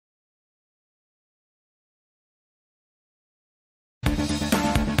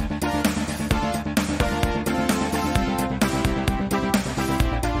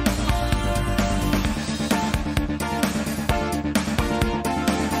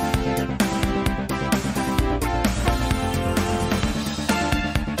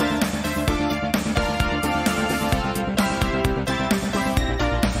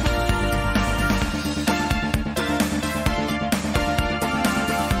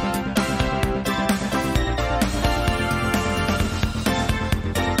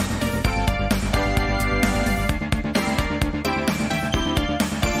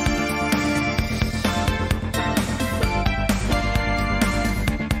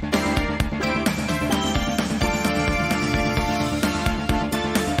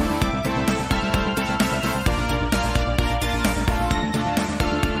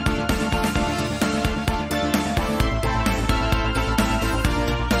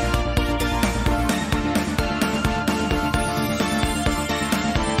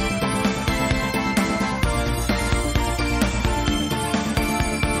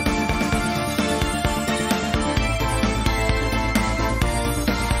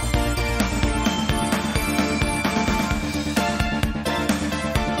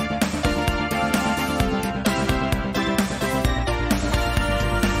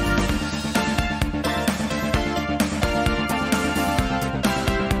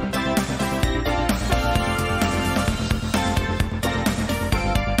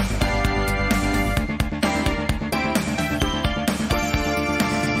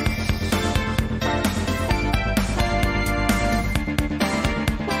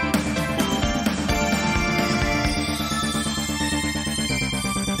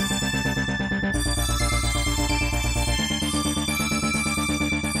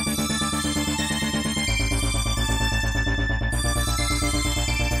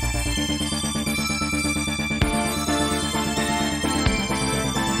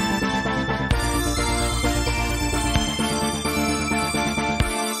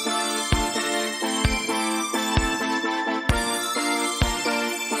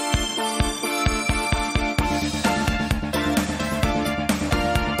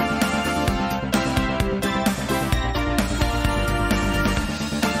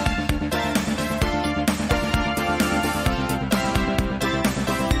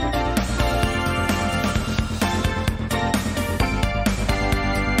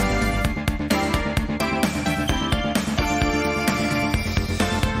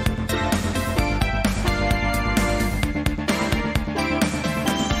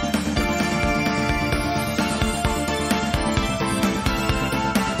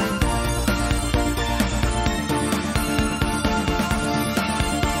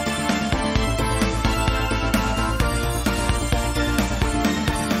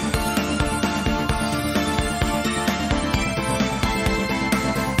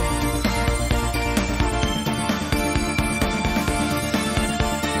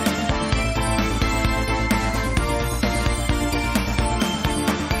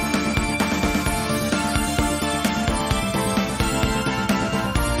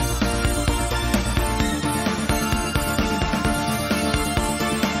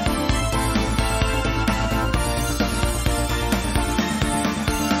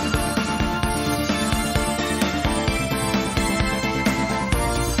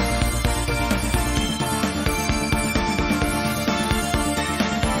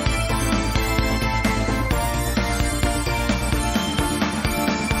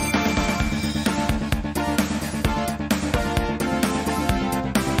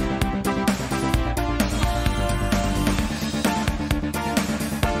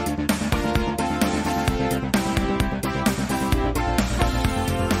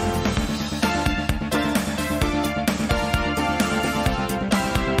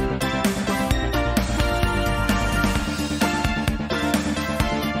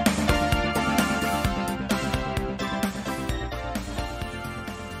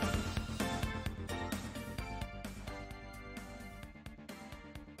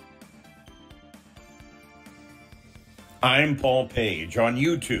I'm Paul Page on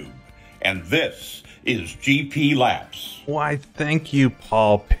YouTube, and this is GP Laps. Why, thank you,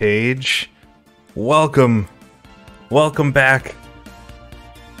 Paul Page. Welcome back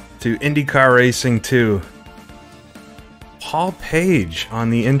to Indycar Racing 2. Paul Page on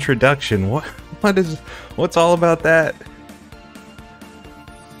the introduction. What's all about that?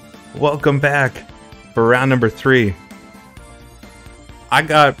 Welcome back for round number 3.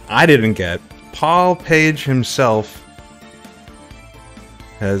 Paul Page himself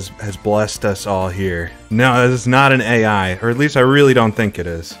has blessed us all here. No, this is not an AI, or at least I really don't think it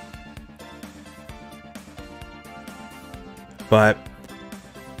is. But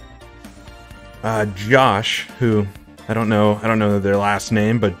Josh, who I don't know their last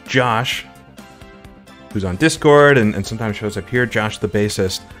name, but Josh, who's on Discord and sometimes shows up here, Josh the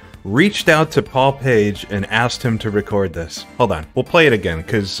bassist, reached out to Paul Page and asked him to record this. Hold on, we'll play it again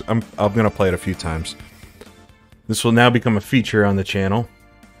because I'm gonna play it a few times. This will now become a feature on the channel.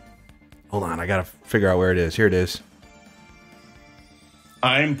 Hold on, I gotta figure out where it is. Here it is.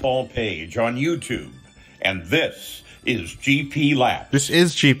 I'm Paul Page on YouTube, and this is GP Laps. This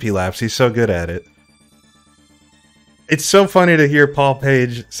is GP Laps. He's so good at it. It's so funny to hear Paul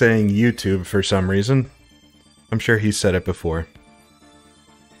Page saying YouTube for some reason. I'm sure he's said it before.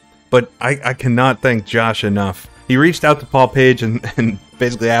 But I cannot thank Josh enough. He reached out to Paul Page and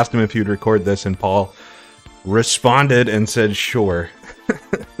basically asked him if he'd record this, and Paul responded and said sure.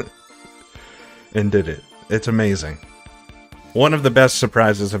 And did it. It's amazing. One of the best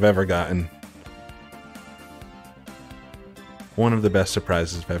surprises I've ever gotten. One of the best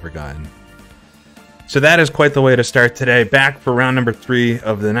surprises I've ever gotten. So that is quite the way to start today. Back for round number 3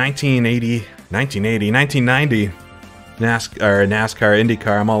 of the 1990 NASCAR,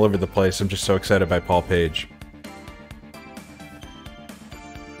 IndyCar. I'm all over the place. I'm just so excited by Paul Page.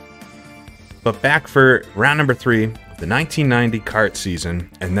 But back for round number 3 of the 1990 kart season.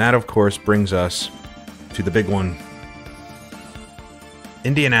 And that, of course, brings us to the big one.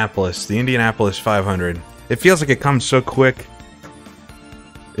 Indianapolis, the Indianapolis 500. It feels like it comes so quick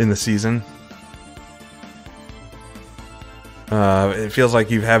in the season. It feels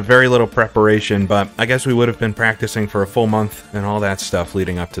like you have very little preparation, but I guess we would have been practicing for a full month and all that stuff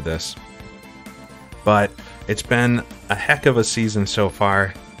leading up to this. But it's been a heck of a season so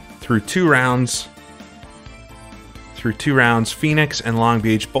far. Through two rounds, Phoenix and Long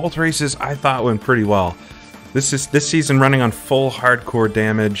Beach, both races I thought went pretty well. This season running on full hardcore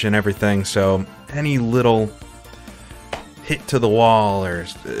damage and everything, so any little hit to the wall or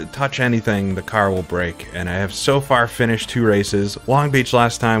touch anything, the car will break. And I have so far finished 2 races. Long Beach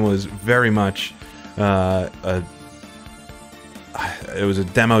last time was very much it was a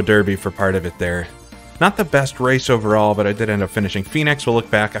demo derby for part of it there. Not the best race overall, but I did end up finishing. Phoenix, we'll look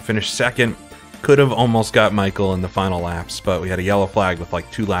back, I finished 2nd. Could have almost got Michael in the final laps, but we had a yellow flag with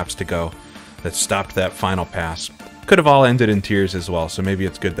like 2 laps to go that stopped that final pass. Could have all ended in tears as well, so maybe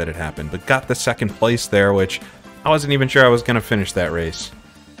it's good that it happened. But got the 2nd place there, which I wasn't even sure I was going to finish that race.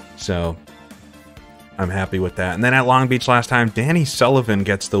 So I'm happy with that. And then at Long Beach last time, Danny Sullivan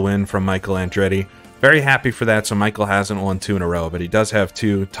gets the win from Michael Andretti. Very happy for that, so Michael hasn't won 2 in a row, but he does have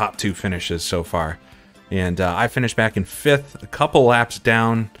 2 top 2 finishes so far. And I finished back in 5th, a couple laps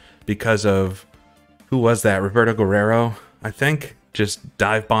down because of, who was that? Roberto Guerrero, I think, just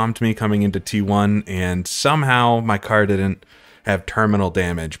dive-bombed me coming into T1, and somehow my car didn't have terminal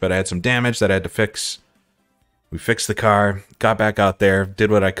damage, but I had some damage that I had to fix. We fixed the car, got back out there, did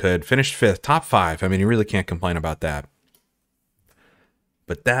what I could, finished 5th, top 5. I mean, you really can't complain about that.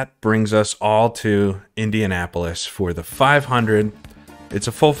 But that brings us all to Indianapolis for the 500. It's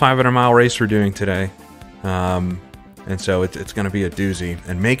a full 500-mile race we're doing today. And so it's going to be a doozy.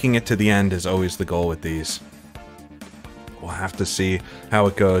 And making it to the end is always the goal with these. We'll have to see how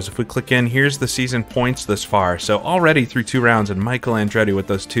it goes. If we click in, here's the season points this far. So already through 2 rounds, and Michael Andretti with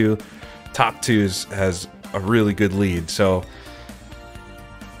those 2 top 2s has a really good lead. So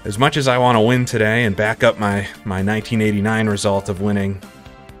as much as I want to win today and back up my 1989 result of winning,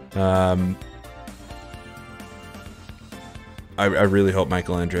 I really hope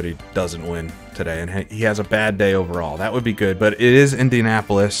Michael Andretti doesn't win today, and he has a bad day overall. That would be good, but it is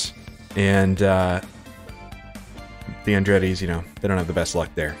Indianapolis, and the Andrettis, you know, they don't have the best luck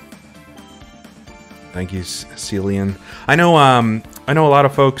there. Thank you, Celian. I know a lot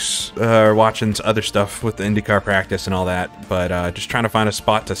of folks are watching other stuff with the IndyCar practice and all that, but just trying to find a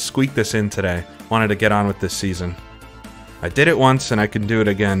spot to squeak this in today. Wanted to get on with this season. I did it once, and I can do it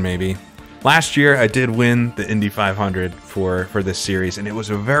again, maybe. Last year, I did win the Indy 500 for this series, and it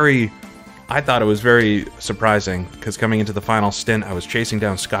was I thought it was very surprising, because coming into the final stint, I was chasing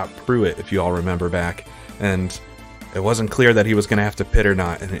down Scott Pruitt, if you all remember back, and it wasn't clear that he was going to have to pit or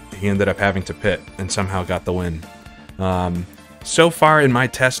not, and he ended up having to pit and somehow got the win. So far in my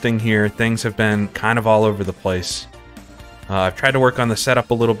testing here, things have been kind of all over the place. I've tried to work on the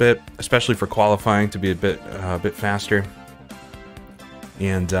setup a little bit, especially for qualifying, to be a bit faster.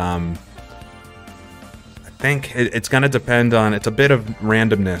 And I think it's going to depend on, it's a bit of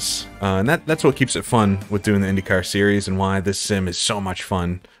randomness, and that's what keeps it fun with doing the IndyCar series, and why this sim is so much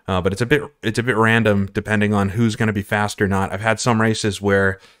fun. But it's a bit random depending on who's going to be fast or not. I've had some races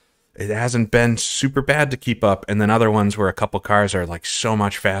where it hasn't been super bad to keep up, and then other ones where a couple cars are like so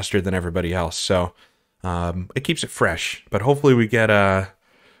much faster than everybody else. So it keeps it fresh. But hopefully we get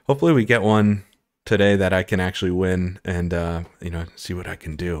one today that I can actually win and see what I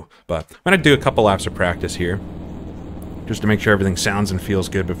can do. But I'm gonna do a couple laps of practice here, just to make sure everything sounds and feels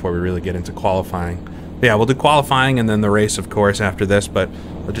good before we really get into qualifying. Yeah, we'll do qualifying and then the race, of course, after this. But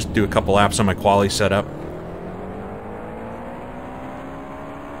I'll just do a couple laps on my quali setup.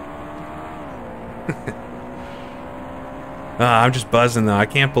 I'm just buzzing though. I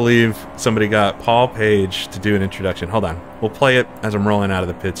can't believe somebody got Paul Page to do an introduction. Hold on. We'll play it as I'm rolling out of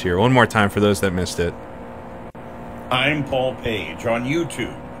the pits here. One more time for those that missed it. I'm Paul Page on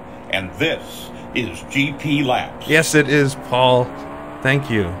YouTube, and this is GP Laps. Yes, it is, Paul. Thank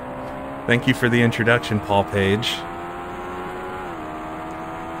you. Thank you for the introduction, Paul Page.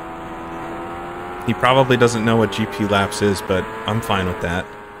 He probably doesn't know what GP Laps is, but I'm fine with that.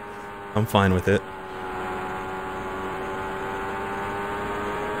 I'm fine with it.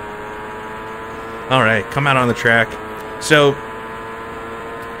 Alright, come out on the track. So,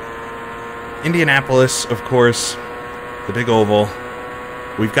 Indianapolis, of course, the big oval.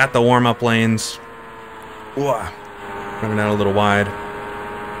 We've got the warm-up lanes. Ooh, running out a little wide.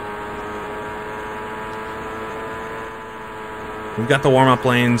 We've got the warm-up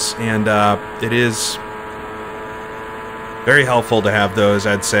lanes, and it is very helpful to have those,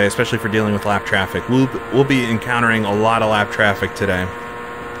 I'd say, especially for dealing with lap traffic. We'll be encountering a lot of lap traffic today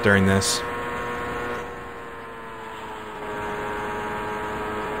during this.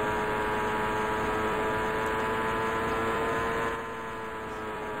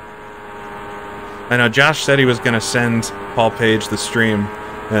 I know Josh said he was going to send Paul Page the stream,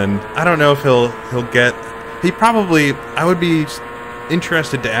 and I don't know if he'll get... He probably... I would be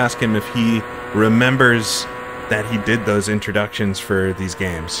interested to ask him if he remembers that he did those introductions for these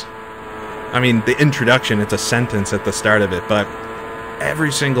games. I mean, the introduction, it's a sentence at the start of it, but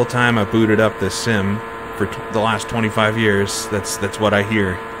every single time I booted up this sim for the last 25 years, that's what I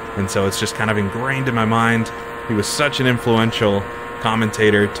hear. And so it's just kind of ingrained in my mind. He was such an influential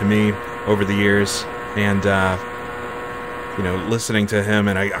commentator to me over the years, and listening to him,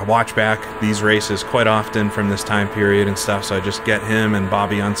 and I watch back these races quite often from this time period and stuff, so I just get him and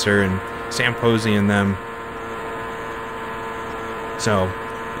Bobby Unser and Sam Posey and them. So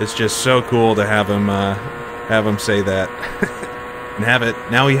it's just so cool to have him say that and have it.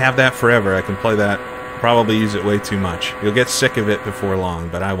 Now we have that forever. I can play that, probably use it way too much. You'll get sick of it before long,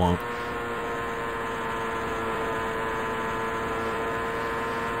 but I won't.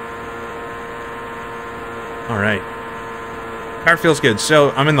 Alright. Car feels good.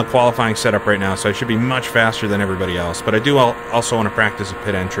 So, I'm in the qualifying setup right now, so I should be much faster than everybody else. But I do also want to practice a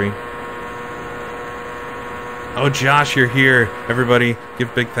pit entry. Oh, Josh, you're here. Everybody,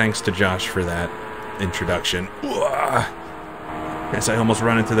 give big thanks to Josh for that introduction. As I almost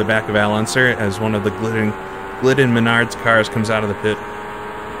run into the back of Al Unser as one of the Glidden Menard's cars comes out of the pit.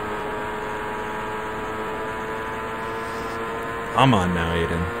 Come on now,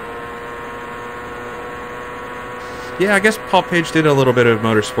 Aiden. Yeah, I guess Paul Page did a little bit of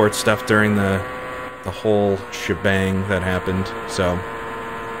motorsports stuff during the whole shebang that happened, so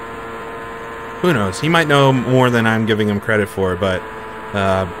who knows? He might know more than I'm giving him credit for, but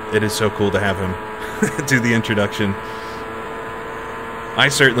it is so cool to have him do the introduction. I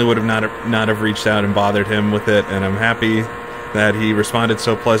certainly would have not have reached out and bothered him with it, and I'm happy that he responded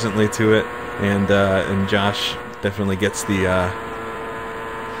so pleasantly to it, and Josh definitely gets the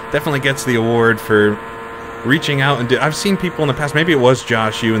award for reaching out. And I've seen people in the past, maybe it was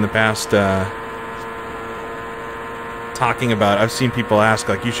Josh, you in the past, talking about, I've seen people ask,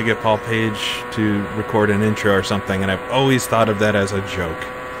 like, you should get Paul Page to record an intro or something, and I've always thought of that as a joke,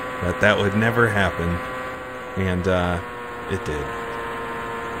 that would never happen, and it did.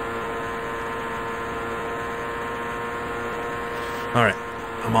 Alright,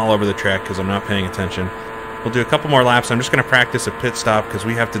 I'm all over the track because I'm not paying attention. We'll do a couple more laps. I'm just going to practice a pit stop because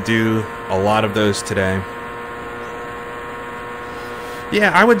we have to do a lot of those today.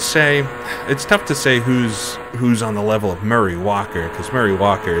 Yeah, I would say it's tough to say who's on the level of Murray Walker, because Murray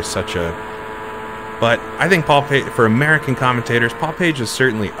Walker is such a But I think Paul Page, for American commentators, Paul Page is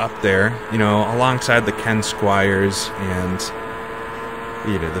certainly up there, you know, alongside the Ken Squires and,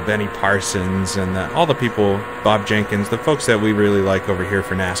 you know, the Benny Parsons and all the people, Bob Jenkins, the folks that we really like over here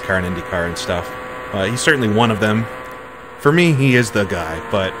for NASCAR and IndyCar and stuff. He's certainly one of them. For me, he is the guy,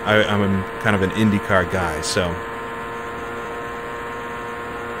 but I'm kind of an IndyCar guy, so.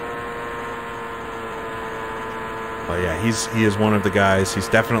 But yeah, he is one of the guys. He's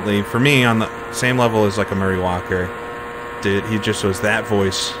definitely, for me, on the same level as like a Murray Walker. He just was that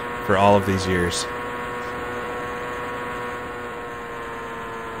voice for all of these years.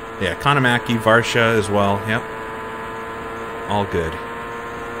 Yeah, Kanamaki, Varsha as well. Yep. All good.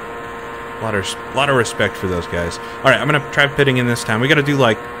 A lot of respect for those guys. All right, I'm going to try pitting in this time. We got to do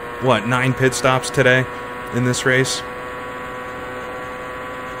like, what, 9 pit stops today in this race?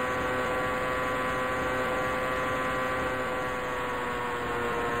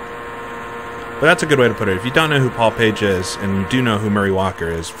 But that's a good way to put it. If you don't know who Paul Page is, and you do know who Murray Walker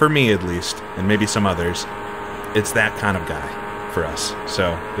is, for me at least, and maybe some others, it's that kind of guy for us.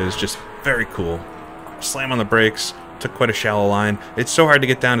 So it was just very cool. Slam on the brakes, took quite a shallow line. It's so hard to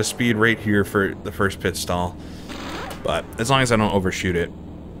get down to speed right here for the first pit stall. But as long as I don't overshoot it,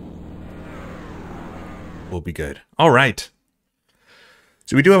 we'll be good. All right.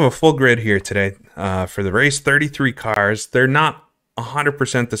 So we do have a full grid here today for the race. 33 cars. They're not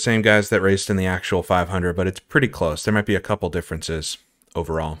 100% the same guys that raced in the actual 500, but it's pretty close. There might be a couple differences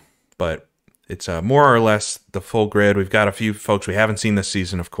overall, but it's more or less the full grid. We've got a few folks we haven't seen this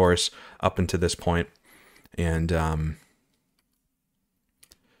season, of course, up until this point. And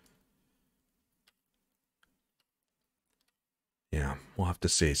yeah, we'll have to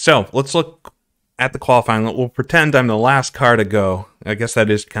see. So let's look at the qualifying. We'll pretend I'm the last car to go. I guess that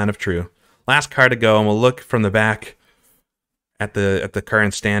is kind of true. Last car to go, and we'll look from the back at the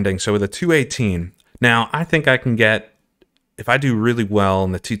current standing. So with a 218, now I think I can get, if I do really well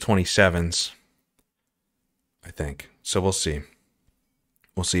in the 227s, I think. So we'll see.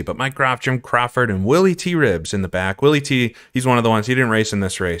 We'll see. But Mike Groff, Jim Crawford, and Willie T. Ribbs in the back. Willie T., he's one of the ones, he didn't race in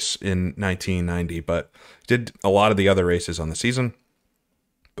this race in 1990, but did a lot of the other races on the season.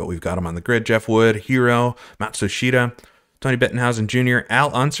 But we've got him on the grid. Jeff Wood, Hiro, Matsushita, Tony Bettenhausen Jr.,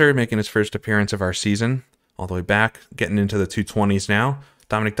 Al Unser making his first appearance of our season. All the way back, getting into the 220s now.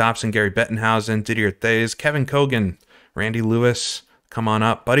 Dominic Dobson, Gary Bettenhausen, Didier Thays, Kevin Cogan, Randy Lewis, come on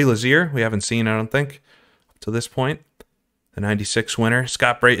up. Buddy Lazier, we haven't seen, I don't think, up to this point. The 96 winner.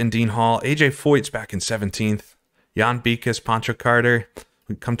 Scott Brayton, Dean Hall, AJ Foyt's back in 17th. Jan Beekes, Pancho Carter.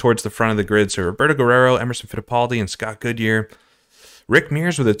 We come towards the front of the grid. So Roberto Guerrero, Emerson Fittipaldi, and Scott Goodyear. Rick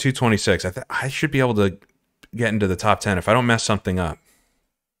Mears with a 226. I should be able to get into the top 10 if I don't mess something up.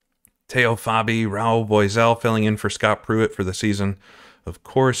 Teo Fabi, Raul Boisel filling in for Scott Pruitt for the season. Of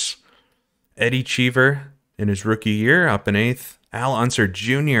course, Eddie Cheever in his rookie year up in 8th. Al Unser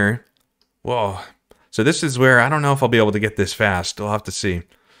Jr. Whoa. So this is where I don't know if I'll be able to get this fast. We'll have to see.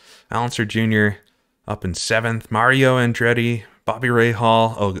 Al Unser Jr. up in 7th. Mario Andretti, Bobby Ray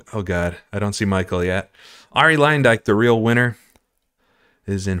Hall. Oh God, I don't see Michael yet. Ari Leindijk, the real winner,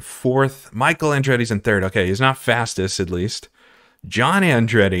 is in 4th. Michael Andretti's in 3rd. Okay, he's not fastest at least. John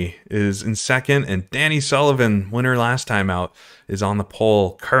Andretti is in 2nd, and Danny Sullivan, winner last time out, is on the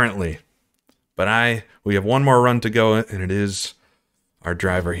pole currently. But we have one more run to go, and it is our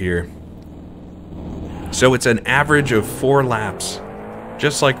driver here. So it's an average of 4 laps,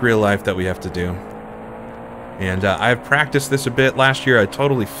 just like real life, that we have to do. And I've practiced this a bit. Last year, I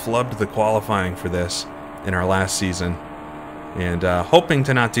totally flubbed the qualifying for this in our last season, and hoping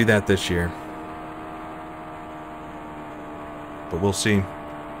to not do that this year. But we'll see.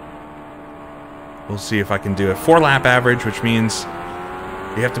 We'll see if I can do a 4-lap average, which means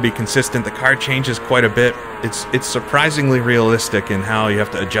you have to be consistent. The car changes quite a bit. It's surprisingly realistic in how you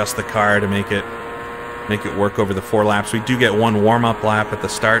have to adjust the car to make it work over the 4 laps. We do get 1 warm-up lap at the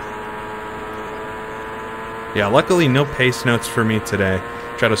start. Yeah, luckily no pace notes for me today.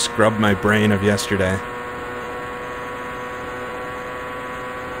 Try to scrub my brain of yesterday.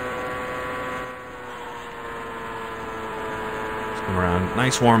 Around.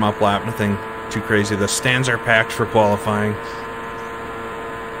 Nice warm-up lap, nothing too crazy. The stands are packed for qualifying.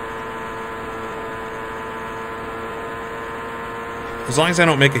 As long as I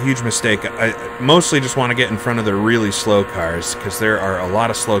don't make a huge mistake, I mostly just want to get in front of the really slow cars, because there are a lot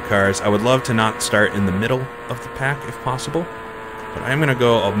of slow cars. I would love to not start in the middle of the pack if possible, but I'm going to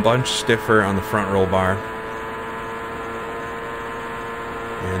go a bunch stiffer on the front roll bar.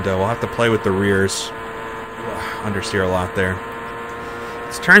 And we'll have to play with the rears. Understeer a lot there.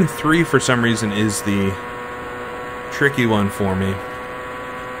 It's turn 3 for some reason is the tricky one for me.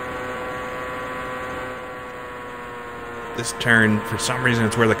 this turn, for some reason,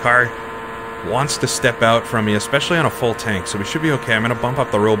 it's where the car wants to step out from me, especially on a full tank. So we should be okay. I'm going to bump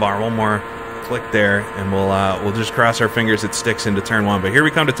up the roll bar one more click there, and we'll just cross our fingers it sticks into turn 1. But here we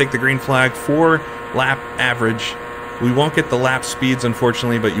come to take the green flag. 4 lap average. We won't get the lap speeds,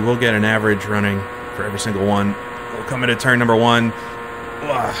 unfortunately, but you will get an average running for every single one. We'll come into turn number 1.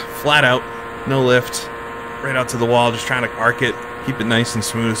 Flat out, no lift, right out to the wall, just trying to arc it, keep it nice and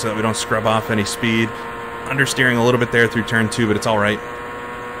smooth so that we don't scrub off any speed. Understeering a little bit there through turn 2, but it's all right.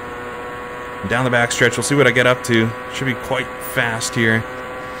 Down the back stretch, we'll see what I get up to. Should be quite fast here.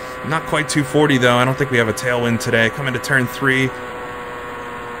 Not quite 240 though. I don't think we have a tailwind today. Come into turn 3.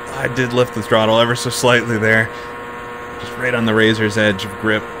 I did lift the throttle ever so slightly there. Just right on the razor's edge of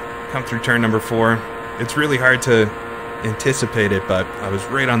grip. Come through turn number 4. It's really hard to anticipate it, but I was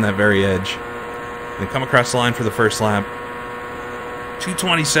right on that very edge. And come across the line for the first lap.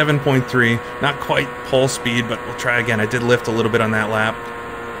 227.3. Not quite pole speed, but we'll try again. I did lift a little bit on that lap.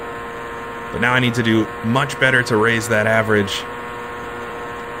 But now I need to do much better to raise that average.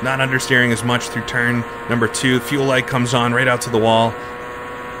 Not understeering as much through turn number 2. Fuel light comes on right out to the wall.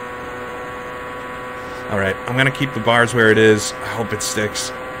 Alright, I'm going to keep the bars where it is. I hope it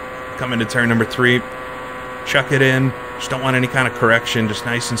sticks. Come into turn number 3. Chuck it in. Just don't want any kind of correction. Just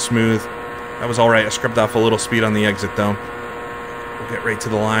nice and smooth. That was alright. I scrubbed off a little speed on the exit though. We'll get right to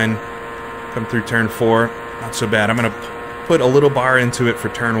the line. Come through turn 4. Not so bad. I'm going to put a little bar into it for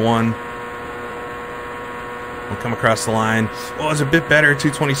turn 1. We'll come across the line. Oh, it's a bit better.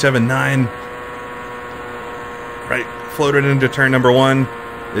 227.9. Right, floated into turn number 1.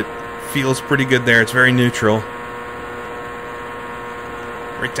 It feels pretty good there. It's very neutral.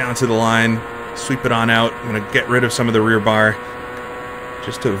 Right down to the line. Sweep it on out. I'm going to get rid of some of the rear bar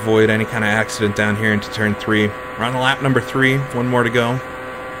just to avoid any kind of accident down here into turn 3. We're on the lap number 3. 1 more to go.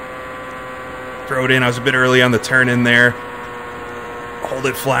 Throw it in. I was a bit early on the turn in there. Hold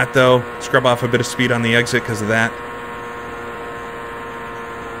it flat though. Scrub off a bit of speed on the exit because of that.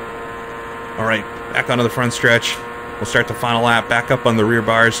 Alright, back onto the front stretch. We'll start the final lap. Back up on the rear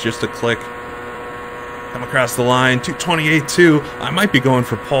bars just a click. Come across the line. 228.2. I might be going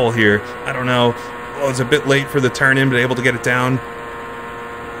for pole here. I don't know. Well, it's a bit late for the turn in, but able to get it down.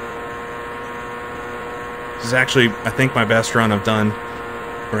 This is actually, I think, my best run I've done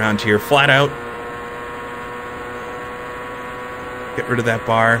around here. Flat out. Get rid of that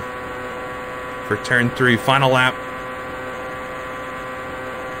bar for turn 3. Final lap.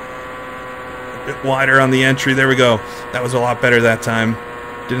 A bit wider on the entry. There we go. That was a lot better that time.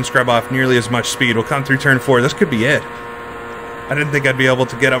 Didn't scrub off nearly as much speed. We'll come through turn 4. This could be it. I didn't think I'd be able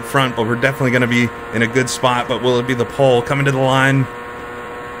to get up front, but we're definitely going to be in a good spot. But will it be the pole? Coming to the line.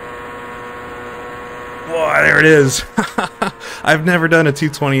 Whoa, there it is. I've never done a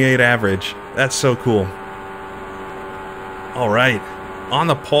 228 average. That's so cool. All right, on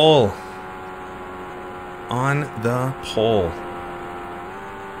the pole. On the pole.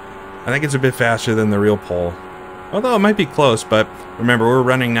 I think it's a bit faster than the real pole. Although it might be close, but remember, we're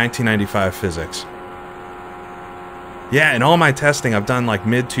running 1995 physics. Yeah, in all my testing, I've done like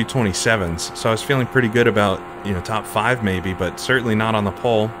mid 227s, so I was feeling pretty good about, you know, top 5 maybe, but certainly not on the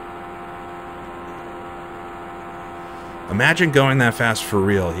pole. Imagine going that fast for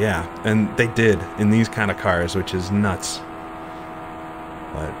real, yeah. And they did in these kind of cars, which is nuts.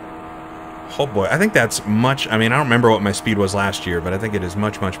 But, oh boy, I think that's much... I mean, I don't remember what my speed was last year, but I think it is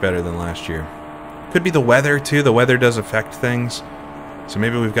much, much better than last year. Could be the weather, too. The weather does affect things. So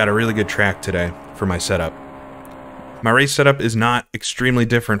maybe we've got a really good track today for my setup. My race setup is not extremely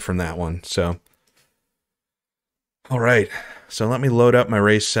different from that one, so... Alright, so let me load up my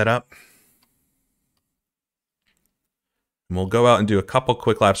race setup. And we'll go out and do a couple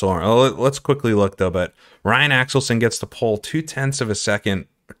quick laps along. Oh, let's quickly look, though, but Ryan Axelson gets the pole 0.2 of a second,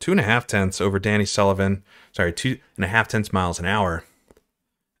 or 2.5 tenths over Danny Sullivan. Sorry, 2.5 tenths miles an hour.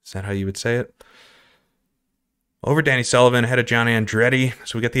 Is that how you would say it? Over Danny Sullivan, ahead of John Andretti.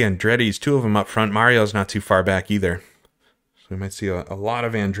 So we get the Andrettis, 2 of them up front. Mario's not too far back either. So we might see a lot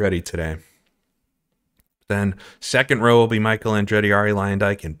of Andretti today. Then second row will be Michael Andretti, Ari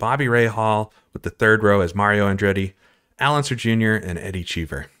Leyendyke, and Bobby Ray Hall, with the third row as Mario Andretti, Al Unser Jr., and Eddie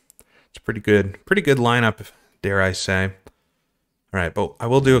Cheever. It's a pretty good lineup, dare I say. All right, but I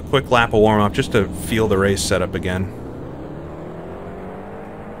will do a quick lap of warm-up just to feel the race setup again.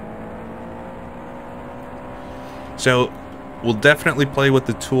 So we'll definitely play with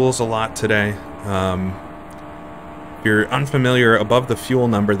the tools a lot today. If you're unfamiliar, above the fuel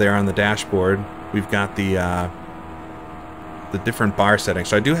number there on the dashboard, we've got the different bar settings.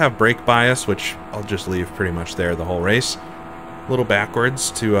 So I do have brake bias, which I'll just leave pretty much there the whole race. A little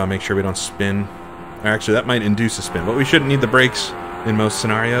backwards to make sure we don't spin Or actually, that might induce a spin, but we shouldn't need the brakes in most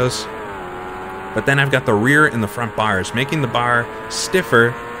scenarios. But then I've got the rear and the front bars. Making the bar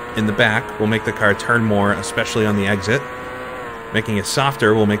stiffer in the back will make the car turn more, especially on the exit. Making it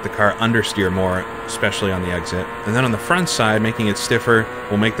softer will make the car understeer more, especially on the exit. And then on the front side, making it stiffer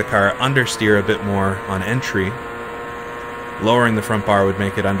will make the car understeer a bit more on entry. Lowering the front bar would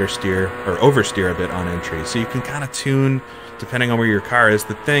make it understeer or oversteer a bit on entry. So you can kind of tune depending on where your car is.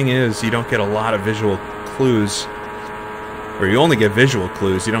 The thing is, you don't get a lot of visual clues, or you only get visual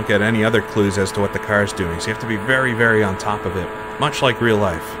clues. You don't get any other clues as to what the car is doing. So you have to be very, very on top of it, much like real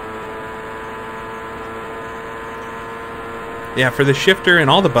life. Yeah, for the shifter and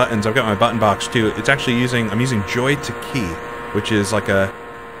all the buttons, I've got my button box too. It's actually I'm using Joy to Key, which is like a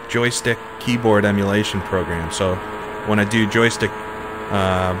joystick keyboard emulation program. So when I do joystick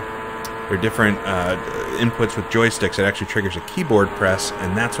or different inputs with joysticks, it actually triggers a keyboard press,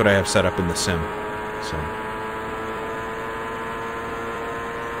 and that's what I have set up in the sim. So,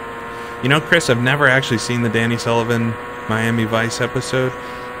 you know, Chris, I've never actually seen the Danny Sullivan Miami Vice episode.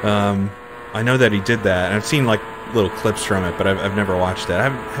 I know that he did that, and I've seen like little clips from it, but I've never watched that. I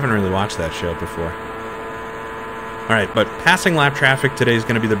haven't really watched that show before. Alright, but passing lap traffic today is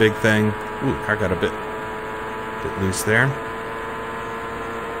going to be the big thing. Ooh, car got a bit loose there.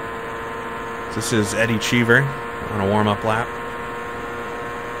 This is Eddie Cheever on a warm-up lap.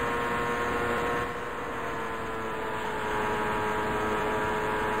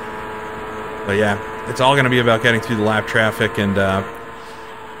 But yeah, it's all going to be about getting through the lap traffic and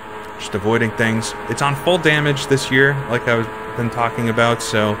just avoiding things. It's on full damage this year, like I've been talking about,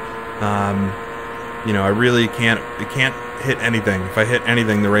 so you know, I really can't hit anything. If I hit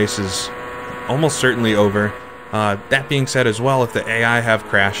anything, the race is almost certainly over. That being said as well, if the AI have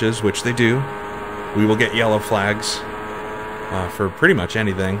crashes, which they do, we will get yellow flags for pretty much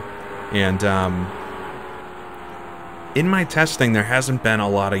anything. And in my testing, there hasn't been a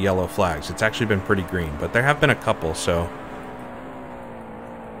lot of yellow flags. It's actually been pretty green, but there have been a couple, so...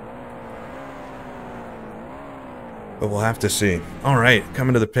 But we'll have to see. All right,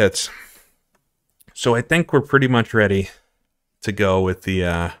 coming to the pits. So I think we're pretty much ready to go with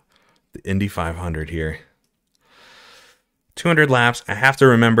the Indy 500 here. 200 laps. I have to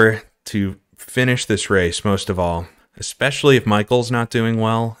remember to finish this race most of all, especially if Michael's not doing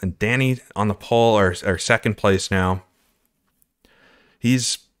well. And Danny on the pole or second place now.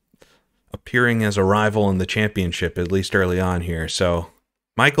 He's appearing as a rival in the championship, at least early on here. So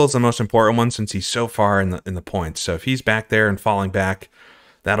Michael's the most important one since he's so far in the points. So if he's back there and falling back,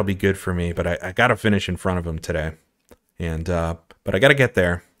 that'll be good for me. But I got to finish in front of him today. And but I got to get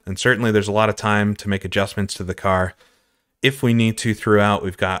there. And certainly there's a lot of time to make adjustments to the car. If we need to throughout,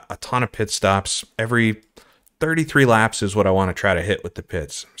 we've got a ton of pit stops. Every 33 laps is what I want to try to hit with the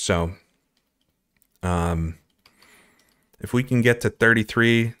pits. So if we can get to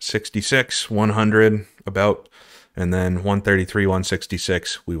 33, 66, 100 about... and then 133,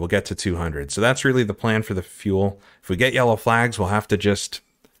 166, we will get to 200. So that's really the plan for the fuel. If we get yellow flags, we'll have to just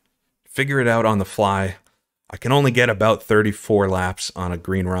figure it out on the fly. I can only get about 34 laps on a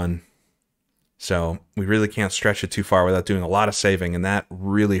green run. So we really can't stretch it too far without doing a lot of saving, and that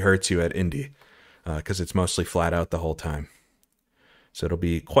really hurts you at Indy because it's mostly flat out the whole time. So it'll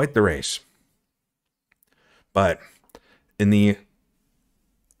be quite the race. But in the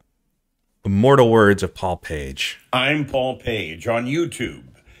immortal words of Paul Page. I'm Paul Page on YouTube,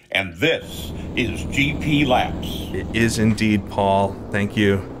 and this is GP Laps. It is indeed, Paul. Thank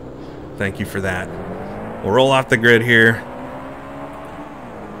you. Thank you for that. We'll roll off the grid here.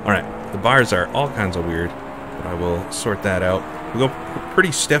 All right, the bars are all kinds of weird, but I will sort that out. We go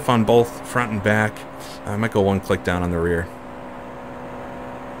pretty stiff on both front and back. I might go one click down on the rear.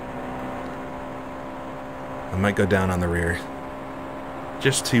 I might go down on the rear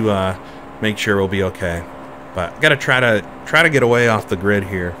just to make sure we'll be okay. But I gotta try to get away off the grid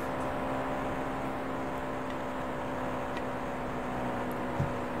here.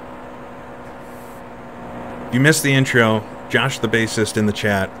 You missed the intro. Josh, the bassist in the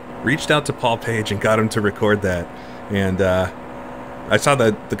chat, reached out to Paul Page and got him to record that. And I saw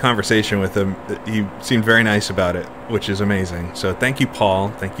the conversation with him. He seemed very nice about it, which is amazing. So thank you, Paul.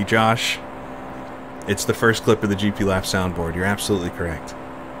 Thank you, Josh. It's the first clip of the GP Lap soundboard. You're absolutely correct.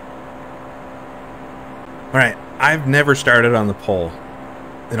 All right, I've never started on the pole,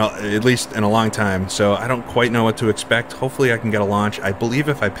 at least in a long time, so I don't quite know what to expect. Hopefully I can get a launch. I believe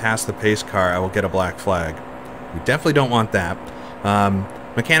if I pass the pace car, I will get a black flag. We definitely don't want that.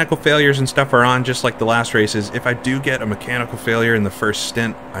 Mechanical failures and stuff are on just like the last races. If I do get a mechanical failure in the first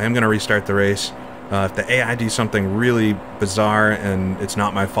stint, I am going to restart the race. If the AI do something really bizarre and it's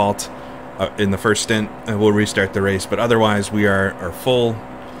not my fault, in the first stint, and we'll restart the race. But otherwise, we are full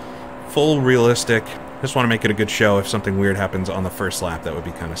realistic. Just want to make it a good show. If something weird happens on the first lap, that would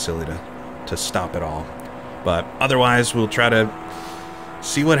be kind of silly to stop it all. But otherwise, we'll try to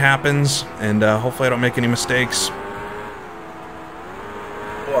see what happens, and hopefully I don't make any mistakes.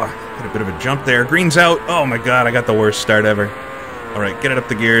 Oh, had a bit of a jump there. Green's out. Oh my god, I got the worst start ever. Alright, get it up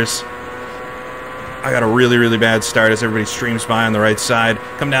the gears. I got a really bad start as everybody streams by on the right side.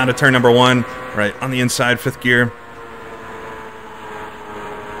 Come down to turn number 1. Right, on the inside, 5th gear.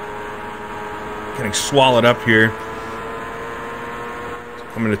 Getting swallowed up here.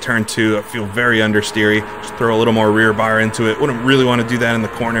 Coming to turn 2, I feel very understeery. Just throw a little more rear bar into it. Wouldn't really want to do that in the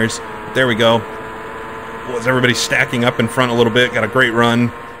corners. But there we go. Was everybody stacking up in front a little bit? Got a great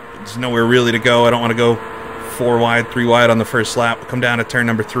run. There's nowhere really to go. I don't want to go 4 wide, 3 wide on the first lap. Come down to turn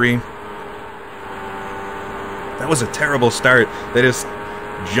number 3. That was a terrible start. They just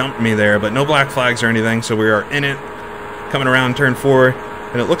jumped me there, but no black flags or anything, so we are in it. Coming around turn 4,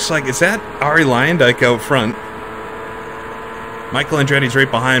 and it looks like, is that Ari Leyendijk out front? Michael Andretti's right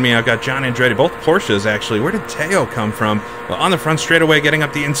behind me. I've got John Andretti, both Porsches actually. Where did Teo come from? Well, on the front straightaway, getting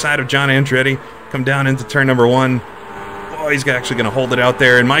up the inside of John Andretti. Come down into turn number 1. Oh, he's actually going to hold it out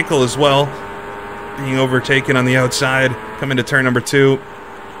there, and Michael as well, being overtaken on the outside. Come into turn number 2.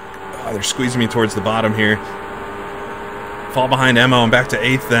 Oh, they're squeezing me towards the bottom here. Fall behind Emo and back to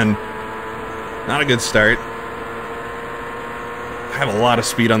 8th then. Not a good start. I have a lot of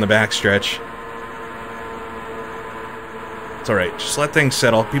speed on the backstretch. It's alright, just let things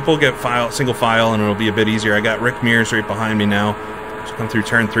settle. People get single file and it'll be a bit easier. I got Rick Mears right behind me now. Just come through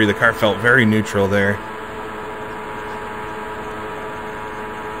turn 3. The car felt very neutral there.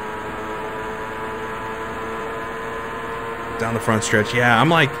 Down the front stretch. Yeah, I'm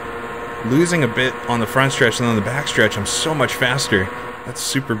like losing a bit on the front stretch, and on the back stretch I'm so much faster. That's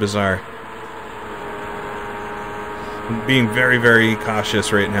super bizarre. I'm being very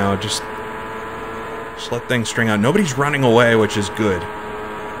cautious right now. Just let things string out. Nobody's running away, which is good.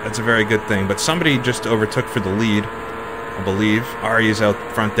 That's a very good thing. But somebody just overtook for the lead, I believe. Ari's out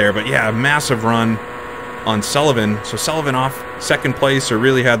front there. But yeah, a massive run on Sullivan. So Sullivan off second place, or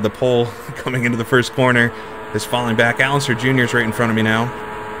really had the pole coming into the first corner, is falling back. Allenser Jr. is right in front of me now.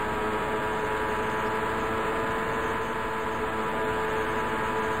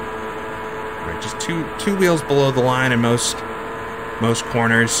 Just two wheels below the line in most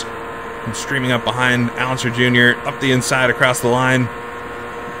corners. I'm streaming up behind Allenser Jr. up the inside across the line.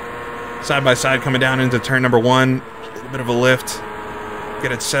 Side by side coming down into turn number 1. A little bit of a lift.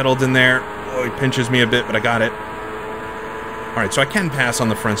 Get it settled in there. Oh, he pinches me a bit, but I got it. Alright, so I can pass on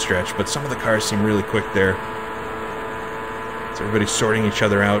the front stretch, but some of the cars seem really quick there. So everybody's sorting each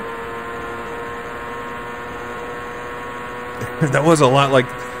other out. That was a lot like...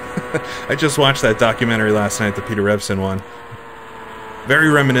 I just watched that documentary last night, the Peter Revson one. Very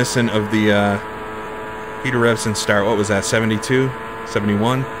reminiscent of the Peter Revson start. What was that, 72?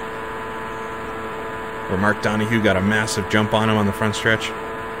 71? Where Mark Donohue got a massive jump on him on the front stretch.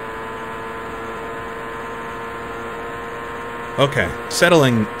 Okay, settle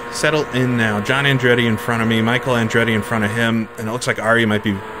in now. John Andretti in front of me, Michael Andretti in front of him, and it looks like Ari might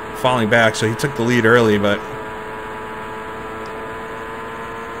be falling back, so he took the lead early, but...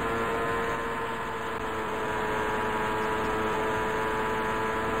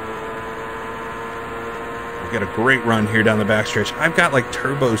 Got a great run here down the backstretch. I've got like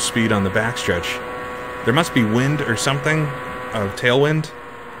turbo speed on the backstretch. There must be wind or something, tailwind.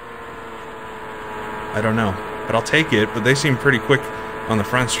 I don't know, but I'll take it. But they seem pretty quick on the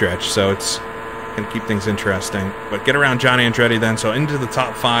front stretch, so it's gonna keep things interesting. But get around John Andretti then, so into the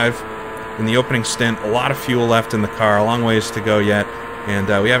top 5 in the opening stint. A lot of fuel left in the car, a long ways to go yet, and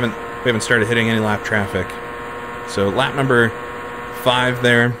we haven't started hitting any lap traffic. So lap number 5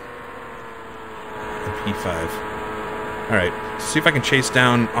 there. P5. Alright, see if I can chase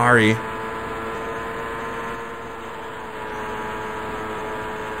down Ari.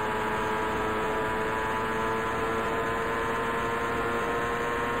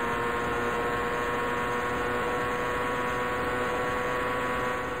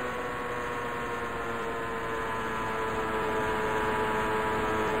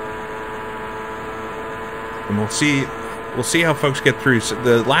 And we'll see how folks get through. So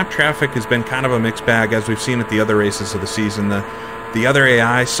the lap traffic has been kind of a mixed bag, as we've seen at the other races of the season. The other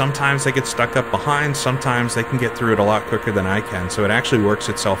AI, sometimes they get stuck up behind, sometimes they can get through it a lot quicker than I can. So it actually works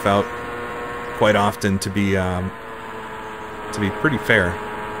itself out quite often to be pretty fair,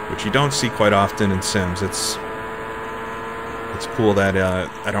 which you don't see quite often in Sims. It's cool that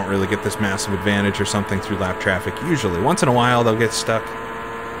I don't really get this massive advantage or something through lap traffic. Usually, once in a while they'll get stuck.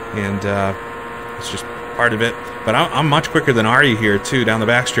 and it's just part of it. But I'm much quicker than Ari here, too, down the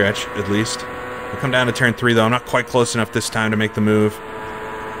backstretch, at least. We come down to turn 3, though. I'm not quite close enough this time to make the move.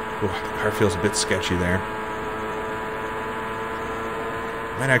 Ooh, the car feels a bit sketchy there.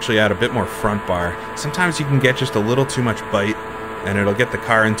 Might actually add a bit more front bar. Sometimes you can get just a little too much bite, and it'll get the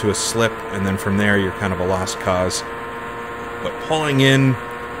car into a slip, and then from there you're kind of a lost cause. But pulling in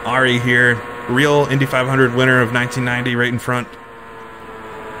Ari here, real Indy 500 winner of 1990 right in front.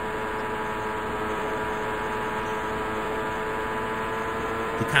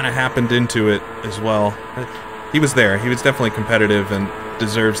 He kind of happened into it as well. He was there. He was definitely competitive and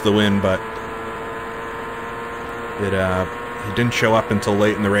deserves the win, but he didn't show up until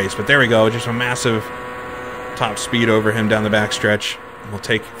late in the race. But there we go, just a massive top speed over him down the backstretch. We'll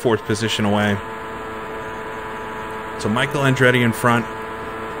take 4th position away. So Michael Andretti in front.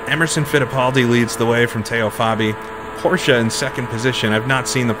 Emerson Fittipaldi leads the way from Teo Fabi. Porsche in 2nd position. I've not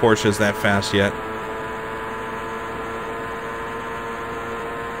seen the Porsches that fast yet.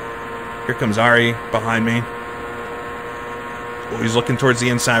 Here comes Ari behind me. Oh, he's looking towards the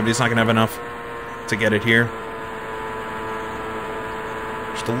inside, but he's not going to have enough to get it here.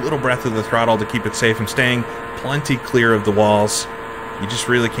 Just a little breath of the throttle to keep it safe. I'm staying plenty clear of the walls. You just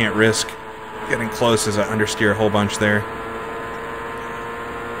really can't risk getting close as I understeer a whole bunch there.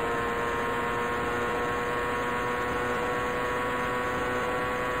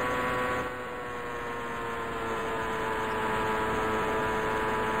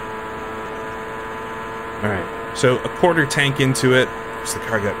 Alright, so a quarter tank into it. The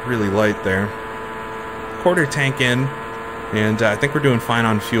car got really light there. Quarter tank in, and I think we're doing fine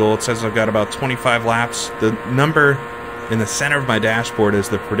on fuel. It says I've got about 25 laps. The number in the center of my dashboard is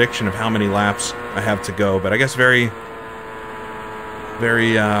the prediction of how many laps I have to go, but I guess very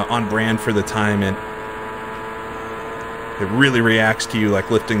on brand for the time, and it really reacts to you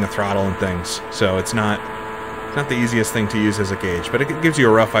like lifting the throttle and things. So it's not the easiest thing to use as a gauge, but it gives you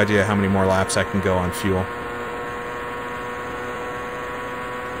a rough idea how many more laps I can go on fuel.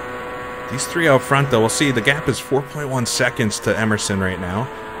 These 3 out front, though, we'll see the gap is 4.1 seconds to Emerson right now,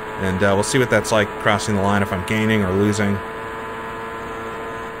 and we'll see what that's like crossing the line, if I'm gaining or losing.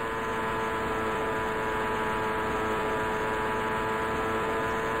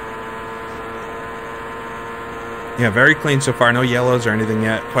 Yeah, very clean so far. No yellows or anything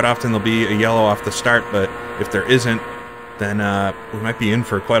yet. Quite often there'll be a yellow off the start, but if there isn't, then we might be in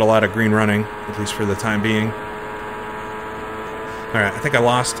for quite a lot of green running, at least for the time being. Alright, I think I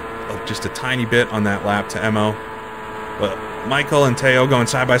lost just a tiny bit on that lap to Mo. But Michael and Teo going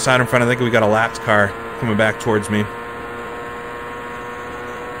side by side in front. I think we got a lapped car coming back towards me.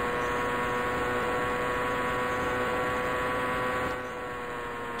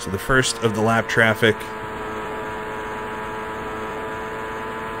 So the first of the lap traffic.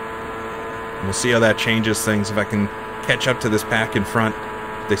 And we'll see how that changes things if I can catch up to this pack in front.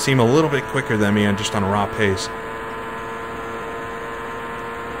 They seem a little bit quicker than me and just on a raw pace.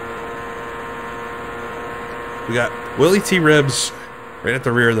 We got Willie T. Ribbs right at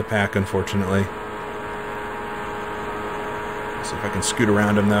the rear of the pack, unfortunately. See if I can scoot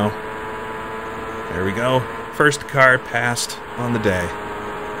around him, though. There we go. First car passed on the day.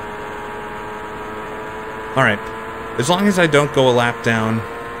 Alright. As long as I don't go a lap down,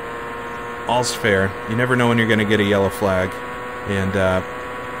 all's fair. You never know when you're going to get a yellow flag. And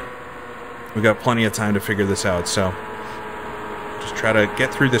we've got plenty of time to figure this out, so just try to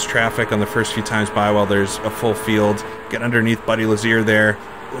get through this traffic on the first few times by while there's a full field. Get underneath Buddy Lazier there.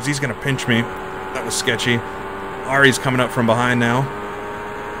 He's going to pinch me. That was sketchy. Ari's coming up from behind now.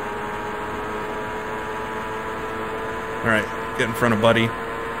 Alright, get in front of Buddy.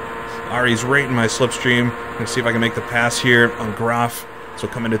 Ari's right in my slipstream. I'm going to see if I can make the pass here on Groff. So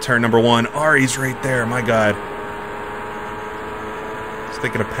come into turn number 1. Ari's right there, my God. He's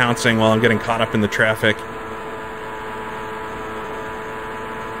thinking of pouncing while I'm getting caught up in the traffic.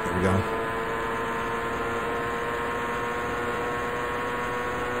 There we go.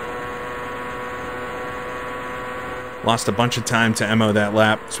 Lost a bunch of time to Mo that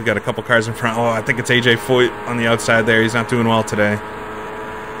lap, so we got a couple cars in front. Oh, I think it's AJ Foyt on the outside there. He's not doing well today.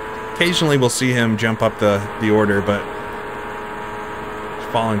 Occasionally we'll see him jump up the order, but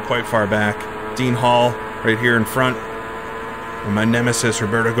he's falling quite far back. Dean Hall right here in front. And my nemesis,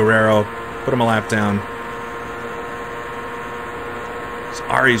 Roberto Guerrero, put him a lap down. So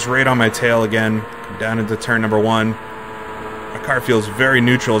Ari's right on my tail again. Come down into turn number 1. My car feels very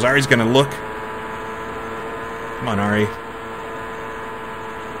neutral as Ari's going to look. Come on, Ari.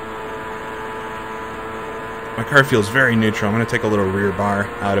 My car feels very neutral. I'm going to take a little rear bar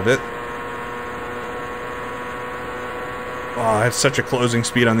out of it. Oh, I have such a closing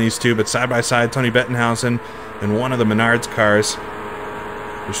speed on these two, but side by side, Tony Bettenhausen and one of the Menards cars.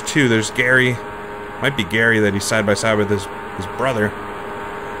 There's two. There's Gary. Might be Gary that he's side by side with his brother.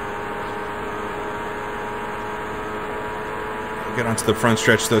 We'll get onto the front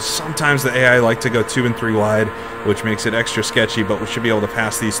stretch, though. Sometimes the AI like to go 2 and 3 wide, which makes it extra sketchy, but we should be able to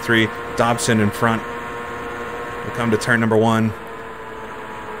pass these three. Dobson in front. We'll come to turn number 1.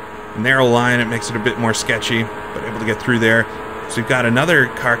 Narrow line, it makes it a bit more sketchy, but able to get through there. So we've got another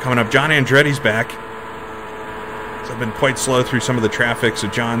car coming up. John Andretti's back. So I've been quite slow through some of the traffic, so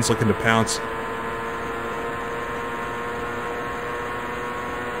John's looking to pounce.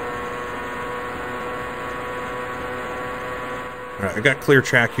 Alright, I got clear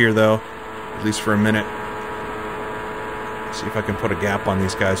track here, though, at least for a minute. See if I can put a gap on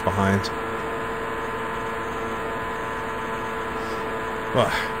these guys behind.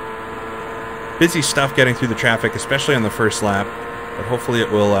 Busy stuff getting through the traffic, especially on the first lap, but hopefully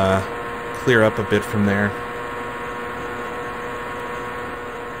it will clear up a bit from there.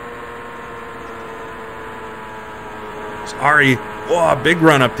 It's Ari. Oh, big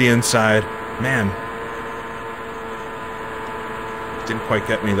run up the inside. Man. Didn't quite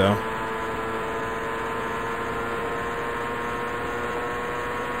get me, though.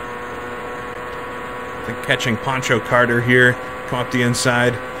 I think catching Pancho Carter here. Come up the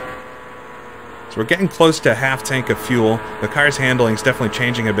inside. So we're getting close to half tank of fuel. The car's handling is definitely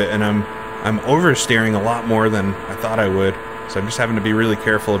changing a bit, and I'm oversteering a lot more than I thought I would. So I'm just having to be really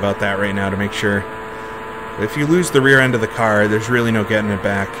careful about that right now to make sure. If you lose the rear end of the car, there's really no getting it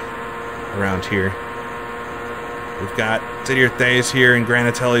back around here. We've got Didier Thays here in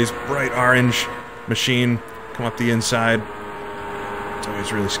Granatelli's bright orange machine. Come up the inside. It's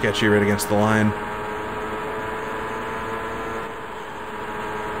always really sketchy right against the line.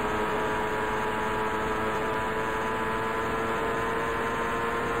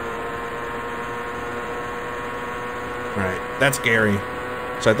 That's Gary.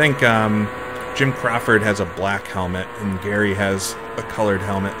 So I think Jim Crawford has a black helmet and Gary has a colored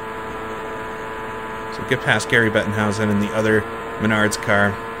helmet. So get past Gary Bettenhausen in the other Menards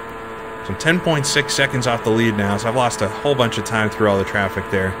car. So I'm 10.6 seconds off the lead now, so I've lost a whole bunch of time through all the traffic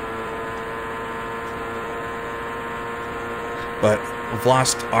there. But I've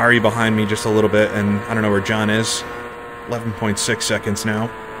lost Ari behind me just a little bit, and I don't know where John is. 11.6 seconds now.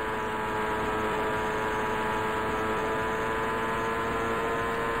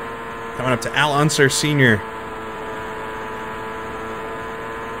 Coming up to Al Unser Sr.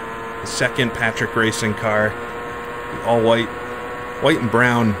 The second Patrick Racing car. The all white and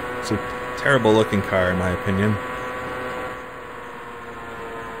brown. It's a terrible looking car in my opinion.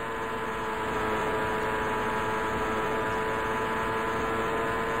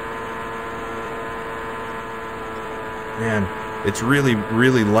 Man, it's really,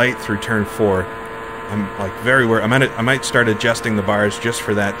 really light through turn 4. I'm like very worried. I might start adjusting the bars just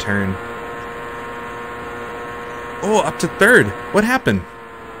for that turn. Oh, up to third. What happened?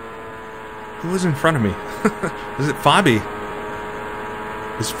 Who was in front of me? Is it Fabi?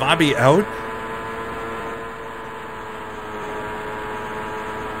 Is Fabi out?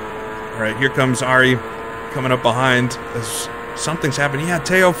 Alright, here comes Ari coming up behind. Something's happening. Yeah,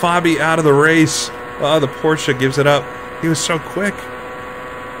 Teo Fabi out of the race. Oh, the Porsche gives it up. He was so quick.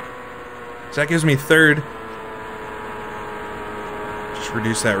 So that gives me third. Just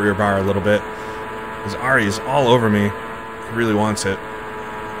reduce that rear bar a little bit. Because Ari is all over me. He really wants it.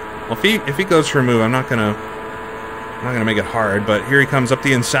 Well, if he goes for a move, I'm not gonna make it hard. But here he comes up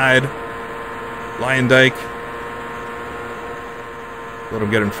the inside. Lion Dyke. Let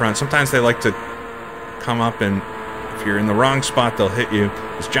him get in front. Sometimes they like to come up, and if you're in the wrong spot, they'll hit you.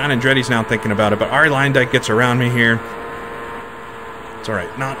 Because John Andretti's now thinking about it. But Ari Lion Dyke gets around me here. It's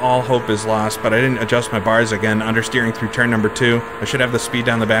alright, not all hope is lost, but I didn't adjust my bars again, understeering through turn number 2. I should have the speed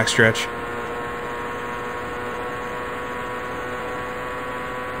down the backstretch.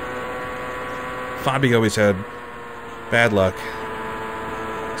 Fabi always had bad luck,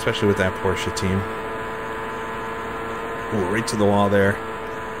 especially with that Porsche team. Ooh, right to the wall there.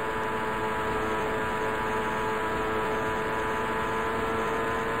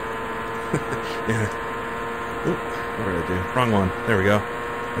 Yeah. Ooh, what did I do? Wrong one. There we go.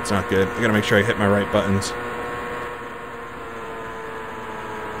 That's not good. I gotta make sure I hit my right buttons.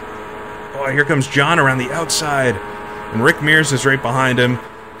 Oh, here comes John around the outside. And Rick Mears is right behind him.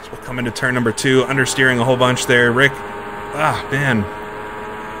 So we'll come into turn number 2. Understeering a whole bunch there. Rick. Ah, man.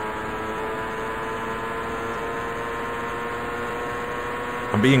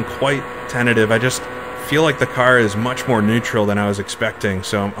 I'm being quite tentative. I just feel like the car is much more neutral than I was expecting.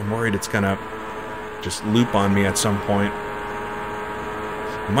 So I'm worried it's gonna just loop on me at some point.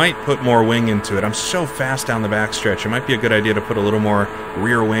 Might put more wing into it. I'm so fast down the backstretch. It might be a good idea to put a little more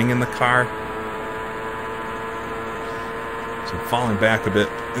rear wing in the car. So I'm falling back a bit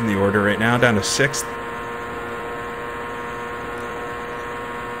in the order right now, down to 6th.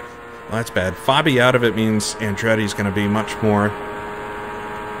 Well, that's bad. Fabi out of it means Andretti's going to be much more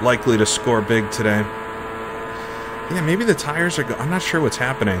likely to score big today. Yeah, maybe the tires are... I'm not sure what's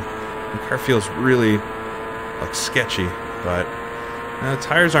happening. The car feels really, like, sketchy, but... the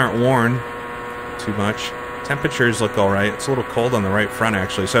tires aren't worn too much. Temperatures look all right. It's a little cold on the right front,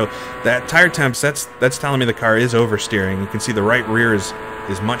 actually. So that tire temps, that's telling me the car is oversteering. You can see the right rear is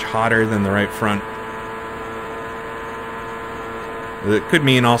much hotter than the right front. It could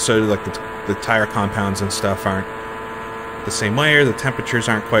mean also like the tire compounds and stuff aren't the same way, or the temperatures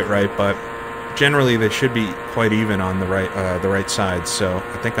aren't quite right, but generally they should be quite even on the right side. So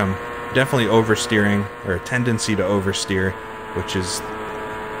I think I'm definitely oversteering, or a tendency to oversteer, which is,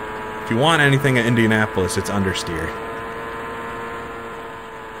 if you want anything at Indianapolis, it's understeer.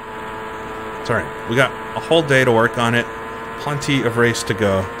 It's alright. We got a whole day to work on it. Plenty of race to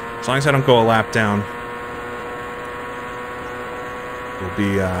go. As long as I don't go a lap down, we'll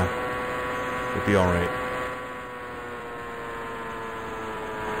be alright.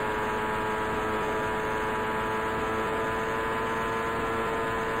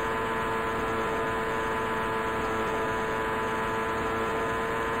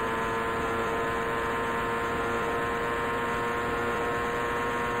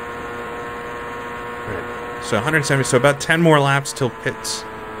 So 170, so about 10 more laps till pits,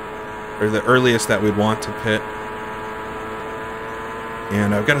 or the earliest that we'd want to pit.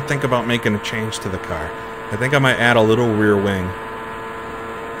 And I've got to think about making a change to the car. I think I might add a little rear wing.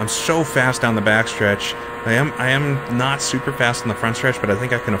 I'm so fast down the backstretch. I am not super fast in the front stretch, but I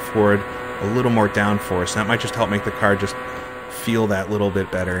think I can afford a little more downforce. That might just help make the car just feel that little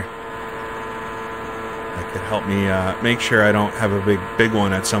bit better. That could help me make sure I don't have a big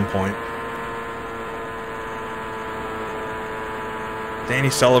one at some point. Danny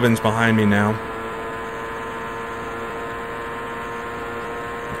Sullivan's behind me now.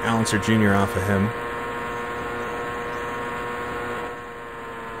 Allenser Jr. off of him.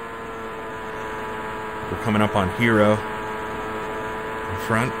 We're coming up on Hero in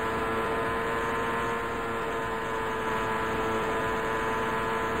front.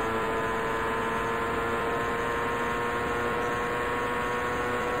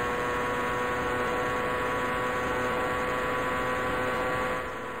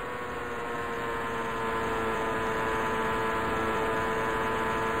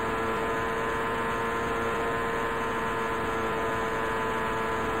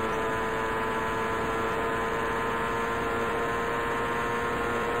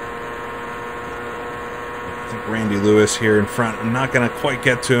 Randy Lewis here in front. I'm not going to quite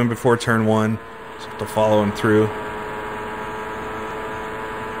get to him before turn 1. Just have to follow him through.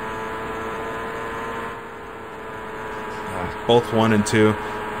 Both 1 and 2.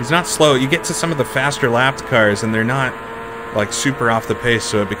 He's not slow. You get to some of the faster lapped cars and they're not like super off the pace,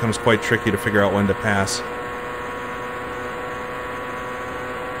 so it becomes quite tricky to figure out when to pass.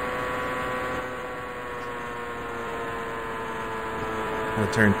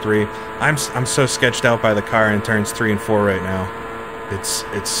 Turn 3. I'm so sketched out by the car in turns 3 and 4 right now.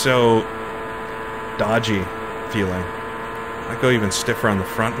 It's so dodgy feeling. I go even stiffer on the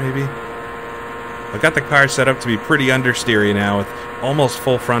front maybe. I've got the car set up to be pretty understeery now with almost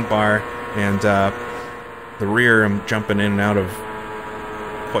full front bar, and the rear I'm jumping in and out of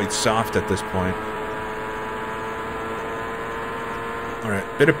quite soft at this point. Alright,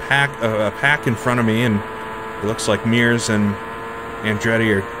 bit of a pack in front of me, and it looks like Mears and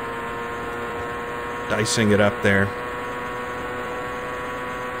Andretti are dicing it up there.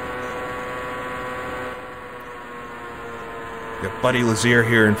 Got Buddy Lazier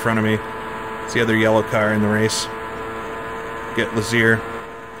here in front of me. It's the other yellow car in the race. Get Lazier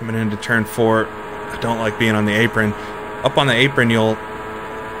coming into turn 4. I don't like being on the apron. Up on the apron, you'll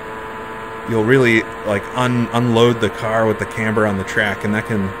really like unload the car with the camber on the track, and that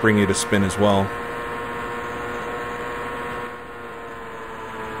can bring you to spin as well.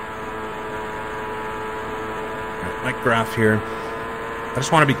 Mike Graff here. I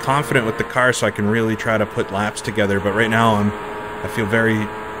just want to be confident with the car so I can really try to put laps together, but right now I feel very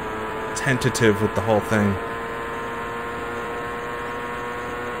tentative with the whole thing.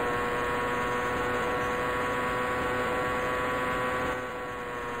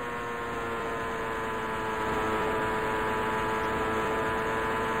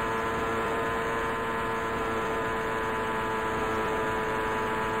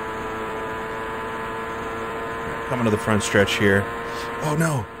 Coming to the front stretch here. Oh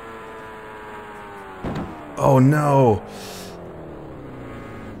no! Oh no!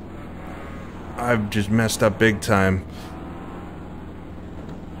 I've just messed up big time.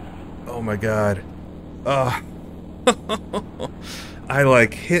 Oh my god. I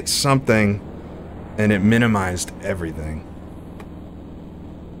like hit something and it minimized everything.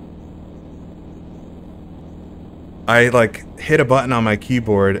 I like hit a button on my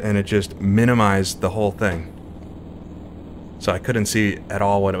keyboard and it just minimized the whole thing. So I couldn't see at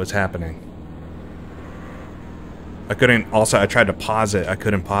all what was happening. I tried to pause it. I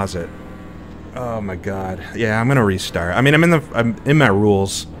couldn't pause it. Oh my god. Yeah, I'm gonna restart. I mean, I'm in my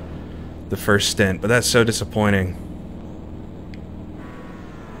rules the first stint, but that's so disappointing.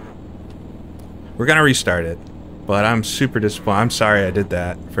 We're gonna restart it, but I'm super disappointed. I'm sorry I did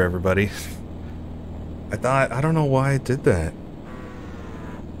that for everybody. I don't know why it did that.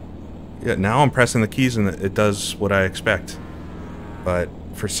 Yeah, now I'm pressing the keys and it does what I expect. But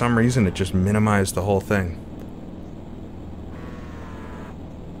for some reason it just minimized the whole thing.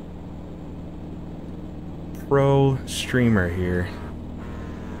 Pro streamer here.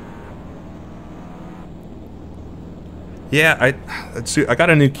 Yeah, I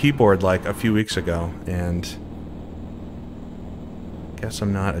got a new keyboard like a few weeks ago, and guess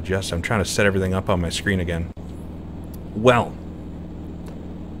I'm not adjusting. I'm trying to set everything up on my screen again. Well,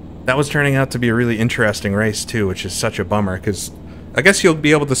 that was turning out to be a really interesting race too, which is such a bummer, because I guess you'll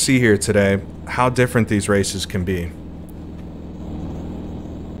be able to see here today how different these races can be.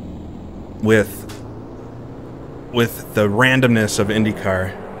 With the randomness of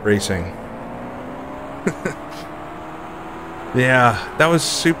IndyCar racing. Yeah, that was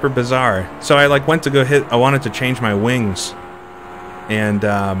super bizarre. So I like went to go I wanted to change my wings. And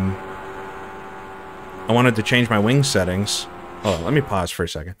I wanted to change my wing settings. Oh, let me pause for a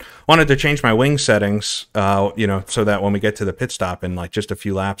second. Wanted to change my wing settings, you know, so that when we get to the pit stop in like just a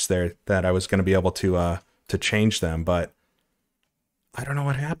few laps there, that I was going to be able to change them. But I don't know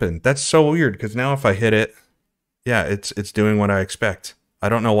what happened. That's so weird, because now if I hit it, yeah, it's doing what I expect. I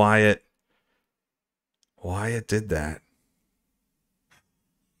don't know why it did that.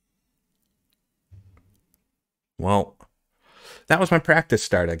 Well, that was my practice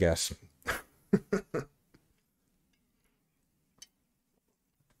start, I guess.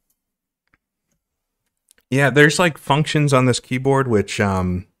 Yeah, there's like functions on this keyboard which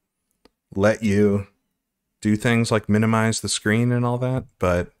let you do things like minimize the screen and all that,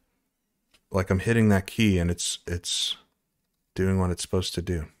 but like I'm hitting that key and it's doing what it's supposed to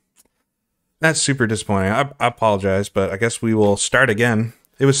do. That's super disappointing. I apologize, but I guess we will start again.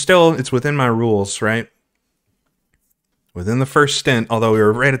 It's within my rules, right? Within the first stint, although we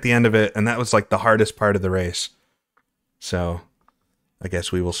were right at the end of it, and that was like the hardest part of the race. So I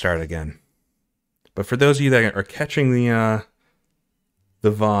guess we will start again. But for those of you that are catching the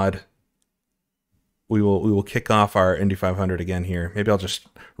VOD, we will kick off our Indy 500 again here. Maybe I'll just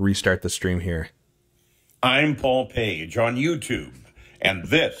restart the stream here. I'm Paul Page on YouTube, and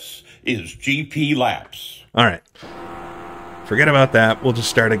this is GP Laps. All right. Forget about that. We'll just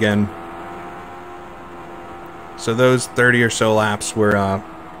start again. So those 30 or so laps were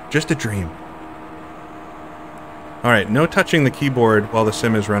just a dream. All right, no touching the keyboard while the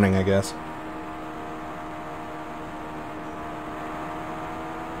sim is running, I guess.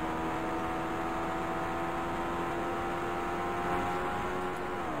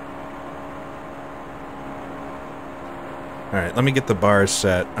 All right, let me get the bars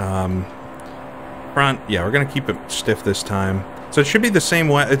set. Front, yeah, we're gonna keep it stiff this time. So it should be the same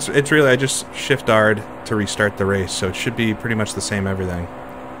way. It's really, I just shift R'd to restart the race, so it should be pretty much the same everything.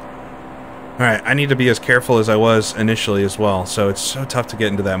 All right, I need to be as careful as I was initially as well, so it's so tough to get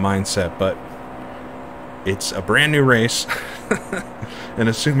into that mindset, but it's a brand new race, and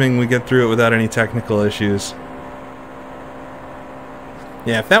assuming we get through it without any technical issues.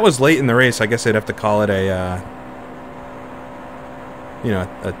 Yeah, if that was late in the race, I guess I'd have to call it a, you know,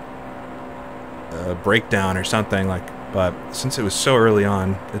 a breakdown or something like. But since it was so early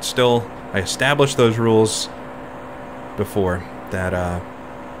on, it's still, I established those rules before that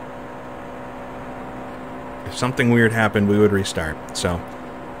if something weird happened, we would restart. So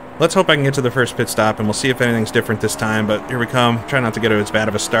let's hope I can get to the first pit stop, and we'll see if anything's different this time. But here we come. Try not to get as bad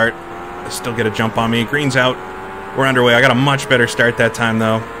of a start. I still get a jump on me. Green's out. We're underway. I got a much better start that time,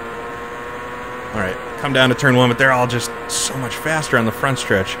 though. All right, come down to turn one, but they're all just so much faster on the front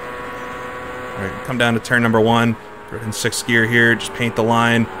stretch. All right, come down to turn number one. We're in sixth gear here, just paint the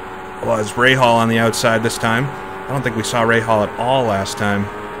line. Well, it's Ray Hall on the outside this time. I don't think we saw Ray Hall at all last time.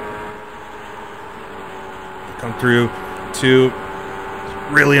 Come through to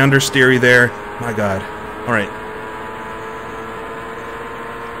really understeery there. My God. All right,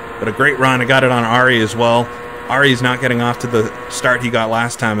 But a great run. I got it on Ari as well. Ari's not getting off to the start he got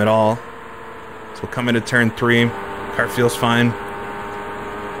last time at all. So we'll come into turn 3. Car feels fine.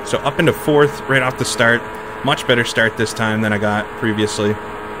 So up into 4th right off the start. Much better start this time than I got previously.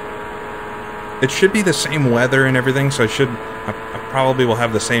 It should be the same weather and everything, so I probably will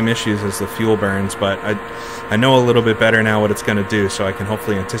have the same issues as the fuel burns, but I know a little bit better now what it's going to do, so I can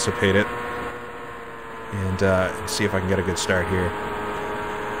hopefully anticipate it and see if I can get a good start here.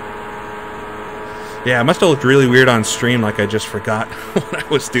 Yeah, it must have looked really weird on stream, like I just forgot what I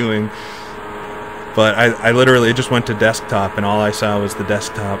was doing. But I literally just went to desktop, and all I saw was the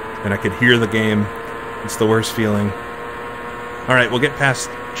desktop, and I could hear the game. It's the worst feeling. All right, we'll get past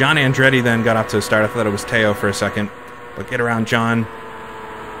John Andretti then got off to a start. I thought it was Teo for a second. But get around John.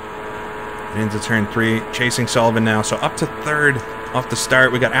 Into turn 3. Chasing Sullivan now. So up to 3rd off the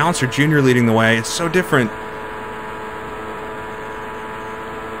start. We got Allenser Jr. leading the way. It's so different.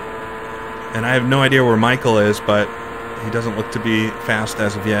 And I have no idea where Michael is, but he doesn't look to be fast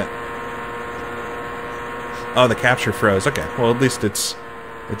as of yet. Oh, the capture froze. Okay, well at least it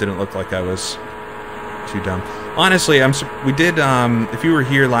didn't look like I was too dumb. Honestly, we did, if you were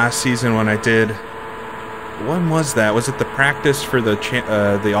here last season when I did, when was that? Was it the practice for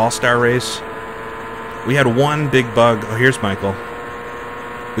the All-Star race? We had one big bug. Oh, here's Michael.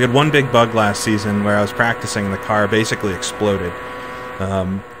 We had one big bug last season where I was practicing and the car basically exploded.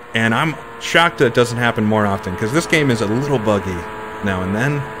 And I'm shocked that it doesn't happen more often, because this game is a little buggy now and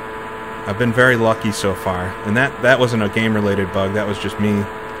then. I've been very lucky so far. And that wasn't a game-related bug. That was just me,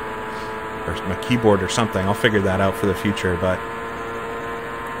 or my keyboard or something. I'll figure that out for the future, but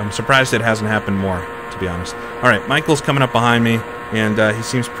I'm surprised it hasn't happened more, to be honest. All right, Michael's coming up behind me, and he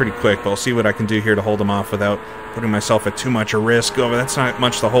seems pretty quick, but I'll see what I can do here to hold him off without putting myself at too much a risk. Oh, but that's not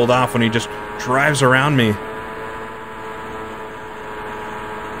much to hold off when he just drives around me.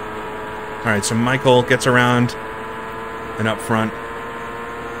 All right, so Michael gets around and up front.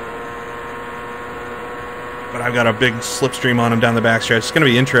 But I've got a big slipstream on him down the backstretch. It's going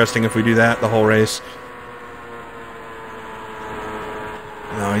to be interesting if we do that the whole race.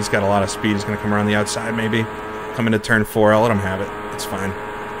 No, he's got a lot of speed. He's going to come around the outside maybe. Come into turn 4. I'll let him have it. It's fine.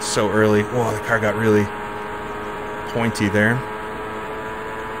 It's so early. Whoa, the car got really pointy there.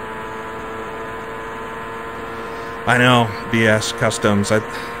 I know, BS Customs. I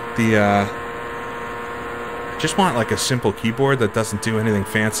just want like a simple keyboard that doesn't do anything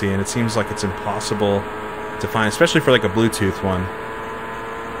fancy, and it seems like it's impossible to find, especially for like a Bluetooth one.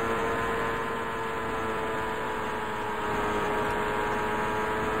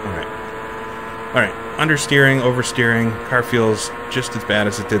 All right, understeering, oversteering. Car feels just as bad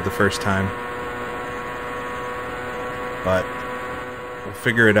as it did the first time, but we'll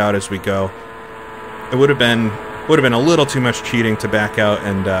figure it out as we go. It would have been a little too much cheating to back out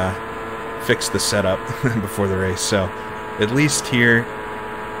and fix the setup before the race. So at least here,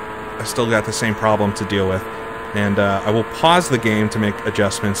 I still got the same problem to deal with, and I will pause the game to make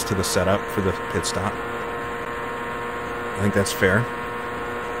adjustments to the setup for the pit stop. I think that's fair,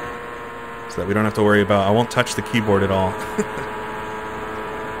 so that we don't have to worry about. I won't touch the keyboard at all.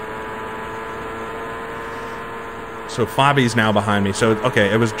 So Fabi's now behind me. So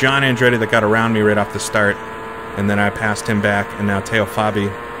okay, it was John Andretti that got around me right off the start, and then I passed him back, and now Teo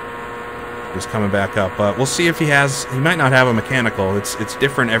Fabi is coming back up. But we'll see if he has. He might not have a mechanical. It's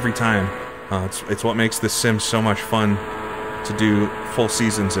different every time. It's what makes this sim so much fun to do full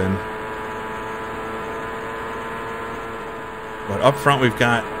seasons in. But up front we've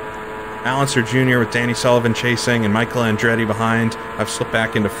got Allenser Jr. with Danny Sullivan chasing and Michael Andretti behind. I've slipped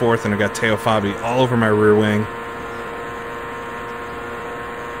back into 4th, and I've got Teo Fabi all over my rear wing.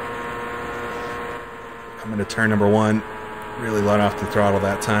 Coming to turn number 1. Really let off the throttle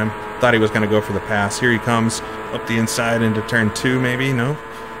that time. Thought he was going to go for the pass. Here he comes up the inside into turn 2, maybe? No?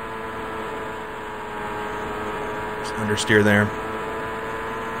 Just understeer there.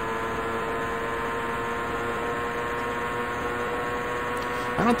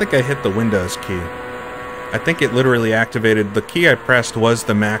 I don't think I hit the Windows key. I think it literally activated. The key I pressed was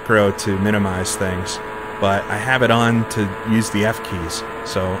the macro to minimize things, but I have it on to use the F keys,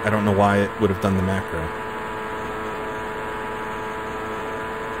 so I don't know why it would have done the macro.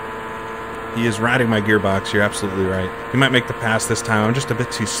 He is riding my gearbox, you're absolutely right. He might make the pass this time. I'm just a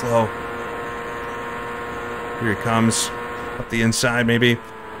bit too slow. Here he comes. Up the inside, maybe.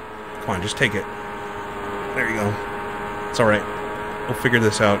 Come on, just take it. There you go. It's alright. We'll figure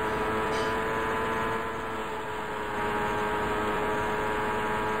this out.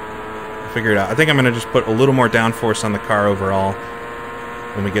 We'll figure it out. I think I'm going to just put a little more downforce on the car overall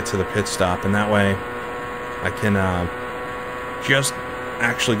when we get to the pit stop, and that way I can just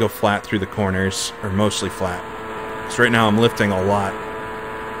actually go flat through the corners, or mostly flat. Because right now I'm lifting a lot.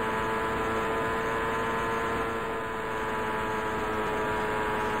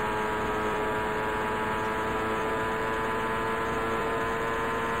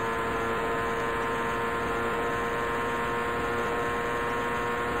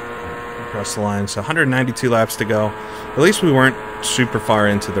 Across the line, so 192 laps to go. At least we weren't super far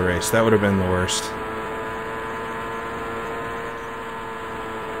into the race. That would have been the worst.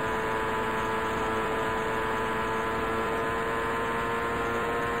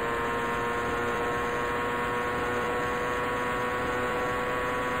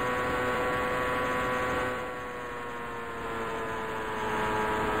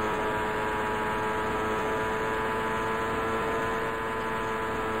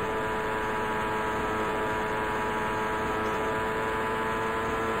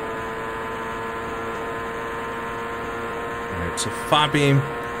 So Fabi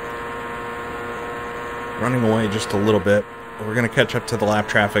running away just a little bit. But we're going to catch up to the lap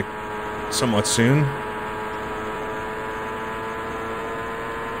traffic somewhat soon.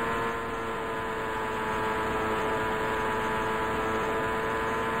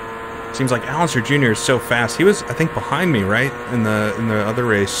 Seems like Allenser Jr. is so fast. He was, I think, behind me, right, in the other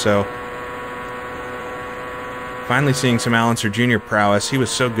race. So finally seeing some Allenser Jr. prowess. He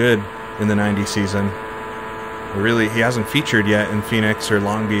was so good in the 90 season. Really, he hasn't featured yet in Phoenix or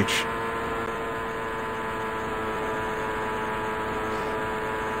Long Beach.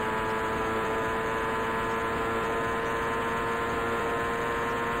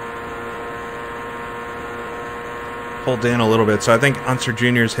 Pulled in a little bit, so I think Unser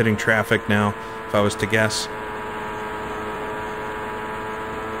Jr. is hitting traffic now, if I was to guess.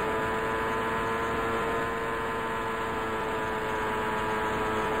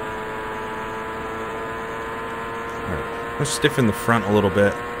 Let's stiffen the front a little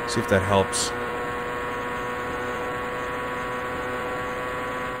bit, see if that helps.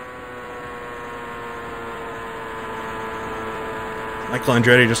 Michael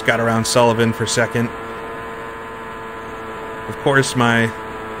Andretti just got around Sullivan for second. Of course, my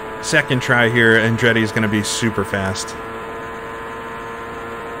second try here, Andretti is going to be super fast.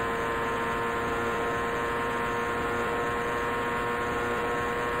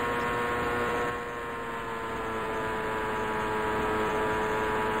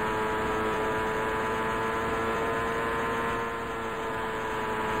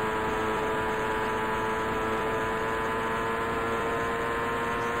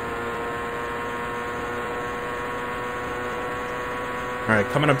 Alright,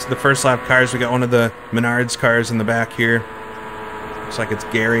 coming up to the first lap cars, we got one of the Menards cars in the back here. Looks like it's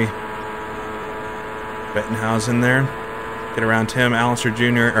Gary Bettenhausen there. Get around him, Allenser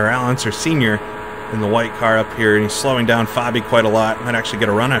Jr. or Allenser Sr. in the white car up here, and he's slowing down Fabi quite a lot. Might actually get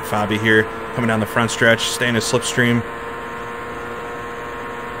a run at Fabi here, coming down the front stretch, staying his slipstream.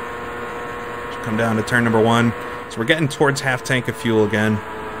 Come down to turn number 1. So we're getting towards half tank of fuel again.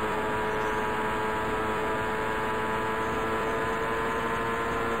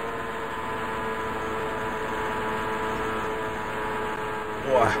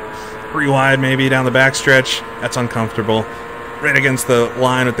 Pretty wide maybe down the backstretch. That's uncomfortable. Right against the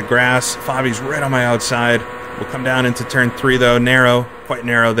line with the grass. Fabi's right on my outside. We'll come down into turn 3 though. Narrow, quite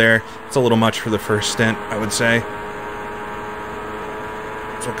narrow there. It's a little much for the first stint, I would say.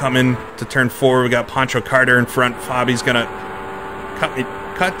 So we'll come in to turn 4. We got Pancho Carter in front. Fabi's gonna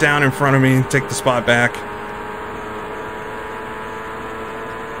cut down in front of me and take the spot back.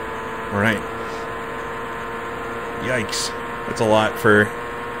 Alright. Yikes. That's a lot for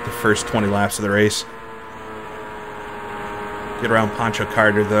the first 20 laps of the race. Get around Pancho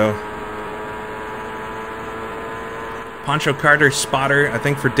Carter though. Pancho Carter spotter, I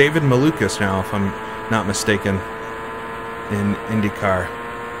think, for David Malukas now, if I'm not mistaken, in Indycar.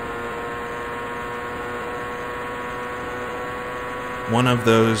 One of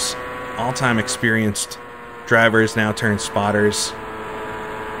those all-time experienced drivers now turned spotters.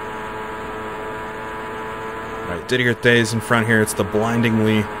 Right, Didier Thay's in front here. It's the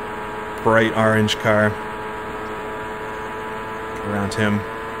blindingly bright orange car. Get around him.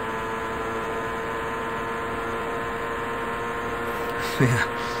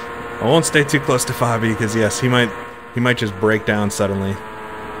 Yeah, I won't stay too close to Fabi because yes, he might just break down suddenly.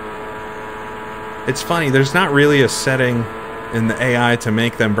 It's funny. There's not really a setting in the AI to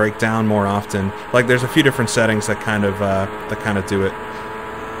make them break down more often. Like there's a few different settings that kind of do it.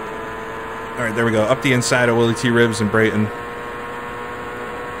 Alright, there we go. Up the inside of Willie T. Ribbs and Brayton.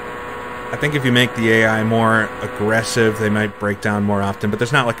 I think if you make the AI more aggressive, they might break down more often. But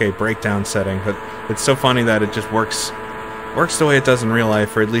there's not like a breakdown setting. But it's so funny that it just works Works the way it does in real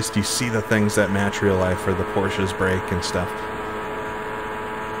life, or at least you see the things that match real life, or the Porsches brake and stuff.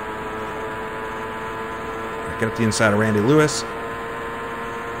 Get up the inside of Randy Lewis.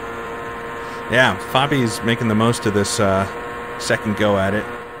 Yeah, Fabi's making the most of this second go at it.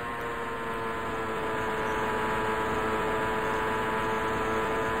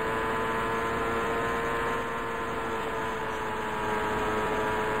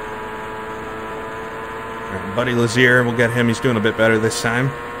 Buddy Lazier, we'll get him. He's doing a bit better this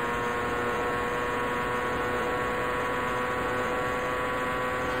time.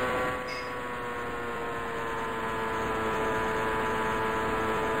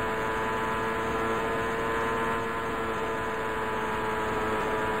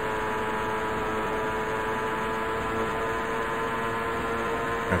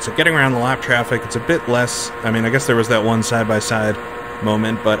 Alright, so getting around the lap traffic, it's a bit less. I mean, I guess there was that one side-by-side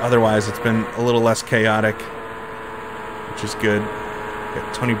moment, but otherwise it's been a little less chaotic, which is good.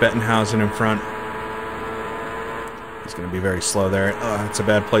 Got Tony Bettenhausen in front. He's going to be very slow there. It's a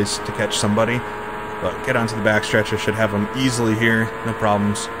bad place to catch somebody. But get onto the backstretch. I should have him easily here. No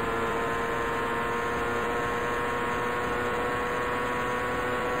problems.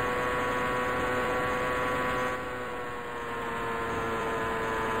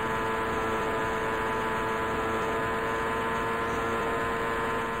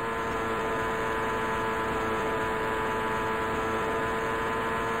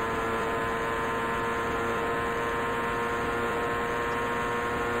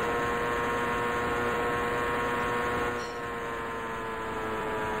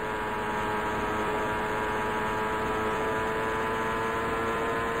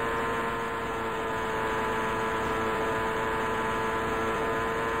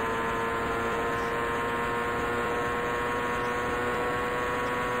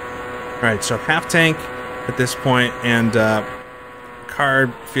 Alright, so half tank at this point, and car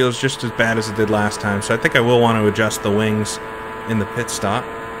feels just as bad as it did last time, so I think I will want to adjust the wings in the pit stop.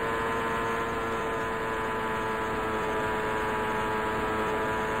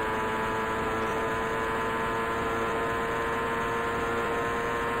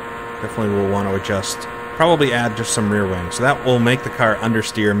 Definitely will want to adjust, probably add just some rear wing, so that will make the car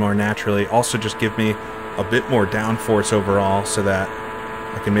understeer more naturally, also just give me a bit more downforce overall so that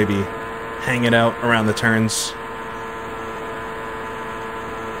I can maybe hang it out around the turns.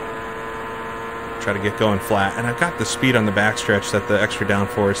 Try to get going flat. And I've got the speed on the backstretch that the extra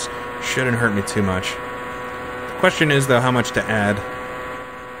downforce shouldn't hurt me too much. The question is, though, how much to add.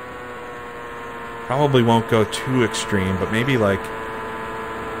 Probably won't go too extreme, but maybe like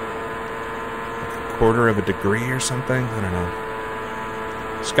a quarter of a degree or something. I don't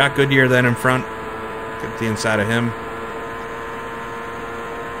know. Scott Goodyear then in front. Get the inside of him.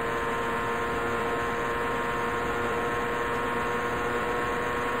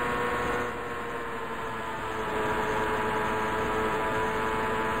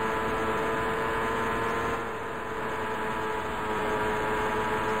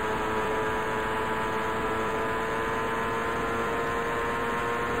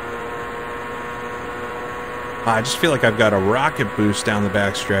 I just feel like I've got a rocket boost down the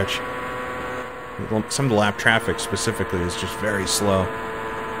backstretch. Some of the lap traffic specifically is just very slow.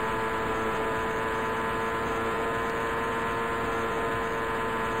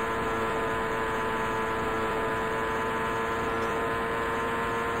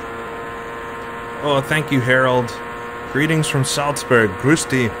 Oh, thank you, Harold. Greetings from Salzburg. Grüß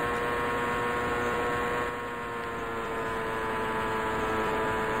dich.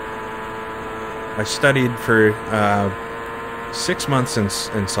 I studied for 6 months in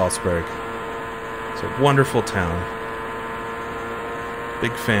Salzburg. It's a wonderful town.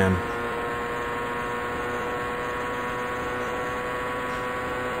 Big fan.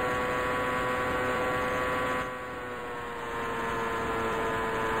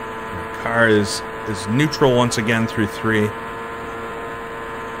 My car is neutral once again through 3.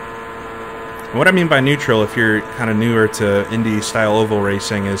 And what I mean by neutral, if you're kind of newer to Indy style oval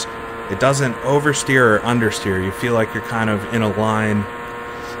racing, is it doesn't oversteer or understeer. You feel like you're kind of in a line.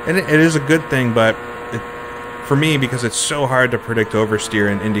 And it is a good thing, but for me, because it's so hard to predict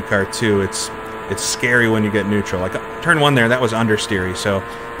oversteer in IndyCar 2, it's scary when you get neutral. Like turn 1 there, that was understeery, so,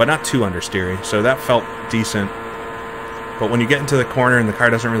 but not too understeery, so that felt decent. But when you get into the corner and the car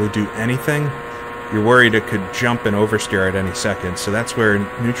doesn't really do anything, you're worried it could jump and oversteer at any second. So that's where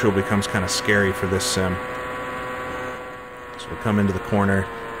neutral becomes kind of scary for this sim. So we come into the corner.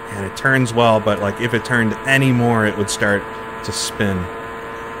 And it turns well, but like if it turned any more, it would start to spin.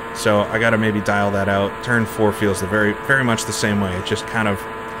 So I gotta maybe dial that out. Turn 4 feels very much the same way. It just kind of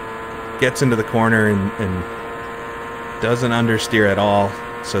gets into the corner and Doesn't understeer at all,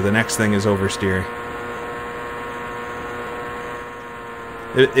 so the next thing is oversteer.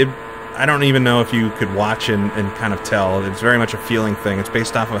 I don't even know if you could watch and kind of tell. It's very much a feeling thing. It's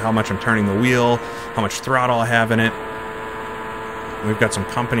based off of how much I'm turning the wheel, how much throttle I have in it. We've got some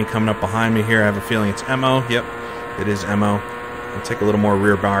company coming up behind me here. I have a feeling it's Mo. Yep, it is Mo. I'll take a little more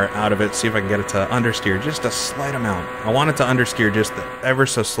rear bar out of it, see if I can get it to understeer just a slight amount. I want it to understeer just ever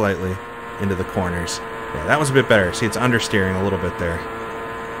so slightly into the corners. Yeah, that was a bit better. See, it's understeering a little bit there.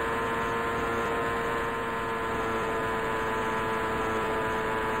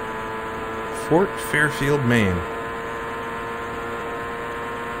 Fort Fairfield, Maine.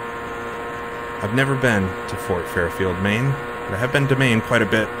 I've never been to Fort Fairfield, Maine, but I have been to Maine quite a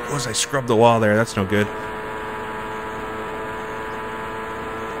bit. Oh, as I scrubbed the wall there, that's no good.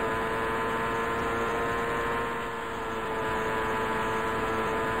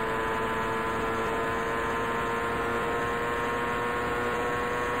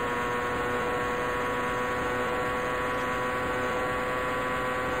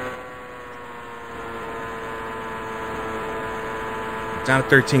 Down at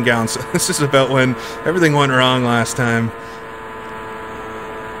 13 gallons. This is about when everything went wrong last time.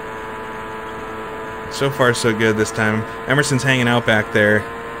 So far, so good this time. Emerson's hanging out back there.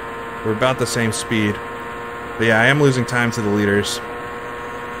 We're about the same speed. But yeah, I am losing time to the leaders.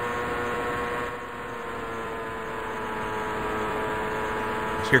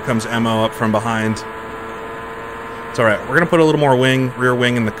 Here comes Mo up from behind. It's alright. We're going to put a little more rear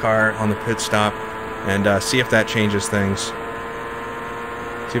wing in the car on the pit stop and see if that changes things.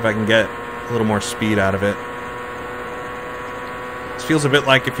 See if I can get a little more speed out of it. This feels a bit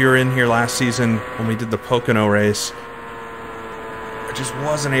like if you were in here last season when we did the Pocono race. I just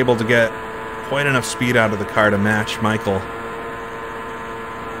wasn't able to get quite enough speed out of the car to match Michael.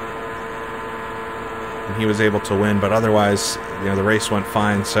 And he was able to win, but otherwise, you know, the race went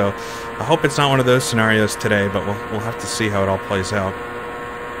fine. So I hope it's not one of those scenarios today, but we'll have to see how it all plays out.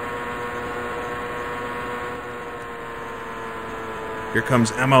 Here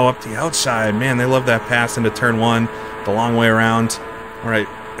comes Mo up the outside. Man, they love that pass into turn one, the long way around. All right,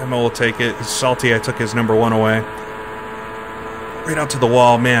 Mo will take it. He's salty. I took his number one away. Right out to the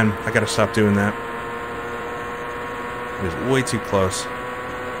wall. Man, I got to stop doing that. It was way too close.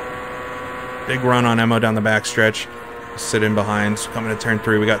 Big run on Mo down the backstretch. Sit in behind. So coming to turn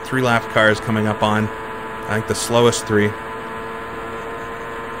three. We got 3 lap cars coming up on, I think, the slowest 3.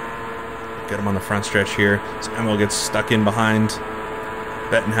 Get him on the front stretch here. So Mo gets stuck in behind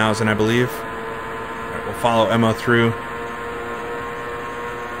Bettenhausen, I believe. All right, we'll follow Mo through.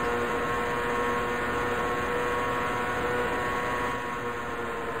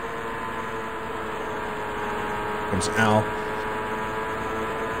 Comes Al.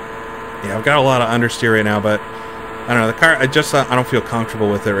 Yeah, I've got a lot of understeer right now, but I don't know, the car, I don't feel comfortable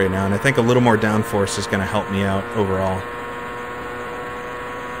with it right now, and I think a little more downforce is going to help me out overall.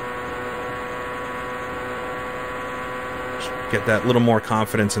 Get that little more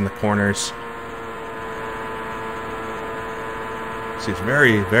confidence in the corners. See, it's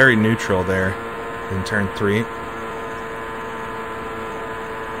very, very neutral there in turn 3.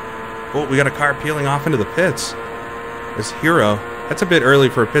 Oh, we got a car peeling off into the pits. This Hero. That's a bit early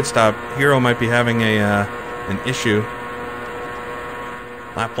for a pit stop. Hero might be having an issue.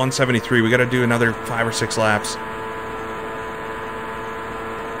 Lap 173. We got to do another 5 or 6 laps.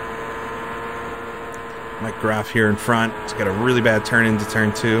 Mike Graff here in front. He's got a really bad turn into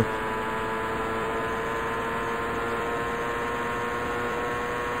turn 2.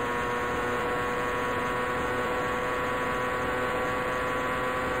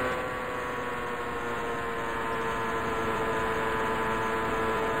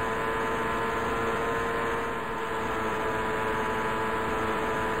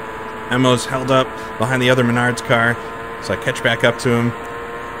 Mo's held up behind the other Menards car, so I catch back up to him.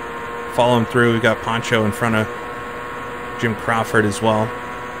 Follow him through. We got Poncho in front of Jim Crawford as well.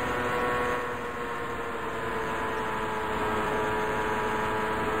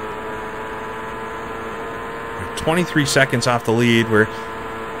 We're 23 seconds off the lead. We're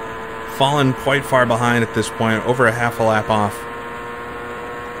falling quite far behind at this point, over a half a lap off.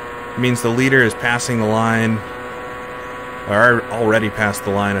 It means the leader is passing the line, or already past the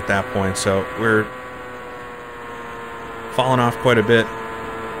line at that point, so we're falling off quite a bit.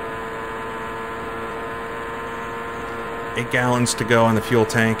 8 gallons to go on the fuel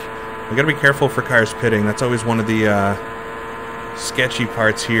tank. We got to be careful for cars pitting. That's always one of the sketchy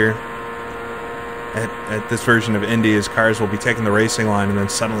parts here at this version of Indy, is cars will be taking the racing line and then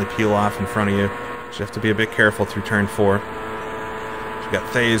suddenly peel off in front of you. So you have to be a bit careful through turn 4. So we got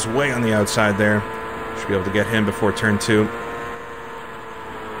Thays way on the outside there. Should be able to get him before turn 2.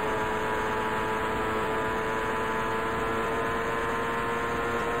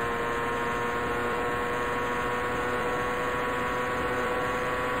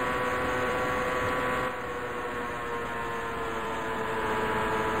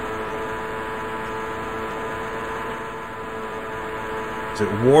 Is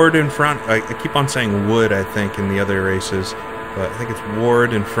it Ward in front? I keep on saying Wood, I think, in the other races, but I think it's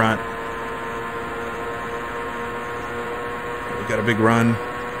Ward in front. We got a big run.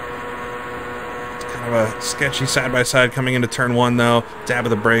 It's kind of a sketchy side-by-side coming into turn 1, though. Dab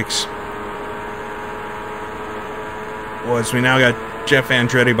of the brakes. Boy, so we now got Jeff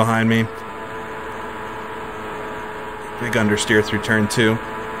Andretti behind me. Big understeer through turn 2.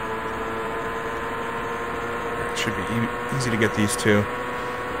 Should be easy to get these two.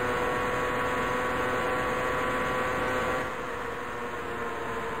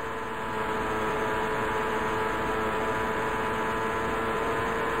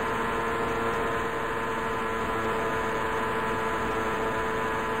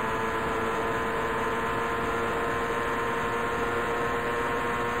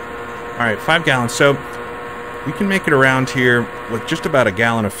 Alright, 5 gallons. So we can make it around here with just about a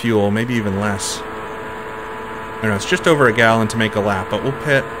gallon of fuel, maybe even less. I don't know, it's just over a gallon to make a lap, but we'll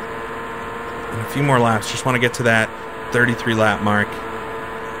pit in a few more laps. Just want to get to that 33 lap mark.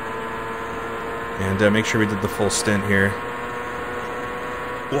 And make sure we did the full stint here.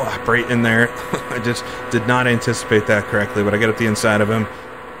 Whoa, right in there. I just did not anticipate that correctly, but I got up the inside of him.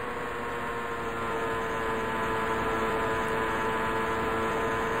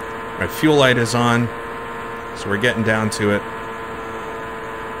 Alright, fuel light is on, so we're getting down to it.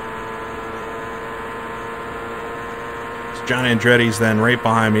 So John Andretti's then right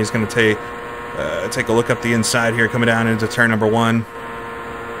behind me. He's going to take a look up the inside here, coming down into turn number 1.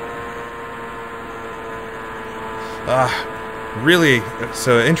 Really,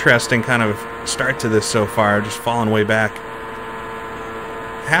 so interesting kind of start to this so far, just falling way back.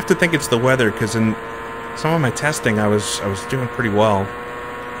 I have to think it's the weather, because in some of my testing I was doing pretty well.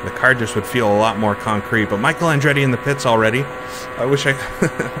 The car just would feel a lot more concrete. But Michael Andretti in the pits already. I wish I...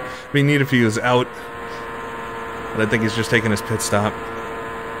 It'd be neat if he was out. But I think he's just taking his pit stop.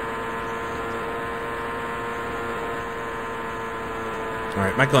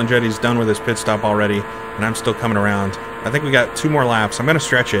 Alright, Michael Andretti's done with his pit stop already. And I'm still coming around. I think we got 2 more laps. I'm going to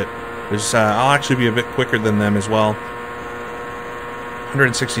stretch it. I'll actually be a bit quicker than them as well.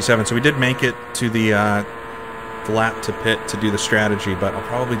 167. So we did make it to the lap to pit to do the strategy, but I'll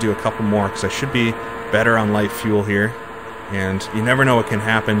probably do a couple more because I should be better on light fuel here. And you never know what can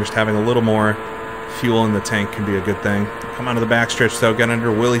happen. Just having a little more fuel in the tank can be a good thing. Come out of the backstretch though, get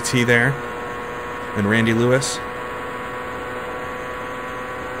under Willie T there and Randy Lewis.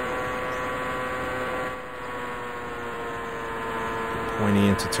 Pointy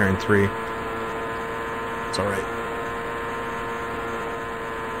into turn 3. It's alright.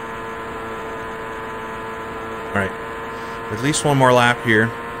 Alright, at least one more lap here,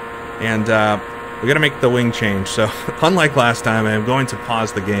 and we got to make the wing change, so unlike last time, I am going to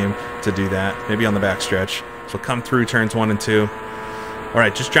pause the game to do that, maybe on the backstretch. So come through turns 1 and 2.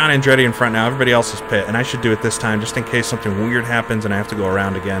 Alright, just John Andretti in front now, everybody else is pit, and I should do it this time just in case something weird happens and I have to go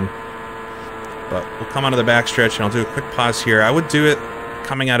around again. But we'll come out of the backstretch and I'll do a quick pause here. I would do it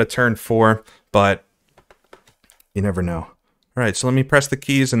coming out of turn 4, but you never know. Alright, so let me press the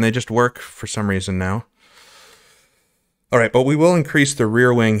keys and they just work for some reason now. Alright, but we will increase the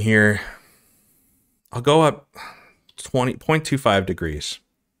rear wing here. I'll go up 0.25 degrees.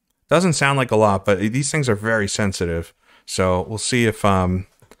 Doesn't sound like a lot, but these things are very sensitive. So we'll see if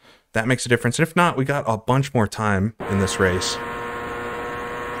that makes a difference. And if not, we got a bunch more time in this race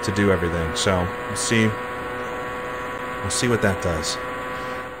to do everything. So we'll see what that does.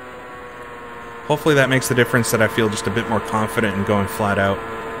 Hopefully that makes the difference, that I feel just a bit more confident in going flat out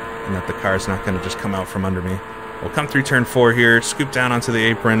and that the car's not going to just come out from under me. We'll come through turn 4 here, scoop down onto the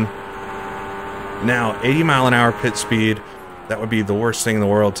apron. Now, 80 mile an hour pit speed. That would be the worst thing in the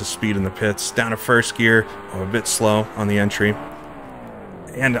world to speed in the pits. Down to first gear, I'm a bit slow on the entry.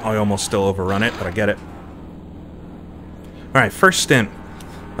 And I almost still overrun it, but I get it. Alright, first stint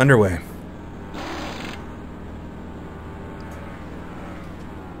underway.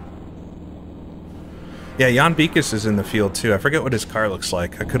 Yeah, Jan Beekes is in the field too. I forget what his car looks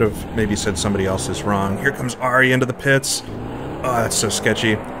like. I could have maybe said somebody else is wrong. Here comes Ari into the pits. Oh, that's so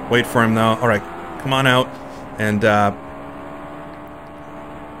sketchy. Wait for him though. Alright, come on out. And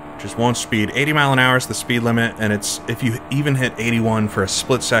just won't speed. 80 mile an hour is the speed limit, and it's if you even hit 81 for a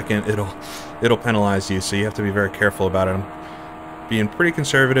split second, it'll penalize you, so you have to be very careful about it. I'm being pretty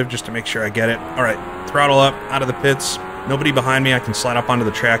conservative just to make sure I get it. All right, throttle up, out of the pits. Nobody behind me. I can slide up onto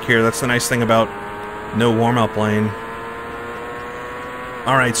the track here. That's the nice thing about no warm-up lane.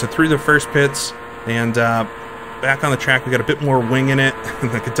 All right, so through the first pits and back on the track. We got a bit more wing in it.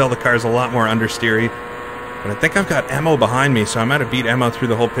 I can tell the car's a lot more understeery. But I think I've got Emo behind me, so I might have beat Emo through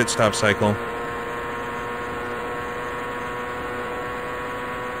the whole pit stop cycle.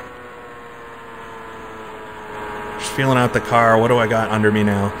 Just feeling out the car. What do I got under me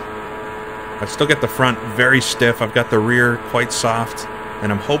now? I still get the front very stiff. I've got the rear quite soft.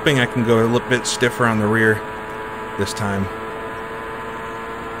 And I'm hoping I can go a little bit stiffer on the rear this time.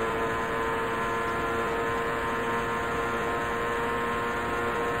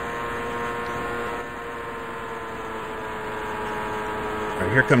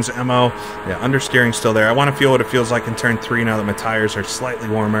 Here comes Emo. Yeah, understeering still there. I want to feel what it feels like in turn 3 now that my tires are slightly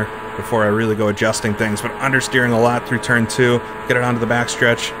warmer before I really go adjusting things. But understeering a lot through turn 2. Get it onto the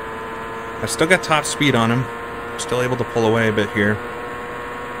backstretch. I still got top speed on him. Still able to pull away a bit here.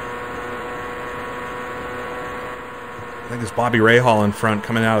 I think it's Bobby Rahal in front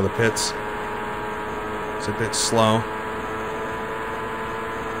coming out of the pits. It's a bit slow.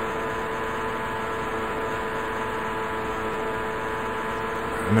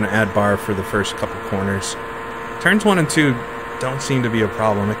 I'm going to add bar for the first couple corners. Turns 1 and 2 don't seem to be a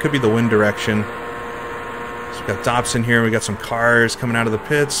problem. It could be the wind direction. So we've got Dobson here. We got some cars coming out of the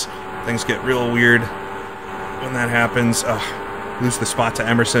pits. Things get real weird when that happens. Lose the spot to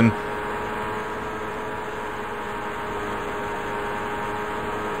Emerson.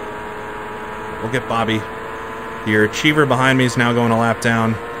 We'll get Bobby here. Cheever behind me is now going a lap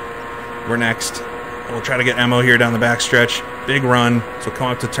down. We're next. We'll try to get Emo here down the backstretch. Big run. So come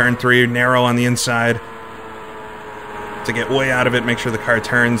up to turn 3, narrow on the inside. To get way out of it, make sure the car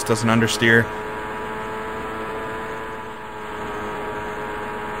turns, doesn't understeer.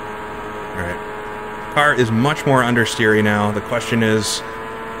 Alright. Car is much more understeery now. The question is,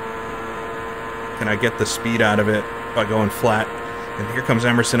 can I get the speed out of it by going flat? And here comes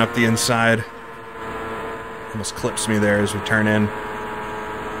Emerson up the inside. Almost clips me there as we turn in.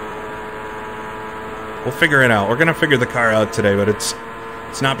 We'll figure it out. We're going to figure the car out today, but it's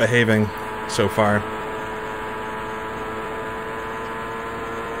not behaving so far.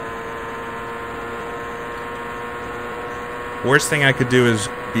 Worst thing I could do is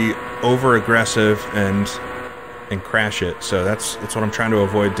be over-aggressive and crash it. So that's what I'm trying to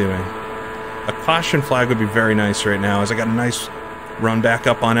avoid doing. A caution flag would be very nice right now, as I got a nice run back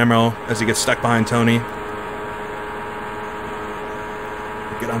up on Emo as he gets stuck behind Tony.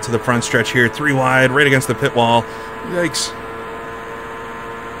 Get onto the front stretch here, 3 wide, right against the pit wall. Yikes.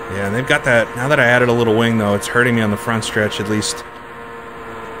 Yeah, and they've got that. Now that I added a little wing, though, it's hurting me on the front stretch, at least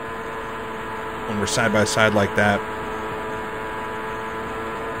when we're side by side like that.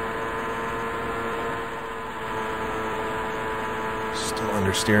 Still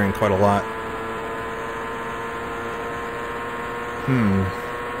understeering quite a lot.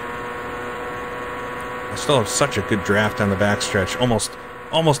 I still have such a good draft on the backstretch.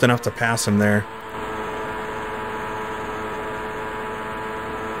 Almost enough to pass him there.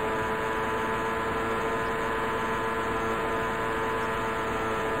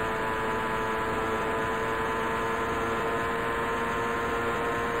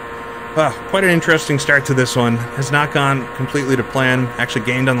 Quite an interesting start to this one. Has not gone completely to plan. Actually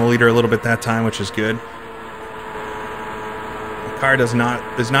gained on the leader a little bit that time, which is good. The car is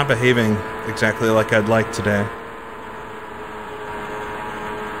not behaving exactly like I'd like today.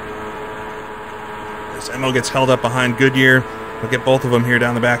 Emo gets held up behind Goodyear. We'll get both of them here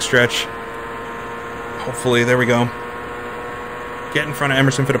down the backstretch. Hopefully, there we go. Get in front of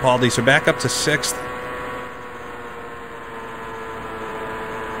Emerson Fittipaldi, so back up to 6th.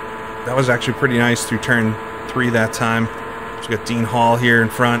 That was actually pretty nice through turn 3 that time. So we got Dean Hall here in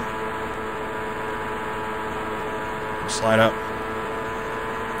front. Slide up.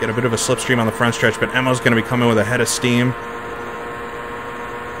 Get a bit of a slipstream on the front stretch, but Emo's going to be coming with a head of steam.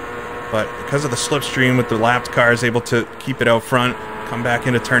 But because of the slipstream with the lapped cars, able to keep it out front, come back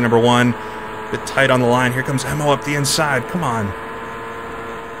into turn number 1. A bit tight on the line. Here comes Emo up the inside. Come on.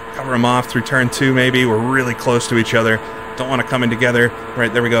 Cover him off through turn 2 maybe. We're really close to each other. Don't want to come in together.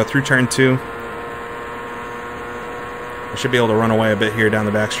 Right, there we go. Through turn 2. I should be able to run away a bit here down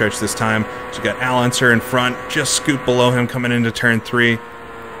the backstretch this time. So we got Al Unser in front. Just scoot below him coming into turn 3.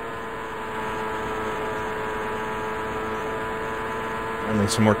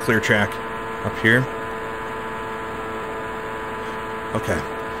 Some more clear track up here. Okay.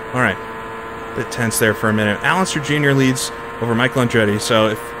 All right. Bit tense there for a minute. Allister Jr. leads over Michael Andretti. So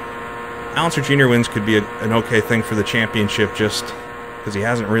if Allister Jr. wins, could be an okay thing for the championship. Just because he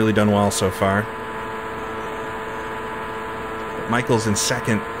hasn't really done well so far. But Michael's in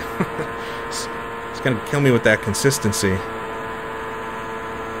second. He's going to kill me with that consistency.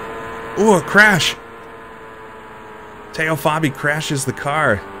 Ooh, a crash! Teo Fabi crashes the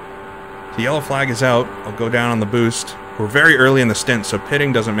car. The yellow flag is out. I'll go down on the boost. We're very early in the stint, so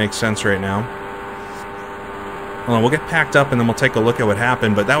pitting doesn't make sense right now. Hold on, we'll get packed up and then we'll take a look at what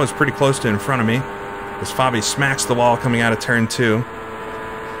happened, but that was pretty close to in front of me, as Fabi smacks the wall coming out of turn 2.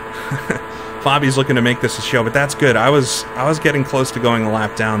 Fabi's looking to make this a show, but that's good. I was getting close to going a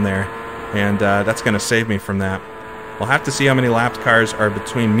lap down there, and that's going to save me from that. We'll have to see how many lapped cars are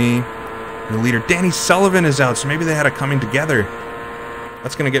between me and the leader. Danny Sullivan is out, so maybe they had it coming together.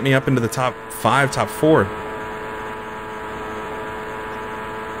 That's going to get me up into the top 5, top 4.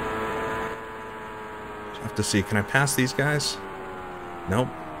 Have to see. Can I pass these guys? Nope.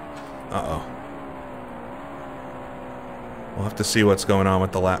 Uh-oh. We'll have to see what's going on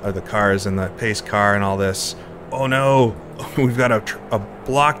with the cars and the pace car and all this. Oh no! We've got a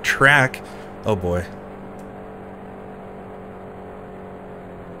blocked track. Oh boy.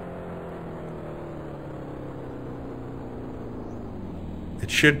 It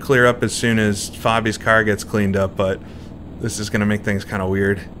should clear up as soon as Fabi's car gets cleaned up, but this is going to make things kind of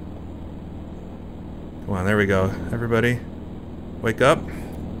weird. Come on, there we go. Everybody, wake up.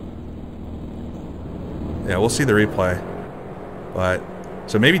 Yeah, we'll see the replay. But,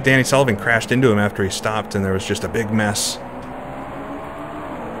 so maybe Danny Sullivan crashed into him after he stopped and there was just a big mess.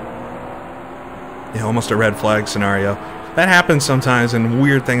 Yeah, almost a red flag scenario. That happens sometimes and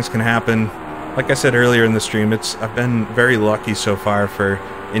weird things can happen. Like I said earlier in the stream, I've been very lucky so far for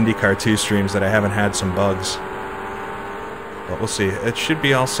IndyCar 2 streams that I haven't had some bugs. But we'll see. It should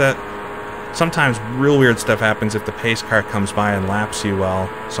be all set. Sometimes real weird stuff happens if the pace car comes by and laps you while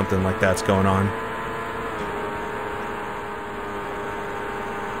something like that's going on.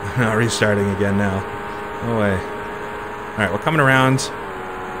 Not restarting again now. No way. Alright, we're coming around.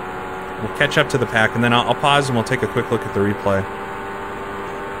 We'll catch up to the pack, and then I'll pause and we'll take a quick look at the replay.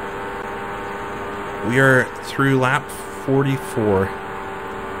 We are through lap 44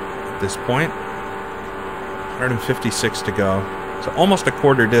 at this point. 156 to go. So almost a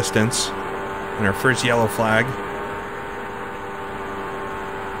quarter distance. And our first yellow flag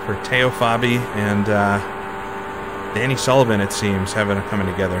for Teo Fabi and Danny Sullivan, it seems, having it coming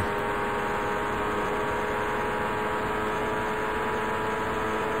together.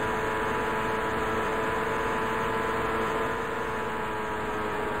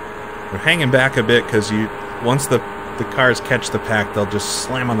 We're hanging back a bit because once the cars catch the pack, they'll just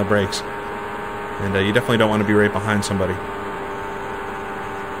slam on the brakes. And you definitely don't want to be right behind somebody.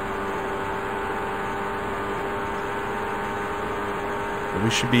 We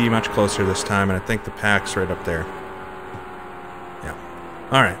should be much closer this time, and I think the pack's right up there. Yeah.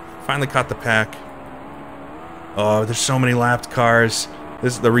 Alright, finally caught the pack. Oh, there's so many lapped cars.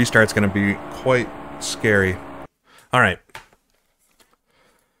 The restart's going to be quite scary. Alright.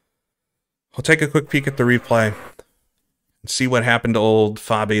 We'll take a quick peek at the replay and see what happened to old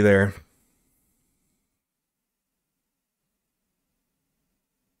Fabi there.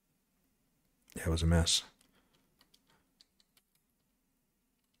 Yeah, it was a mess.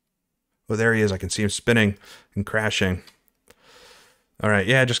 Oh, there he is. I can see him spinning and crashing. All right,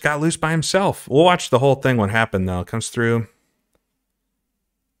 yeah, just got loose by himself. We'll watch the whole thing, what happened, though. It comes through.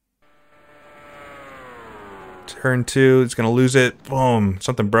 Turn 2, he's going to lose it. Boom,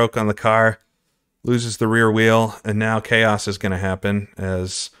 something broke on the car. Loses the rear wheel, and now chaos is going to happen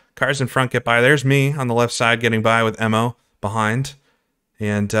as cars in front get by. There's me on the left side getting by with Emo behind.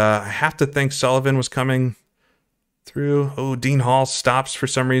 And I have to think Sullivan was coming through. Oh, Dean Hall stops for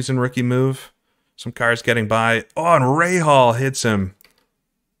some reason. Rookie move. Some cars getting by. Oh, and Ray Hall hits him.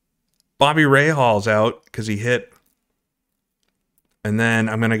 Bobby Ray Hall's out because he hit. And then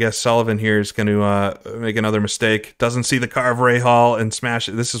I'm going to guess Sullivan here is going to make another mistake. Doesn't see the car of Ray Hall and smash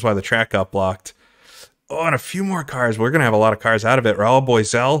it. This is why the track got blocked. Oh, and a few more cars. We're going to have a lot of cars out of it. Raul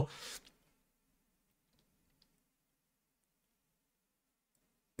Boisel.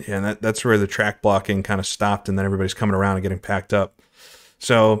 Yeah, and that's where the track blocking kind of stopped, and then everybody's coming around and getting packed up.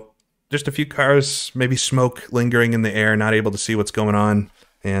 So just a few cars, maybe smoke lingering in the air, not able to see what's going on,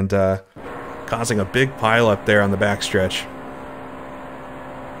 and causing a big pile up there on the backstretch.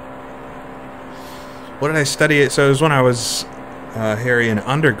 What did I study? So it was when I was, Harry, in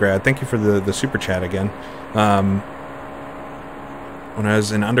undergrad. Thank you for the super chat again. When I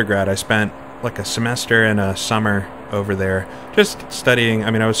was in undergrad, I spent like a semester and a summer over there just studying. I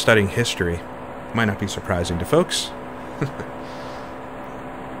mean, I was studying history. Might not be surprising to folks.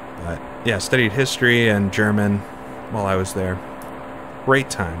 But yeah, studied history and German while I was there. Great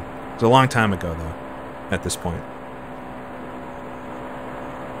time. It was a long time ago, though, at this point.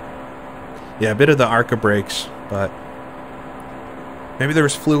 Yeah, a bit of the ARCA brakes, but maybe there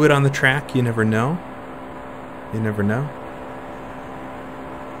was fluid on the track. You never know. You never know.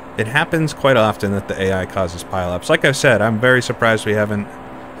 It happens quite often that the AI causes pileups. Like I said, I'm very surprised we haven't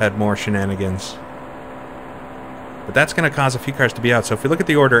had more shenanigans. But that's going to cause a few cars to be out. So if we look at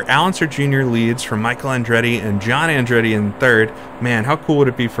the order, Alonso Jr. leads from Michael Andretti and John Andretti in third. Man, how cool would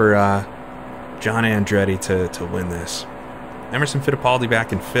it be for John Andretti to win this? Emerson Fittipaldi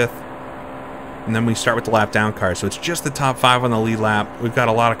back in fifth. And then we start with the lap down cars. So it's just the top 5 on the lead lap. We've got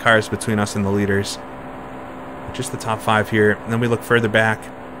a lot of cars between us and the leaders. Just the top 5 here. And then we look further back.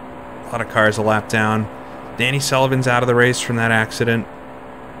 A lot of cars a lap down. Danny Sullivan's out of the race from that accident.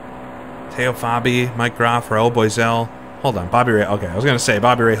 Teo Fabi, Mike Groff, Raul Boisel. Hold on, Bobby Ray. Okay, I was going to say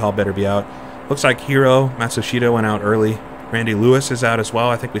Bobby Rahal better be out. Looks like Hiro Matsushita went out early. Randy Lewis is out as well.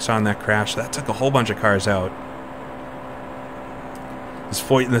 I think we saw in that crash. That took a whole bunch of cars out. Is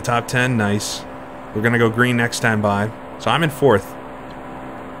Foyt in the top 10? Nice. We're going to go green next time by. So I'm in fourth.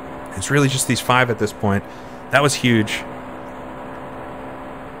 It's really just these 5 at this point. That was huge.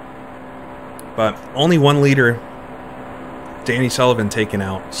 But only 1 leader, Danny Sullivan, taken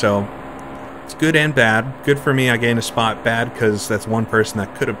out. So it's good and bad. Good for me, I gained a spot. Bad because that's one person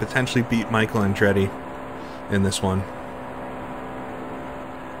that could have potentially beat Michael Andretti in this one.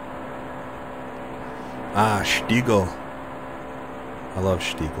 Ah, Stiegel. I love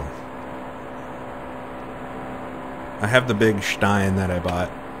Stiegel. I have the big Stein that I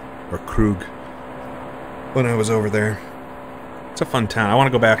bought, or Krug, when I was over there. It's a fun town. I want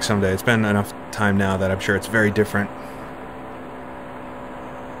to go back someday. It's been enough time now that I'm sure it's very different.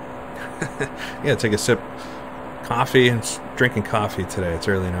 Yeah, take a sip. Coffee, and drinking coffee today. It's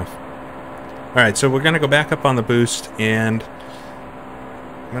early enough. Alright, so we're going to go back up on the boost, and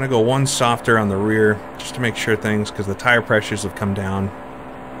I'm going to go 1 softer on the rear, just to make sure things, because the tire pressures have come down.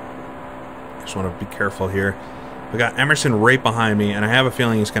 Just want to be careful here. We got Emerson right behind me, and I have a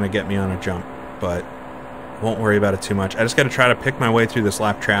feeling he's going to get me on a jump, but won't worry about it too much. I just got to try to pick my way through this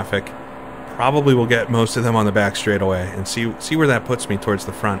lap traffic. Probably will get most of them on the back straightaway, and see where that puts me towards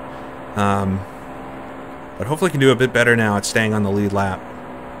the front. But hopefully I can do a bit better now at staying on the lead lap.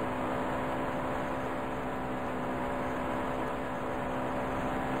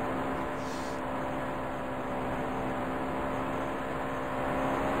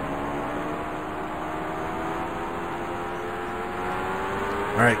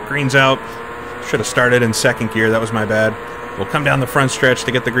 Alright, green's out. Should have started in second gear. That was my bad. We'll come down the front stretch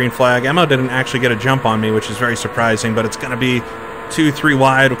to get the green flag. Emma didn't actually get a jump on me, which is very surprising, but it's going to be 2-3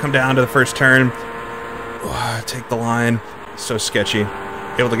 wide. We'll come down to the first turn. Oh, take the line. So sketchy.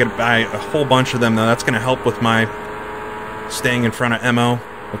 Able to get by a whole bunch of them, though. That's going to help with my staying in front of Emo.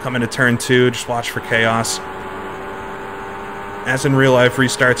 We'll come into turn 2. Just watch for chaos. As in real life,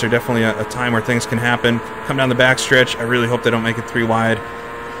 restarts are definitely a time where things can happen. Come down the back stretch. I really hope they don't make it 3 wide.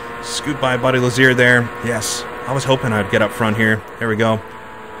 Scoot by Buddy Lazier there. Yes, I was hoping I'd get up front here. There we go.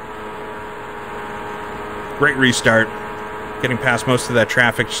 Great restart. Getting past most of that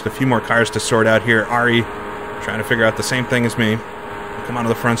traffic. Just a few more cars to sort out here. Ari trying to figure out the same thing as me. Come onto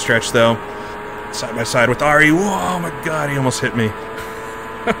the front stretch, though. Side by side with Ari. Whoa, my God, he almost hit me.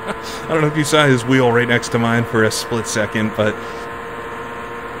 I don't know if you saw his wheel right next to mine for a split second, but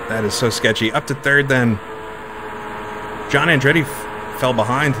that is so sketchy. Up to third, then. John Andretti fell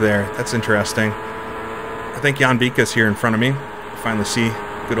behind there. That's interesting. I think Jan Bikas here in front of me. Finally see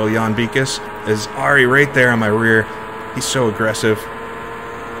good old Jan Bikas. Is Ari right there on my rear. He's so aggressive.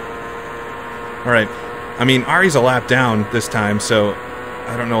 Alright. I mean, Ari's a lap down this time, so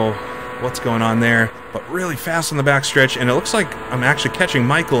I don't know what's going on there. But really fast on the back stretch, and it looks like I'm actually catching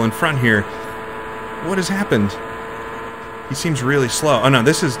Michael in front here. What has happened? He seems really slow. Oh no,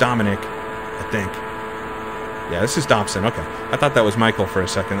 this is Dominic, I think. Yeah, this is Dobson. Okay. I thought that was Michael for a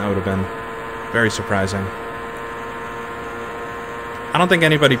second. That would have been very surprising. I don't think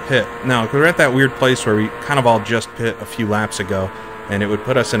anybody pit. No, because we're at that weird place where we kind of all just pit a few laps ago, and it would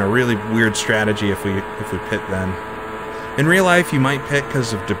put us in a really weird strategy if we pit then. In real life, you might pit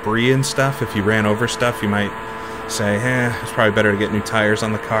because of debris and stuff. If you ran over stuff, you might say, it's probably better to get new tires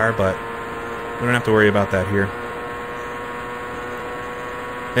on the car, but we don't have to worry about that here.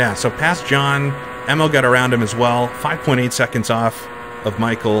 Yeah, so past John, Emo got around him as well. 5.8 seconds off of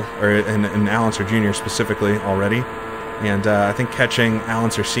Michael, and Alonso Jr. specifically already. And I think catching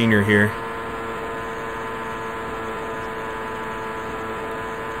Alonso Sr. here.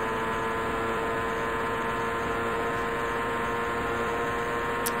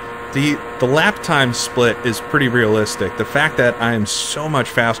 The lap time split is pretty realistic. The fact that I am so much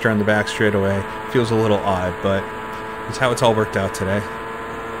faster on the back straightaway feels a little odd, but it's how it's all worked out today.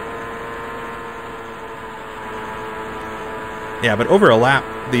 Yeah, but over a lap,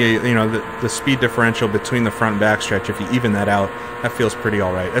 the speed differential between the front and back stretch, if you even that out, that feels pretty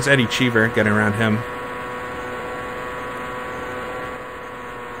all right. That's Eddie Cheever getting around him.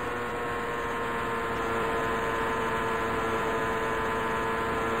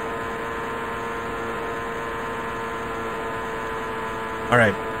 All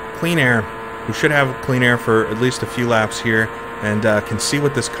right, clean air. We should have clean air for at least a few laps here, and can see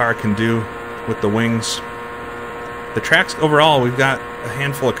what this car can do with the wings. The track's overall, we've got a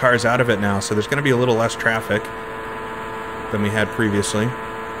handful of cars out of it now, so there's going to be a little less traffic than we had previously.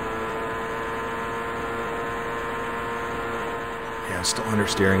 Yeah, still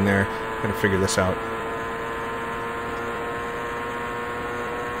understeering there. Gotta figure this out.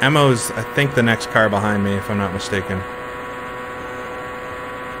 Emo's, I think, the next car behind me, if I'm not mistaken.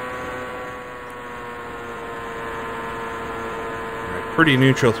 Pretty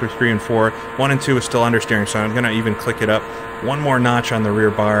neutral through 3 and 4. 1 and 2 is still understeering, so I'm going to even click it up one more notch on the rear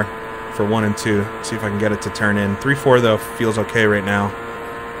bar for 1 and 2. See if I can get it to turn in. 3-4 though feels okay right now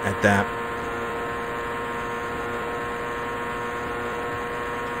at that.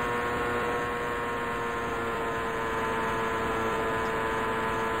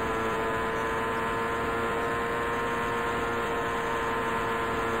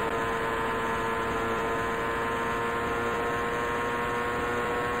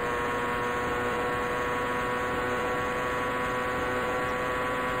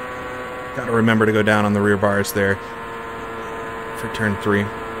 Got to remember to go down on the rear bars there for turn 3. All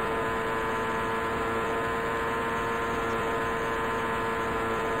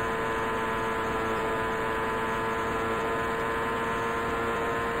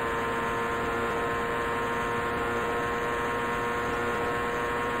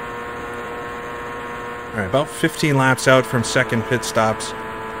right, about 15 laps out from second pit stops.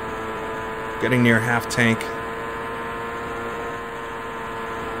 Getting near half tank.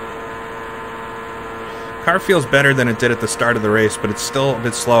 Car feels better than it did at the start of the race, but it's still a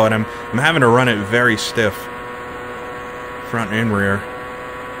bit slow, and I'm having to run it very stiff, front and rear.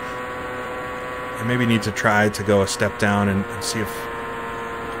 I maybe need to try to go a step down and see if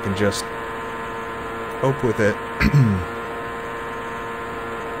I can just cope with it.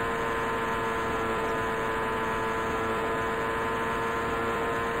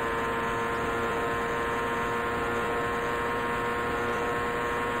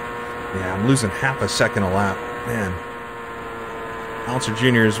 Yeah, I'm losing half a second a lap. Man. Alonso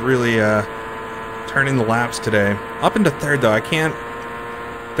Jr. is really turning the laps today. Up into third, though. I can't...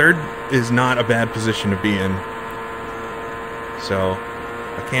 Third is not a bad position to be in. So,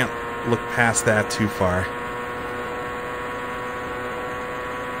 I can't look past that too far.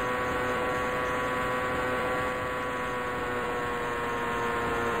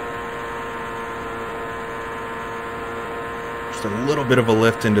 A little bit of a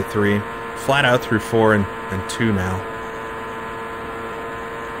lift into 3, flat out through 4 and 2 now.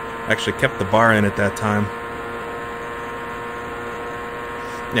 Actually kept the bar in at that time.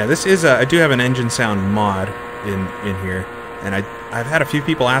 Yeah, this is I do have an engine sound mod in here, and I've had a few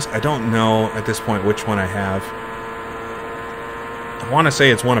people ask. I don't know at this point which one I have. I want to say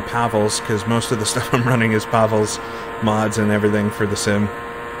it's one of Pavel's, because most of the stuff I'm running is Pavel's mods and everything for the sim.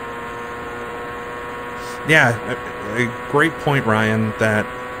 Yeah, a great point, Ryan, that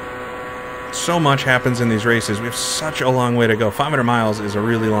so much happens in these races. We have such a long way to go. 500 miles is a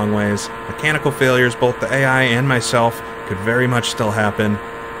really long ways. Mechanical failures, both the AI and myself, could very much still happen.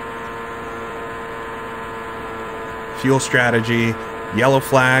 Fuel strategy, yellow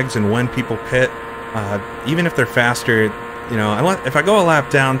flags, and when people pit. Even if they're faster, you know, if I go a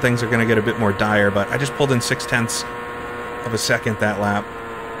lap down, things are going to get a bit more dire, but I just pulled in 0.6 of a second that lap.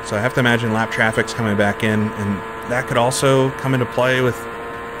 So I have to imagine lap traffic's coming back in, and that could also come into play with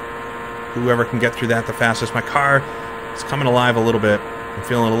whoever can get through that the fastest. My car is coming alive a little bit. I'm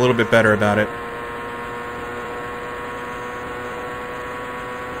feeling a little bit better about it.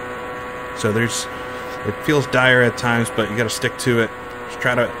 So it feels dire at times, but you got to stick to it. Just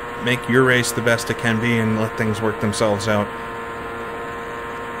try to make your race the best it can be and let things work themselves out.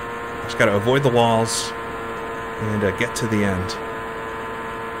 Just got to avoid the walls and get to the end.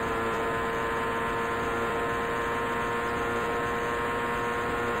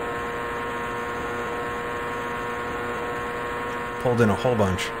 Pulled in a whole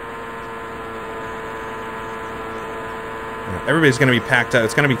bunch. Everybody's going to be packed out.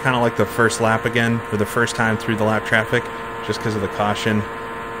 It's going to be kind of like the first lap again, for the first time through the lap traffic, just because of the caution.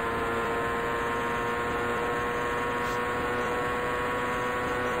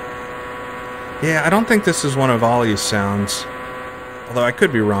 Yeah, I don't think this is one of Ollie's sounds, although I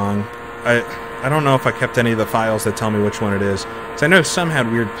could be wrong. I don't know if I kept any of the files that tell me which one it is. So I know some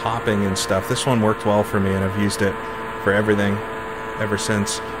had weird popping and stuff. This one worked well for me, and I've used it for everything ever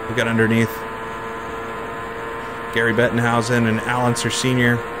since. We got underneath Gary Bettenhausen and Allenser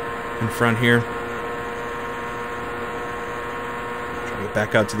Sr. in front here. Try to get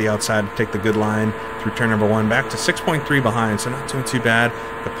back out to the outside to take the good line through turn number 1. Back to 6.3 behind, so not doing too bad.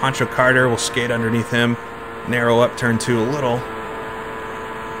 The Pancho Carter will skate underneath him. Narrow up turn 2 a little.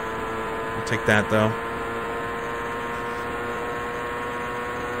 I'll take that, though.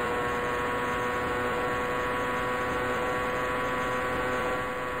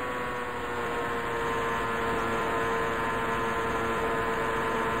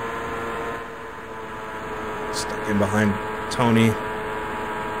 Stuck in behind Tony.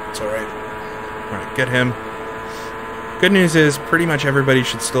 It's alright. Alright, get him. Good news is pretty much everybody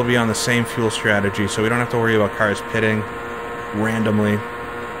should still be on the same fuel strategy, so we don't have to worry about cars pitting randomly.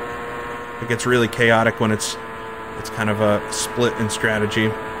 It gets really chaotic when it's kind of a split in strategy.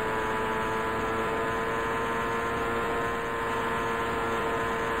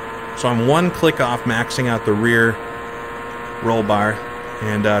 So I'm one click off maxing out the rear roll bar,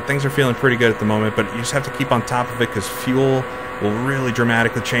 and things are feeling pretty good at the moment, but you just have to keep on top of it because fuel will really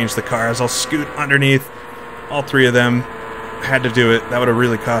dramatically change the car. As I'll scoot underneath all 3 of them. Had to do it. That would have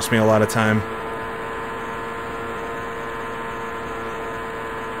really cost me a lot of time.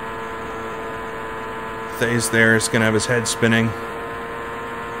 Thay's there is going to have his head spinning.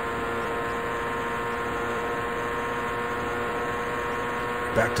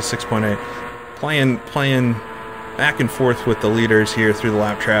 Back to 6.8. Playing back and forth with the leaders here through the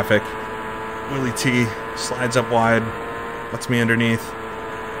lap traffic. Willie T slides up wide, lets me underneath.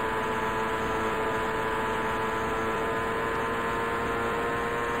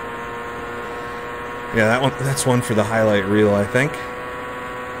 Yeah, that's one for the highlight reel, I think.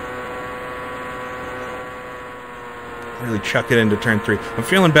 Really chuck it into turn 3. I'm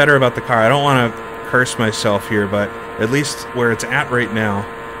feeling better about the car. I don't want to curse myself here, but at least where it's at right now,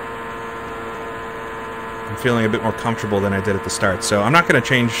 I'm feeling a bit more comfortable than I did at the start. So I'm not going to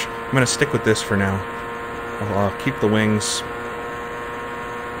change. I'm going to stick with this for now. I'll keep the wings.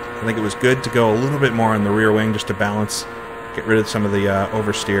 I think it was good to go a little bit more on the rear wing just to balance, get rid of some of the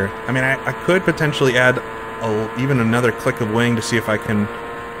oversteer. I mean, I could potentially add even another click of wing to see if I can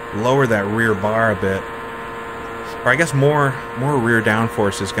lower that rear bar a bit. Or I guess more rear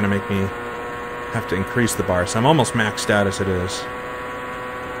downforce is going to make me have to increase the bar. So I'm almost maxed out as it is.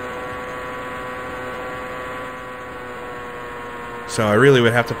 So I really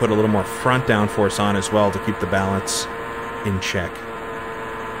would have to put a little more front downforce on as well to keep the balance in check.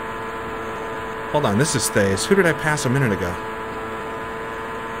 Hold on, this is Thay's. Who did I pass a minute ago?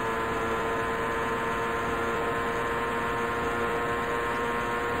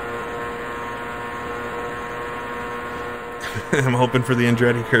 I'm hoping for the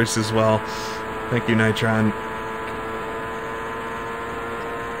Andretti curse as well. Thank you, Nitron.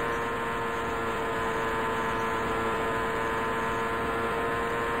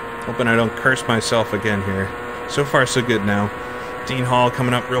 Hoping I don't curse myself again here. So far, so good now. Dean Hall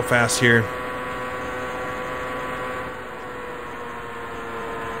coming up real fast here.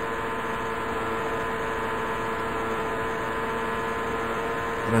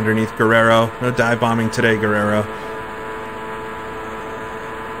 Underneath Guerrero. No dive bombing today, Guerrero.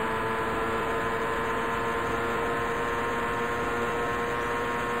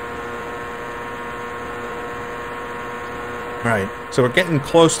 Alright, so we're getting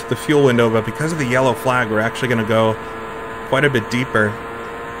close to the fuel window, but because of the yellow flag, we're actually going to go quite a bit deeper.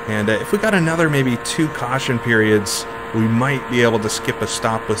 And if we got another maybe 2 caution periods, we might be able to skip a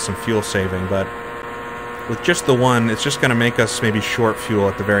stop with some fuel saving, but with just the one, it's just going to make us maybe short fuel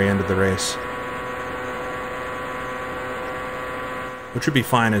at the very end of the race. Which would be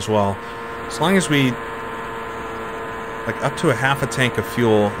fine as well. As long as we, like up to a half a tank of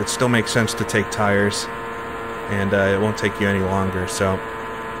fuel, it still makes sense to take tires. And it won't take you any longer, so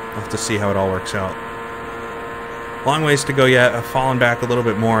I'll have to see how it all works out. Long ways to go yet. I've fallen back a little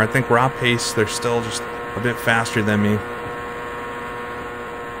bit more. I think raw pace, they're still just a bit faster than me.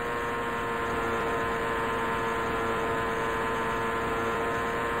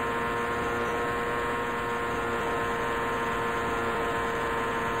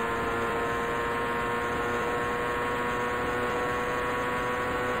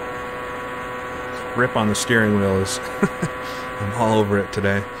 Grip on the steering wheel is I'm all over it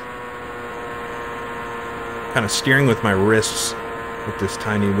today. Kind of steering with my wrists with this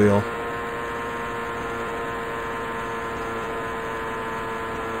tiny wheel.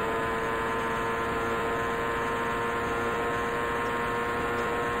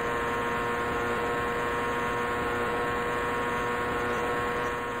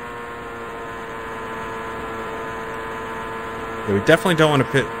 Yeah, we definitely don't want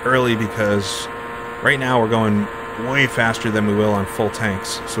to pit early because right now we're going way faster than we will on full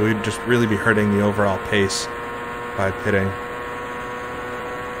tanks. So we'd just really be hurting the overall pace by pitting.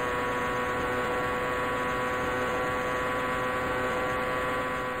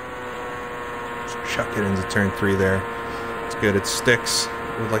 Just chuck it into turn 3 there. It's good. It sticks.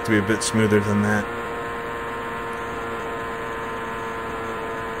 It would like to be a bit smoother than that.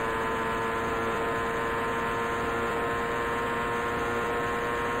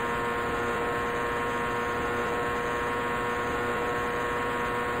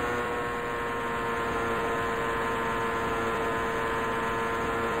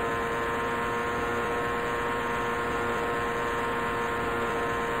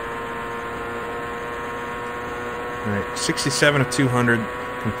 Alright, 67 of 200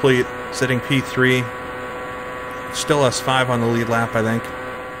 complete, sitting P3. Still S5 on the lead lap, I think.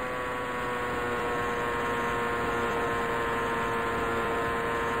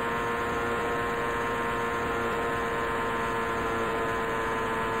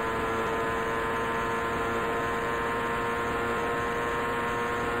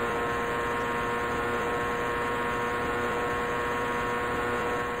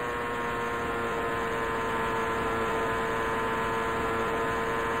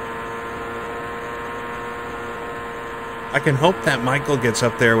 I can hope that Michael gets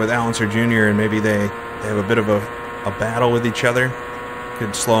up there with Axelson Jr. and maybe they have a bit of a battle with each other.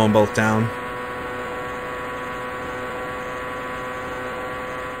 Could slow them both down.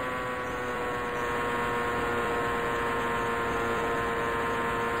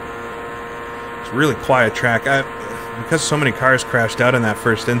 It's a really quiet track. Because so many cars crashed out in that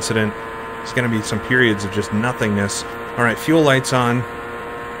first incident, it's going to be some periods of just nothingness. Alright, fuel lights on.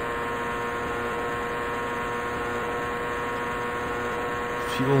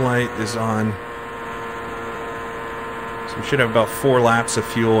 Fuel light is on. So we should have about 4 laps of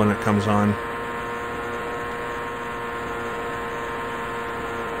fuel when it comes on.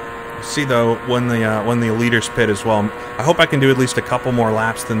 See though when the leaders pit as well. I hope I can do at least a couple more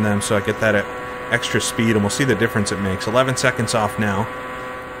laps than them so I get that extra speed, and we'll see the difference it makes. 11 seconds off now.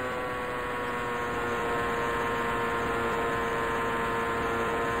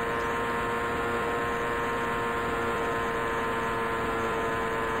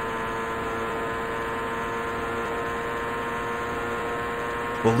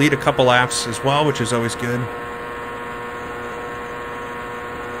 We'll lead a couple laps as well, which is always good.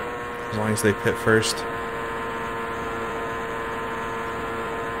 As long as they pit first.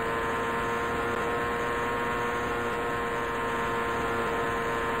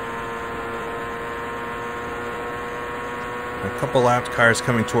 A couple lapped cars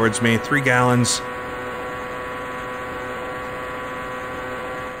coming towards me. 3 gallons.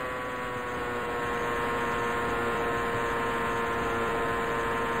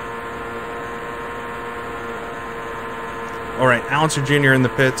 Alright, Axelson Jr. in the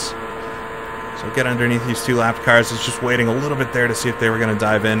pits. So get underneath these 2 lapped cars. It's just waiting a little bit there to see if they were going to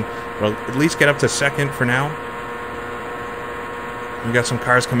dive in. But I'll at least get up to second for now. We got some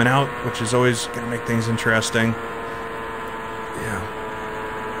cars coming out, which is always going to make things interesting.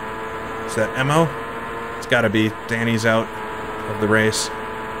 Yeah. Is that Emo? It's got to be. Danny's out of the race.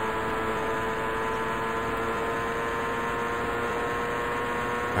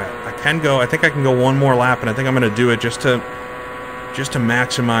 Alright, I can go. I think I can go one more lap, and I think I'm going to do it just to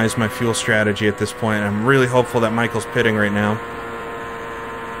maximize my fuel strategy at this point. I'm really hopeful that Michael's pitting right now.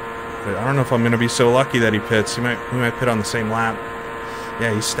 But I don't know if I'm going to be so lucky that he pits. We might pit on the same lap.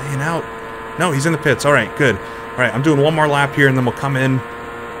 Yeah, he's staying out. No, he's in the pits. All right, good. All right, I'm doing one more lap here, and then we'll come in,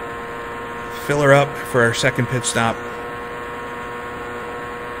 fill her up for our second pit stop.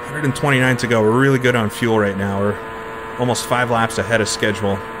 129 to go. We're really good on fuel right now. We're almost 5 laps ahead of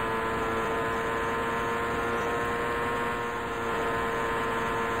schedule.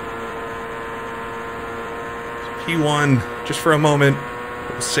 P1, just for a moment.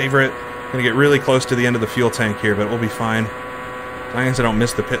 We'll savor it. Gonna get really close to the end of the fuel tank here, but we'll be fine. As long as I don't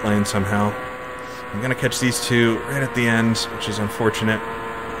miss the pit lane somehow. I'm gonna catch these 2 right at the end, which is unfortunate.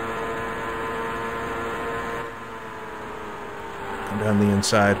 Come down the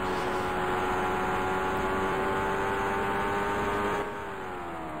inside.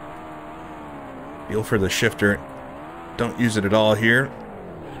 Feel for the shifter. Don't use it at all here.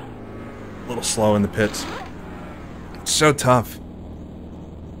 A little slow in the pits. It's so tough.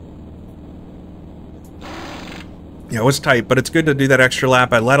 Yeah, it was tight, but it's good to do that extra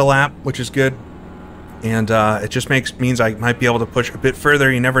lap. I led a lap, which is good. And it just means I might be able to push a bit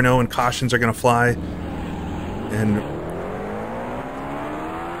further. You never know when cautions are going to fly. And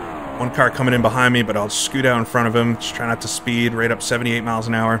One car coming in behind me, but I'll scoot out in front of him. Just try not to speed, right up 78 miles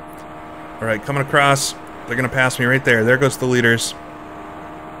an hour. All right, coming across. They're going to pass me right there. There goes the leaders.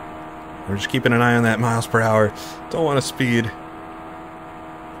 We're just keeping an eye on that miles per hour. Don't want to speed.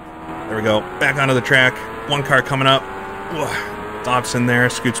 There we go. Back onto the track. One car coming up. Dobson there,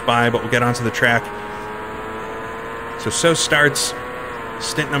 scoots by, but we'll get onto the track. So starts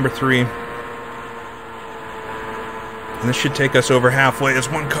stint number 3. And this should take us over halfway. There's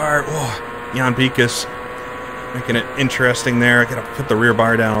one car. Jan Bikas making it interesting there. I gotta put the rear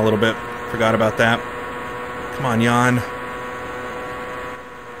bar down a little bit. Forgot about that. Come on, Jan.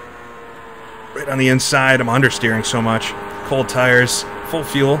 Right on the inside. I'm understeering so much. Cold tires. Full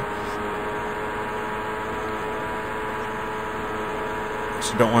fuel.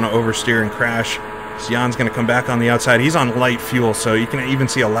 So don't want to oversteer and crash. So Jan's going to come back on the outside. He's on light fuel, so you can even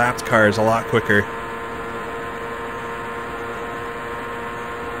see a lapped car is a lot quicker.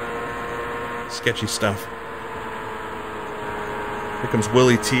 Sketchy stuff. Here comes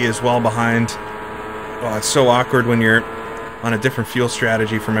Willie T as well behind. Oh, it's so awkward when you're on a different fuel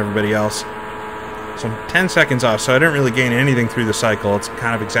strategy from everybody else. So I'm 10 seconds off, so I didn't really gain anything through the cycle. It's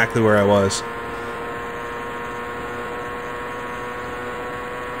kind of exactly where I was.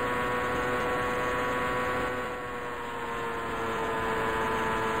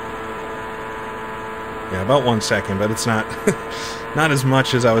 Yeah, about 1 second, but it's not not as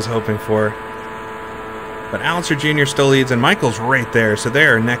much as I was hoping for. But Allister Jr. still leads, and Michael's right there, so they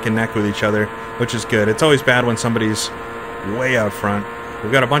are neck and neck with each other, which is good. It's always bad when somebody's way out front.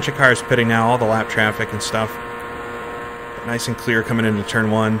 We've got a bunch of cars pitting now, all the lap traffic and stuff. But nice and clear coming into turn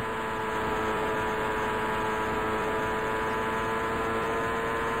 1.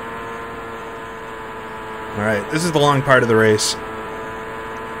 Alright, this is the long part of the race.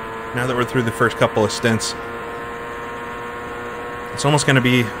 Now that we're through the first couple of stints. It's almost going to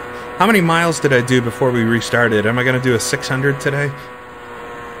be... How many miles did I do before we restarted? Am I going to do a 600 today?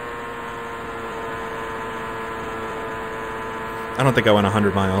 I don't think I went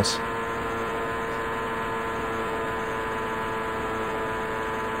 100 miles.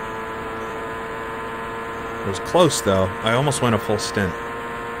 It was close, though. I almost went a full stint.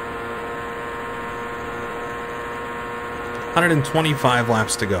 125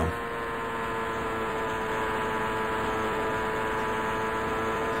 laps to go.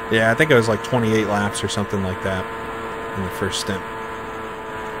 Yeah, I think it was like 28 laps or something like that in the first stint.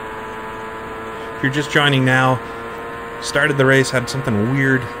 If you're just joining now, started the race, had something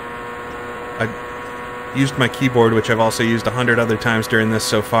weird. I used my keyboard, which I've also used 100 other times during this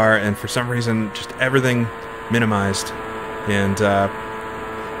so far, and for some reason, just everything minimized. And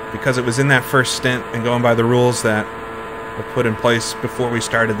because it was in that first stint and going by the rules that were put in place before we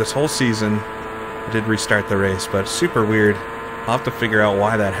started this whole season, I did restart the race, but super weird. I'll have to figure out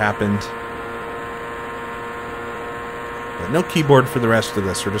why that happened. But no keyboard for the rest of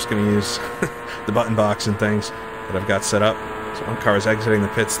this. We're just going to use the button box and things that I've got set up. So one car is exiting the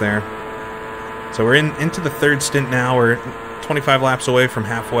pits there. So we're into the third stint now. We're 25 laps away from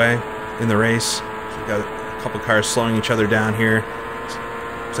halfway in the race. So we've got a couple cars slowing each other down here.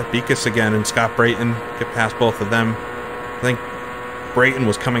 Is that Bikas again and Scott Brayton? Get past both of them. I think Brayton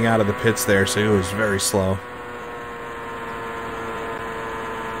was coming out of the pits there, so he was very slow.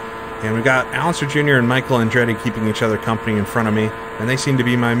 And we've got Allister Jr. and Michael Andretti keeping each other company in front of me, and they seem to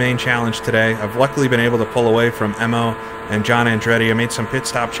be my main challenge today. I've luckily been able to pull away from Emo and John Andretti. I made some pit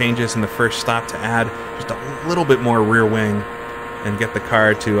stop changes in the first stop to add just a little bit more rear wing and get the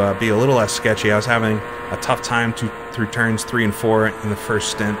car to be a little less sketchy. I was having a tough time through turns 3 and 4 in the first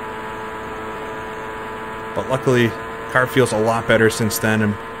stint. But luckily, the car feels a lot better since then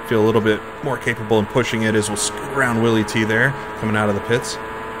and feel a little bit more capable in pushing it as we'll scoot around Willie T there, coming out of the pits.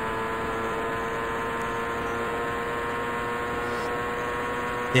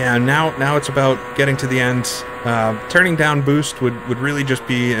 Yeah, now it's about getting to the end. Turning down boost would really just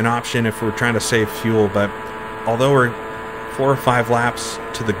be an option if we're trying to save fuel, but although we're 4 or 5 laps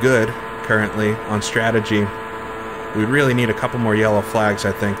to the good currently on strategy, we'd really need a couple more yellow flags,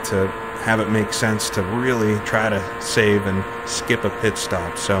 I think, to have it make sense to really try to save and skip a pit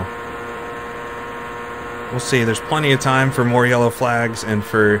stop. So we'll see. There's plenty of time for more yellow flags and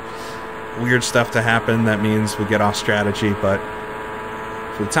for weird stuff to happen. That means we get off strategy, but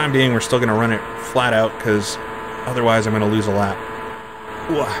for the time being, we're still going to run it flat out because otherwise I'm going to lose a lap.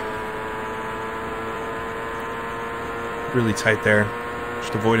 Ooh. Really tight there.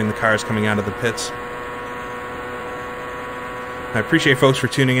 Just avoiding the cars coming out of the pits. I appreciate folks for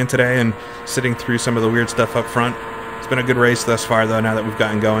tuning in today and sitting through some of the weird stuff up front. It's been a good race thus far, though, now that we've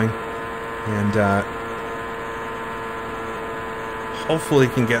gotten going. And hopefully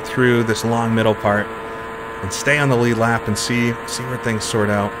can get through this long middle part and stay on the lead lap and see where things sort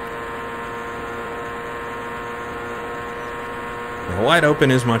out. The wide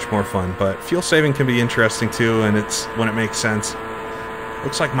open is much more fun, but fuel saving can be interesting too, and it's when it makes sense.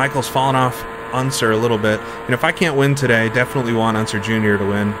 Looks like Michael's fallen off Unser a little bit. And if I can't win today, definitely want Unser Jr. to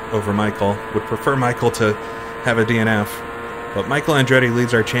win over Michael. Would prefer Michael to have a DNF. But Michael Andretti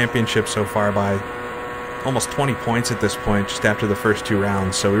leads our championship so far by almost 20 points at this point, just after the first 2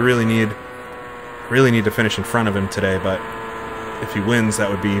 rounds. So we really need to finish in front of him today, but if he wins, that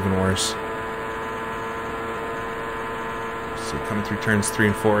would be even worse. So coming through turns 3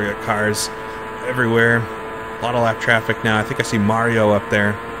 and 4, we got cars everywhere. A lot of lap traffic now. I think I see Mario up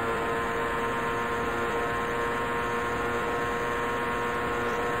there.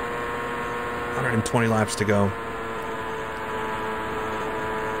 And 20 laps to go.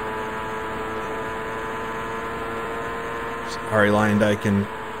 Ari Leyendijk and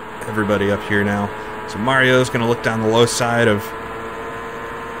everybody up here now. So Mario's going to look down the low side of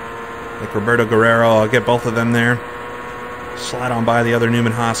like Roberto Guerrero. I'll get both of them there. Slide on by the other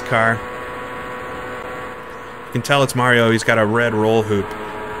Newman Haas car. You can tell it's Mario. He's got a red roll hoop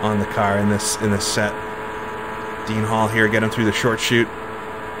on the car in this set. Dean Hall here, get him through the short chute.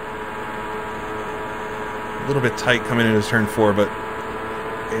 A little bit tight coming into turn 4, but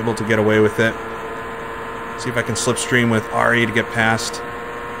able to get away with it. See if I can slipstream with Ari to get past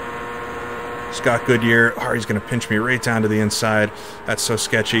Scott Goodyear. Ari's going to pinch me right down to the inside. That's so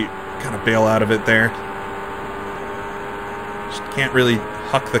sketchy. Kind of bail out of it there. Just can't really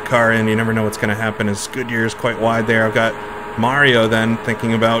huck the car in. You never know what's going to happen as Goodyear is quite wide there. I've got Mario then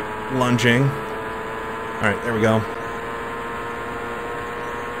thinking about lunging. All right, there we go.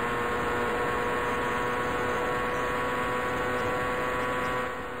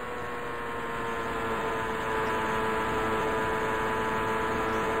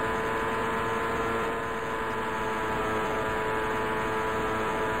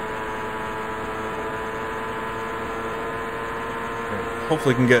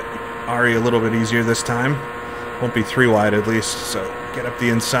 Hopefully can get Ari a little bit easier this time. Won't be 3 wide at least, so get up the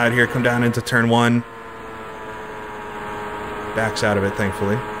inside here, come down into turn 1. Backs out of it,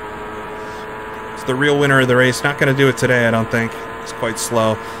 thankfully. It's the real winner of the race. Not going to do it today, I don't think. It's quite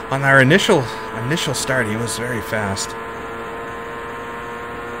slow. On our initial start, he was very fast.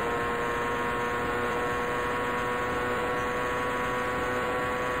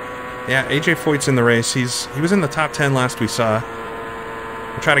 Yeah, AJ Foyt's in the race. He was in the top 10 last we saw.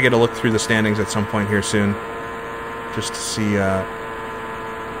 I'll try to get a look through the standings at some point here soon, just to see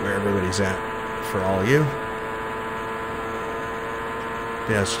where everybody's at for all of you.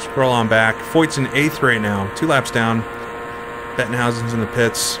 Yeah, so scroll on back. Foyt's in 8th right now, 2 laps down. Bettenhausen's in the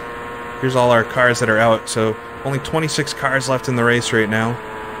pits. Here's all our cars that are out, so only 26 cars left in the race right now.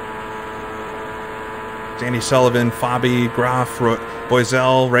 Danny Sullivan, Fabi, Graf,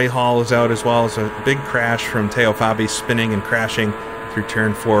 Boisel, Ray Hall is out as well. It's a big crash from Teo Fabi, spinning and crashing through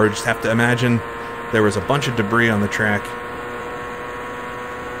turn 4. Just have to imagine there was a bunch of debris on the track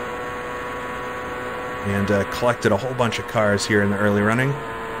and collected a whole bunch of cars here in the early running.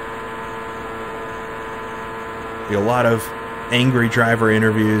 A lot of angry driver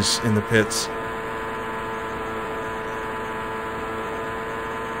interviews in the pits.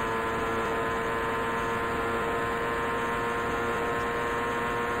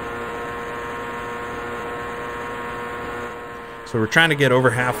 So we're trying to get over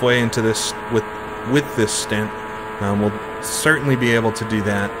halfway into this with this stint. We'll certainly be able to do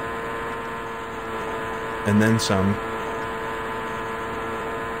that. And then some.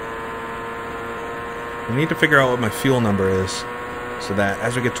 We need to figure out what my fuel number is, so that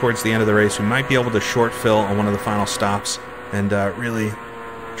as we get towards the end of the race, we might be able to short fill on one of the final stops and really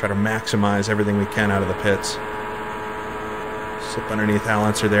try to maximize everything we can out of the pits. Slip underneath Al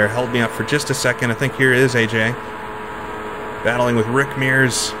Unser there. Held me up for just a second. I think here is AJ. Battling with Rick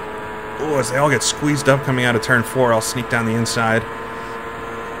Mears. Oh, as they all get squeezed up coming out of turn 4, I'll sneak down the inside.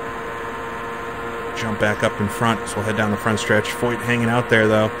 Jump back up in front, so we'll head down the front stretch. Foyt hanging out there,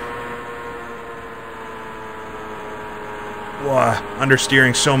 though. Whoa,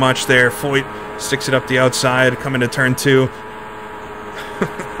 understeering so much there. Foyt sticks it up the outside, coming to turn 2.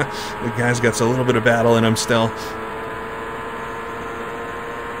 The guy's got a little bit of battle in him still.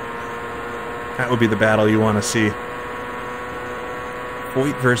 That would be the battle you want to see.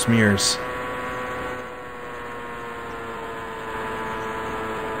 Foyt versus Mears.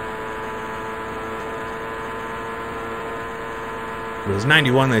 It was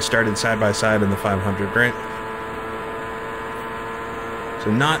 91 they started side by side in the 500, right?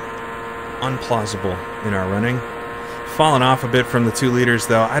 So not unplausible in our running. fallen off a bit from the 2 liters,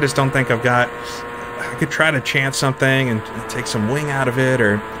 though. I just don't think I've got... I could try to chance something and take some wing out of it,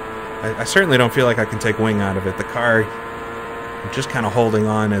 or... I certainly don't feel like I can take wing out of it. The car, I'm just kind of holding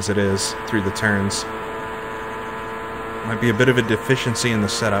on as it is through the turns. Might be a bit of a deficiency in the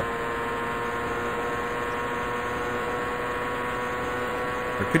setup.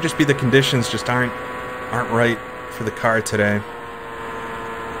 Or it could just be the conditions just aren't right for the car today.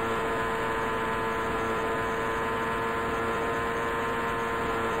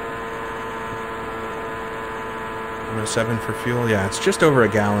 107 for fuel. Yeah, it's just over a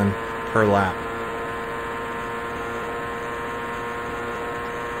gallon per lap.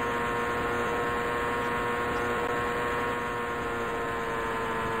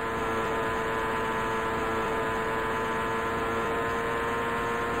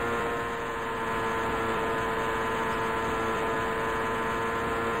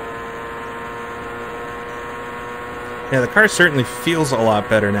 Yeah, the car certainly feels a lot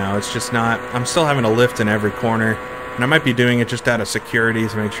better now. It's just not... I'm still having to lift in every corner. And I might be doing it just out of security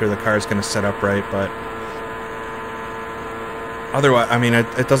to make sure the car is going to set up right, but... Otherwise, I mean,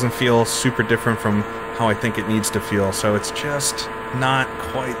 it doesn't feel super different from how I think it needs to feel. So it's just not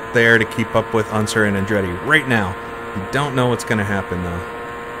quite there to keep up with Unser and Andretti right now. You don't know what's going to happen, though.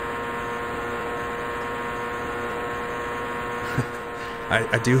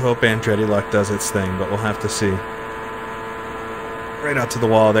 I do hope Andretti luck does its thing, but we'll have to see. Right out to the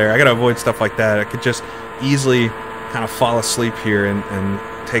wall there. I gotta avoid stuff like that. I could just easily kind of fall asleep here and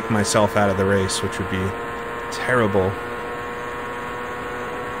take myself out of the race, which would be terrible.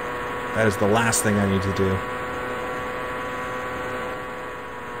 That is the last thing I need to do.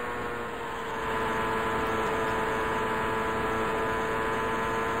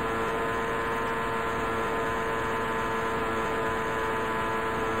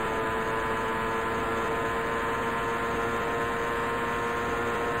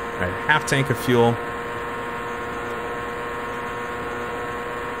 Half tank of fuel.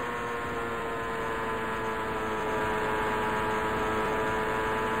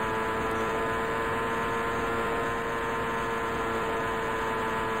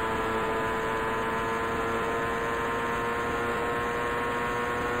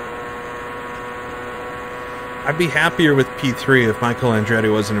 I'd be happier with P3 if Michael Andretti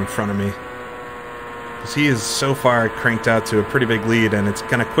wasn't in front of me. Because he is so far cranked out to a pretty big lead, and it's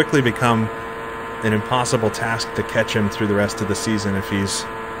going to quickly become an impossible task to catch him through the rest of the season if he's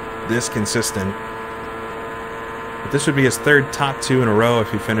this consistent. But this would be his third top 2 in a row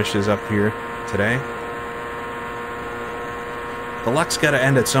if he finishes up here today. The luck's got to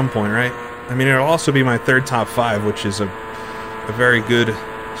end at some point, right? I mean, it'll also be my third top 5, which is a very good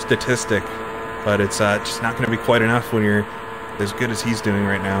statistic, but it's just not going to be quite enough when you're as good as he's doing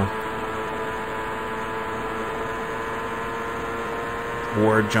right now.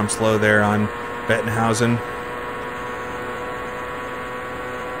 Ward jumps low there on Bettenhausen.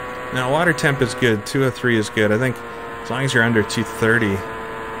 Now, water temp is good. 203 is good. I think as long as you're under 230,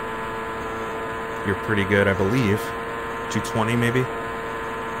 you're pretty good, I believe. 220 maybe?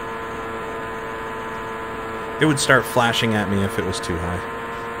 It would start flashing at me if it was too high.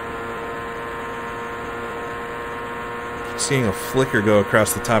 Seeing a flicker go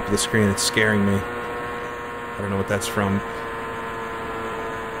across the top of the screen, it's scaring me. I don't know what that's from.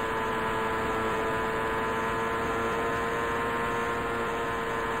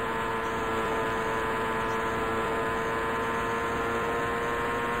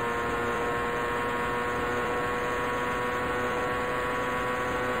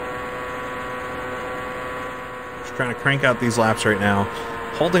 Trying to crank out these laps right now.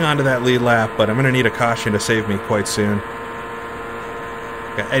 Holding on to that lead lap, but I'm going to need a caution to save me quite soon.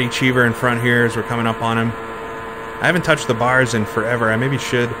 Got Eddie Cheever in front here as we're coming up on him. I haven't touched the bars in forever. I maybe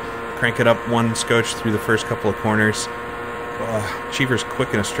should crank it up one scotch through the first couple of corners. Cheever's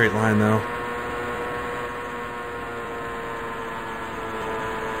quick in a straight line, though.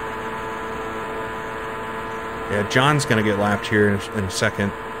 Yeah, John's going to get lapped here in a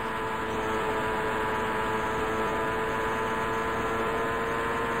second.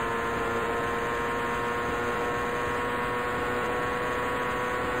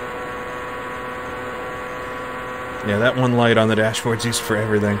 Yeah, that one light on the dashboard's used for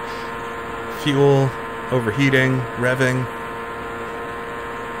everything. Fuel, overheating, revving.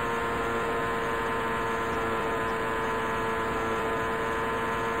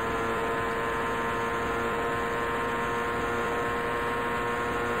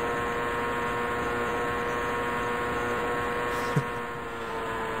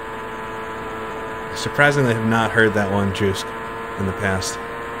 Surprisingly, I have not heard that one juiced in the past.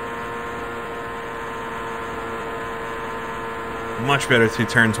 Much better through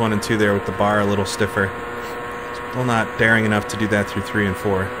turns 1 and 2 there with the bar a little stiffer. Still not daring enough to do that through 3 and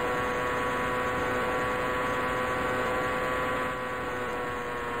 4.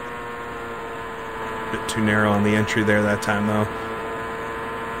 Bit too narrow on the entry there that time, though.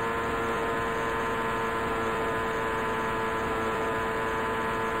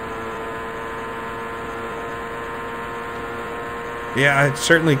 Yeah, I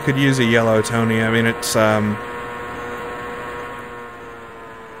certainly could use a yellow, Tony. I mean, it's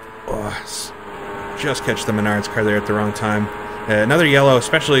just catch the Menards car there at the wrong time. Another yellow,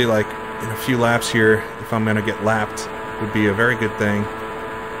 especially like in a few laps here, if I'm going to get lapped, would be a very good thing.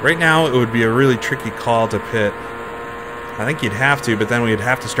 Right now, it would be a really tricky call to pit. I think you'd have to, but then we'd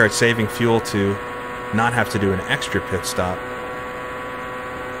have to start saving fuel to not have to do an extra pit stop.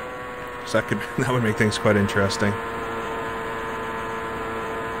 So that would make things quite interesting.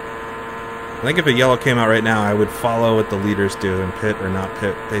 I think if a yellow came out right now, I would follow what the leaders do and pit or not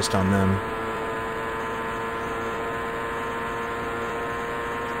pit based on them.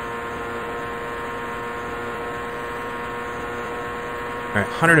 Alright,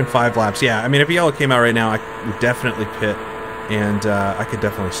 105 laps. Yeah, I mean, if a yellow came out right now, I would definitely pit, and I could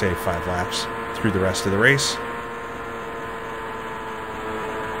definitely save 5 laps through the rest of the race.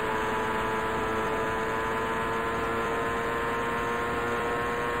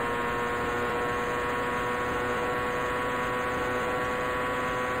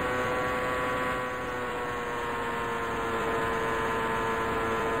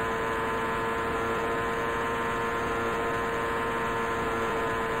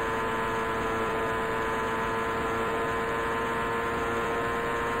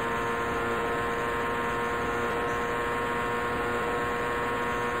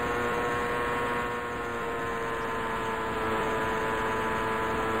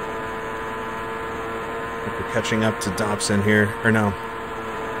 Catching up to Dobson here. Or no,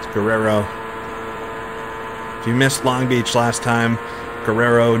 it's Guerrero. If you missed Long Beach last time,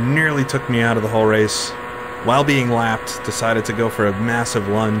 Guerrero nearly took me out of the whole race. While being lapped, decided to go for a massive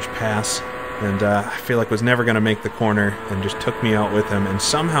lunge pass, and I feel like was never going to make the corner, and just took me out with him, and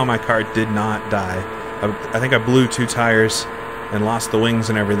somehow my car did not die. I think I blew 2 tires and lost the wings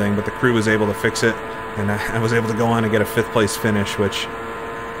and everything, but the crew was able to fix it, and I was able to go on and get a 5th place finish, which,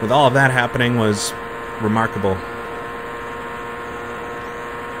 with all of that happening, was remarkable.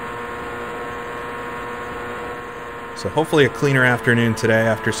 So hopefully a cleaner afternoon today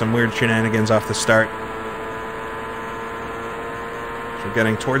after some weird shenanigans off the start. So we're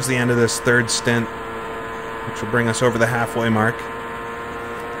getting towards the end of this 3rd stint, which will bring us over the halfway mark.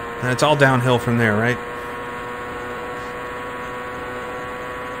 And it's all downhill from there, right?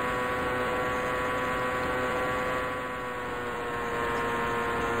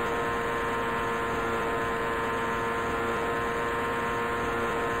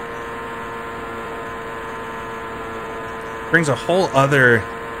 Brings a whole other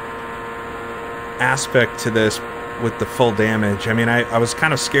aspect to this with the full damage. I mean, I was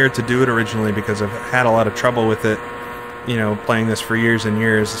kind of scared to do it originally because I've had a lot of trouble with it, you know, playing this for years and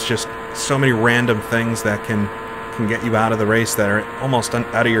years. It's just so many random things that can get you out of the race that are almost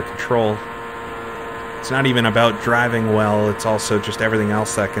out of your control. It's not even about driving well, it's also just everything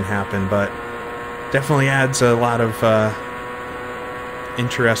else that can happen, but definitely adds a lot of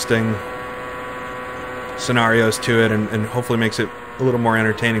interesting scenarios to it, and hopefully makes it a little more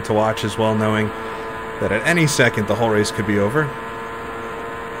entertaining to watch as well, knowing that at any second the whole race could be over.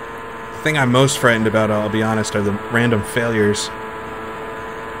 The thing I'm most frightened about, I'll be honest, are the random failures.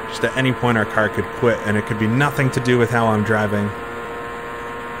 Just at any point our car could quit, and it could be nothing to do with how I'm driving.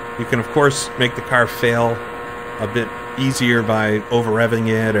 You can of course make the car fail a bit easier by over-revving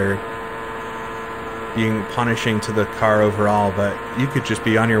it or being punishing to the car overall, but you could just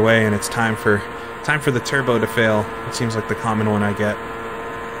be on your way and it's time for the turbo to fail. It seems like the common one I get.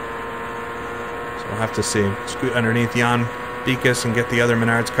 So we'll have to see. Scoot underneath Jan Beekes and get the other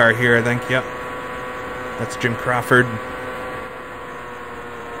Menards car here, I think. Yep. That's Jim Crawford.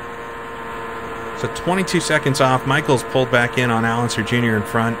 So 22 seconds off. Michael's pulled back in on Allenser Jr. in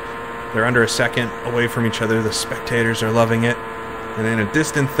front. They're under a second away from each other. The spectators are loving it. And then a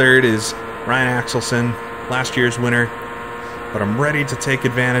distant third is Ryan Axelson, last year's winner. But I'm ready to take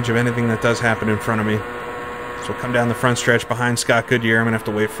advantage of anything that does happen in front of me. So we'll come down the front stretch behind Scott Goodyear. I'm going to have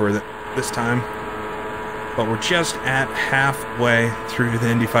to wait for it this time. But we're just at halfway through the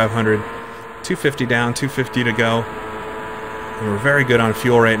Indy 500. 250 down, 250 to go. And we're very good on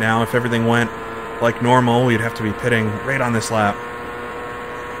fuel right now. If everything went like normal, we'd have to be pitting right on this lap.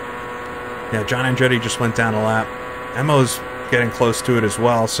 Yeah, John Andretti just went down a lap. Emo's getting close to it as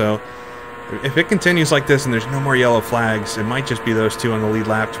well, so If it continues like this and there's no more yellow flags, it might just be those two on the lead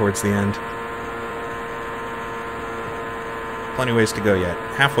lap towards the end. Plenty ways to go yet.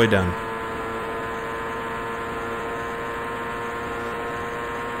 Halfway done.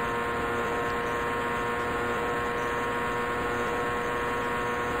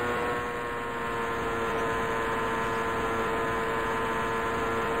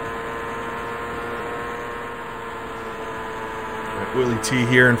 Willie T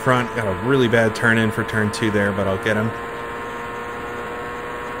here in front. Got a really bad turn in for turn 2 there, but I'll get him.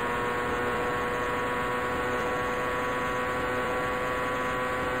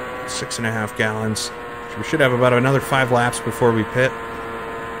 Six and a half gallons. So we should have about another 5 laps before we pit.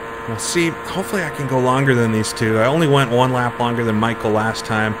 We'll see. Hopefully I can go longer than these two. I only went 1 lap longer than Michael last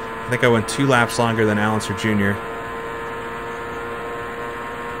time. I think I went 2 laps longer than Allenser Jr.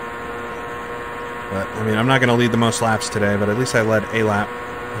 But, I mean, I'm not going to lead the most laps today, but at least I led a lap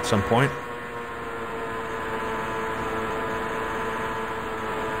at some point.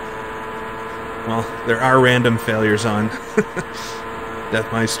 Well, there are random failures on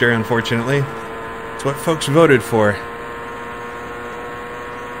Deathmeister, unfortunately. It's what folks voted for.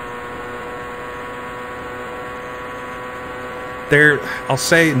 I'll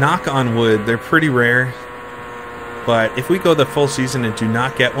say, knock on wood, they're pretty rare. But if we go the full season and do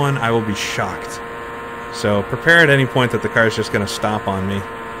not get one, I will be shocked. So prepare at any point that the car is just going to stop on me.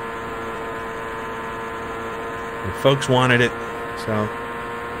 And folks wanted it, so...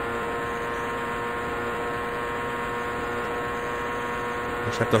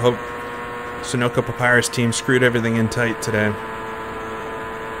 just have to hope Sunoco Papyrus team screwed everything in tight today.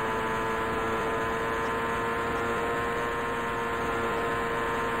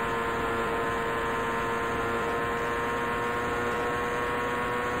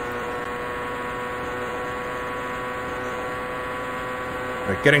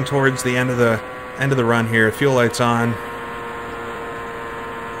 Right, getting towards the end of the run here. Fuel lights on.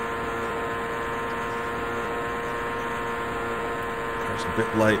 Car's a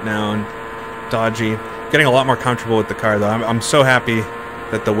bit light now and dodgy. Getting a lot more comfortable with the car though. I'm so happy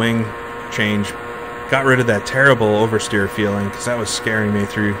that the wing change got rid of that terrible oversteer feeling, because that was scaring me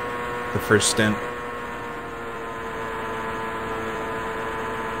through the first stint.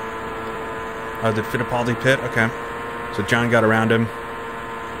 Oh, did Fittipaldi pit? Okay. So John got around him.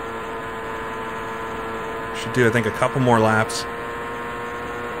 Should do, I think, a couple more laps.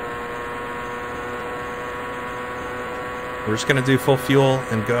 We're just going to do full fuel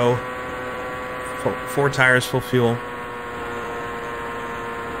and go. 4 tires, full fuel.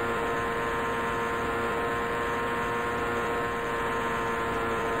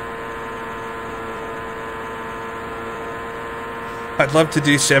 I'd love to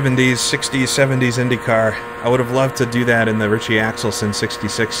do 70s, 60s, 70s IndyCar. I would have loved to do that in the Richie Axelson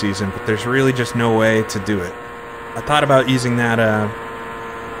 66 season, but there's really just no way to do it. I thought about using that,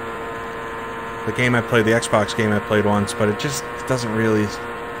 the game I played, the Xbox game I played once, but it doesn't really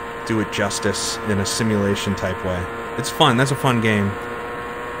do it justice in a simulation type way. It's fun, that's a fun game.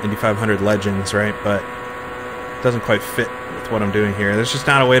 Indy 500 Legends, right? But it doesn't quite fit with what I'm doing here. There's just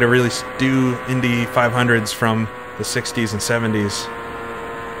not a way to really do Indy 500s from the 60s and 70s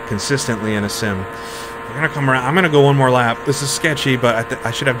consistently in a sim. We're gonna come around. I'm gonna go 1 more lap. This is sketchy, but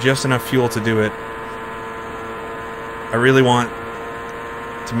I should have just enough fuel to do it. I really want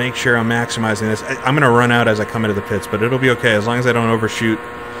to make sure I'm maximizing this. I'm gonna run out as I come into the pits, but it'll be okay as long as I don't overshoot.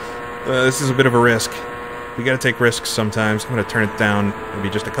 This is a bit of a risk. We gotta take risks sometimes. I'm gonna turn it down, maybe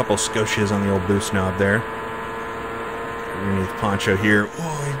just a couple scotias on the old boost knob there. Underneath Poncho here.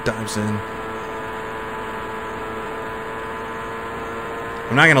 Oh, he dives in.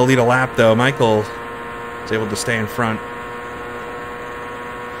 I'm not going to lead a lap, though. Michael is able to stay in front.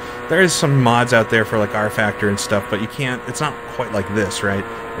 There is some mods out there for, like, R-Factor and stuff, but you can't... It's not quite like this, right?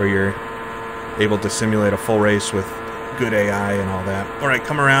 Where you're able to simulate a full race with good AI and all that. All right,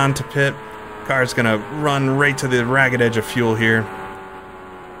 come around to pit. Car's going to run right to the ragged edge of fuel here.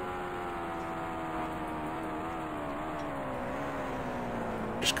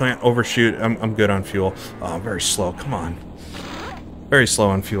 Just can't overshoot. I'm good on fuel. Oh, very slow. Come on. Very slow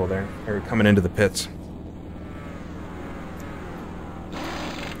on fuel there. Or coming into the pits.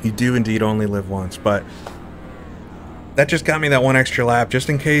 You do indeed only live once, but that just got me that 1 extra lap, just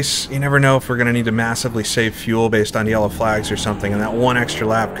in case. You never know if we're going to need to massively save fuel based on yellow flags or something, and that 1 extra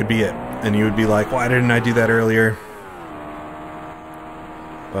lap could be it. And you would be like, why didn't I do that earlier?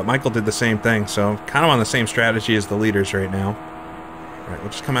 But Michael did the same thing, so kind of on the same strategy as the leaders right now. All right,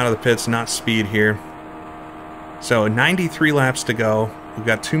 we'll just come out of the pits, not speed here. So 93 laps to go. We've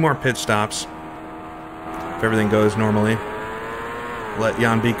got 2 more pit stops if everything goes normally. let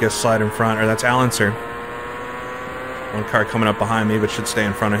Jan Bika slide in front, or that's Allenser. One car coming up behind me, but should stay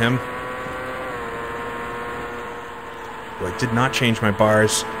in front of him. Well, I did not change my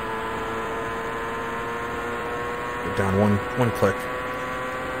bars. Go down one click.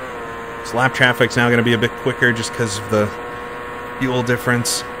 So lap traffic's now going to be a bit quicker just because of the fuel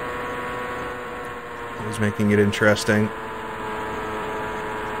difference. It was making it interesting.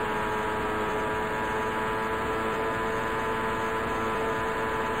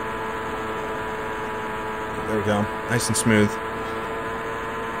 There we go. Nice and smooth.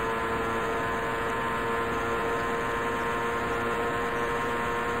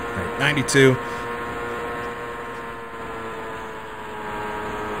 All right, 92.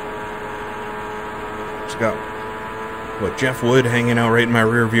 Just got Jeff Wood hanging out right in my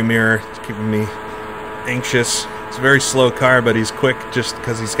rear view mirror. It's keeping me anxious. It's a very slow car, but he's quick just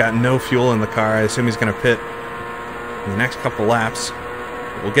because he's got no fuel in the car. I assume he's going to pit in the next couple laps.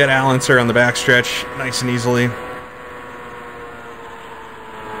 We'll get Allenser on the backstretch nice and easily.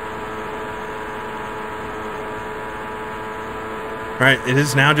 Alright, it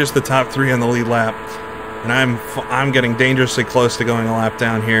is now just the top three on the lead lap. And I'm getting dangerously close to going a lap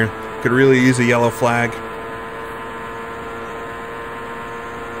down here. Could really use a yellow flag.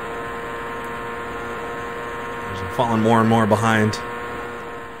 I'm falling more and more behind.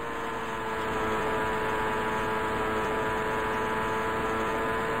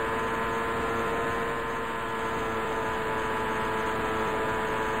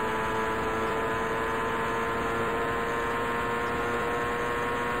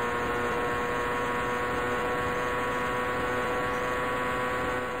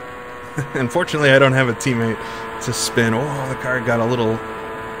 Unfortunately, I don't have a teammate to spin. Oh, the car got a little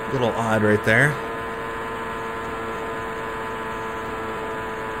odd right there.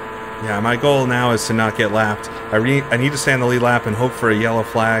 Yeah, my goal now is to not get lapped. I need to stay on the lead lap and hope for a yellow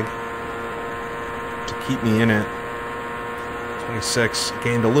flag to keep me in it. 26,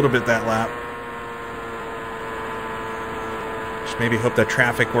 gained a little bit that lap. Just maybe hope that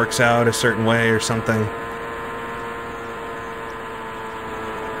traffic works out a certain way or something.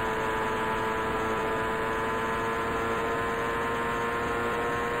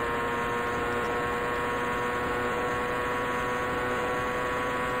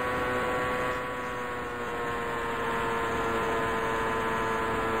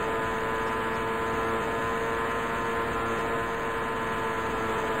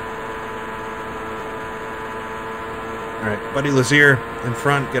 Alright, Buddy Lazier in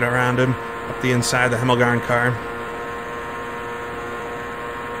front, get around him, up the inside, the Hemmelgarn car.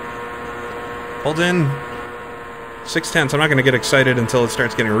 Hold in 6/10. I'm not going to get excited until it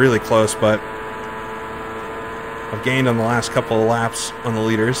starts getting really close, but I've gained on the last couple of laps on the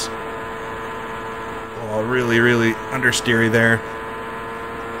leaders. Oh, really, really understeery there.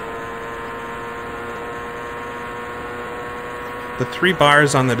 The 3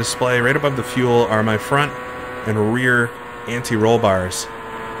 bars on the display right above the fuel are my front and rear anti-roll bars.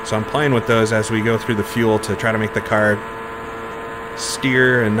 So I'm playing with those as we go through the fuel to try to make the car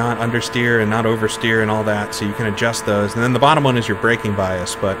steer and not understeer and not oversteer and all that, so you can adjust those. And then the bottom one is your braking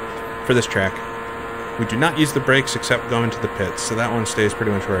bias, but for this track we do not use the brakes except going to the pits, so that one stays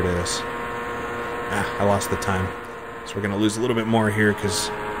pretty much where it is. I lost the time. So we're going to lose a little bit more here because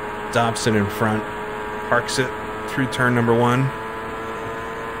Dobson in front parks it through turn number 1.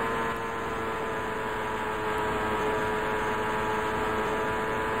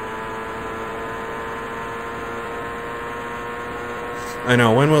 I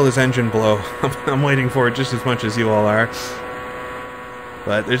know, when will his engine blow? I'm waiting for it just as much as you all are.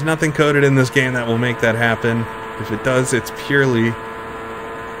 But there's nothing coded in this game that will make that happen. If it does, it's purely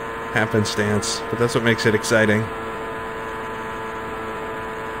happenstance. But that's what makes it exciting.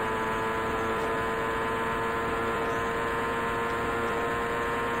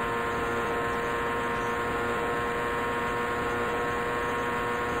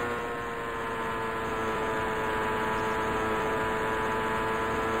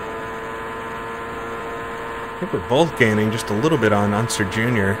 I think we're both gaining just a little bit on Unser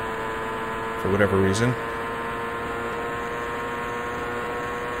Jr. for whatever reason.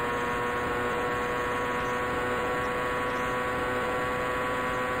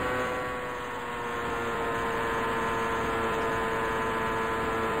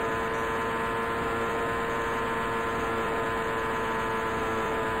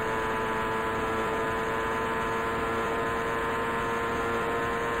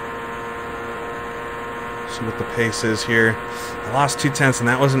 See what the pace is here. I lost 0.2, and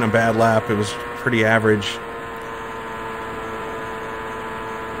that wasn't a bad lap. It was pretty average.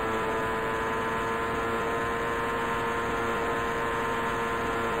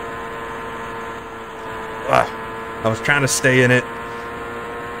 I was trying to stay in it.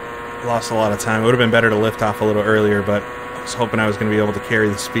 Lost a lot of time. It would have been better to lift off a little earlier, but I was hoping I was going to be able to carry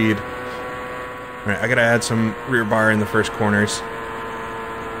the speed. All right, I got to add some rear bar in the first corners.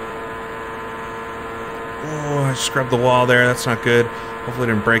 Oh, I scrubbed the wall there. That's not good. Hopefully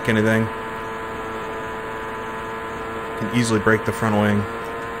I didn't break anything. Can easily break the front wing.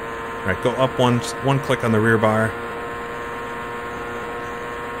 All right, go up one click on the rear bar.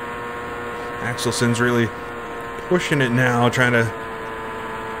 Axelson's really pushing it now, trying to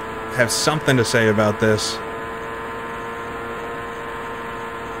have something to say about this.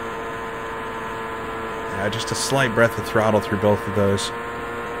 Yeah, just a slight breath of throttle through both of those.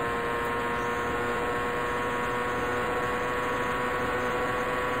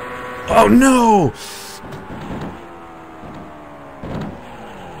 Oh no!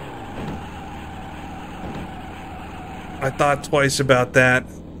 I thought twice about that,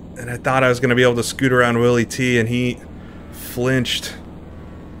 and I thought I was going to be able to scoot around Willie T, and he flinched.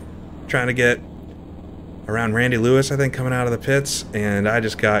 Trying to get around Randy Lewis, I think, coming out of the pits, and I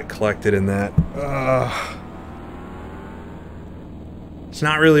just got collected in that. It's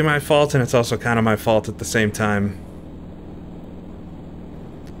not really my fault, and it's also kind of my fault at the same time.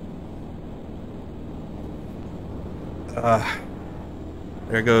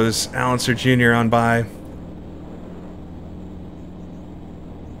 There goes Allenser Jr. on by.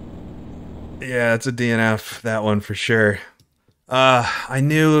 Yeah, it's a DNF, that one for sure. I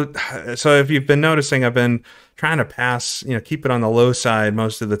knew, so if you've been noticing, I've been trying to pass, keep it on the low side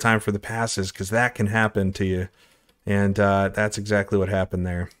most of the time for the passes, because that can happen to you. And that's exactly what happened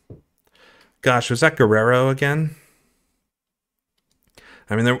there. Gosh, was that Guerrero again?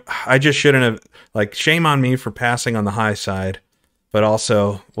 I mean, I just shouldn't have, shame on me for passing on the high side, but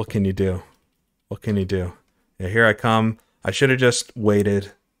also, what can you do? What can you do? Yeah, here I come. I should have just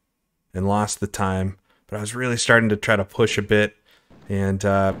waited and lost the time, but I was really starting to try to push a bit. And,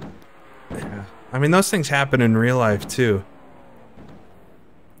 yeah. I mean, those things happen in real life, too.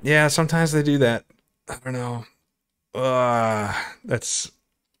 Yeah, sometimes they do that. I don't know. That's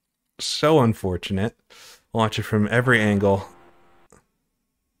so unfortunate. Watch it from every angle.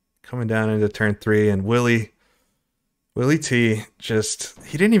 Coming down into turn 3, and Willie T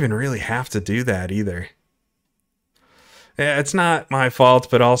he didn't even really have to do that either. Yeah, it's not my fault,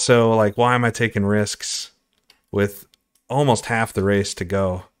 but also, why am I taking risks with almost half the race to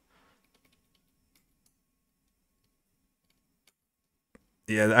go?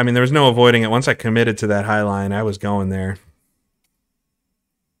 Yeah, I mean, there was no avoiding it. Once I committed to that high line, I was going there.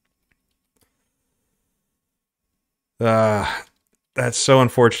 That's so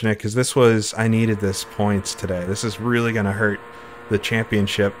unfortunate, because I needed this points today. This is really going to hurt the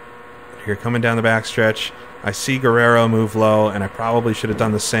championship. Here, coming down the backstretch, I see Guerrero move low, and I probably should have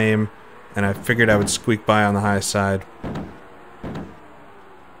done the same, and I figured I would squeak by on the high side.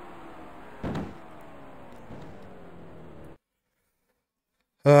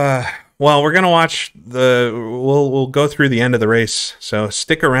 Well, we're gonna watch we'll go through the end of the race, so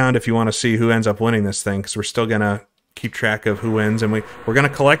stick around if you want to see who ends up winning this thing, because we're still gonna keep track of who wins, and we're gonna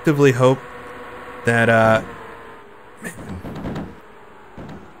collectively hope that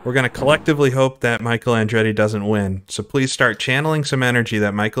we're gonna collectively hope that Michael Andretti doesn't win. So please start channeling some energy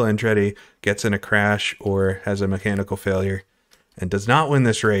that Michael Andretti gets in a crash or has a mechanical failure and does not win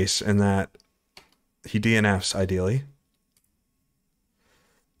this race, and that he DNFs ideally.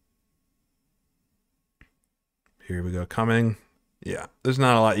 Here we go, coming. Yeah, there's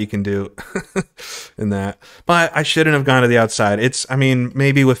not a lot you can do in that. But I shouldn't have gone to the outside. I mean,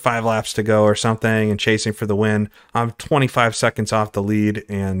 maybe with 5 laps to go or something and chasing for the win, I'm 25 seconds off the lead,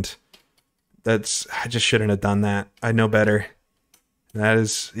 and I just shouldn't have done that. I know better. That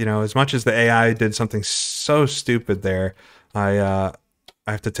is, as much as the AI did something so stupid there, I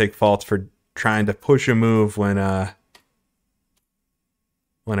have to take fault for trying to push a move when I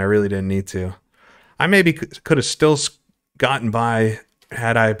really didn't need to. I maybe could have still gotten by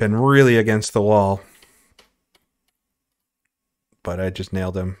had I been really against the wall, but I just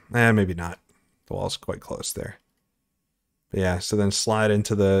nailed him. Maybe not. The wall's quite close there. But yeah, so then slide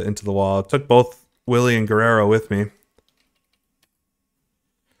into the wall. It took both Willie and Guerrero with me.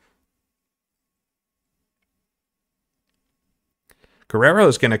 Guerrero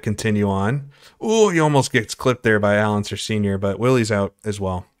is going to continue on. Ooh, he almost gets clipped there by Allenser Sr., but Willie's out as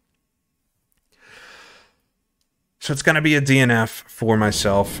well. So it's going to be a DNF for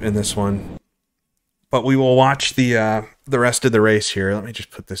myself in this one. But we will watch the rest of the race here. Let me just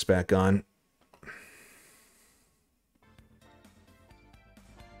put this back on.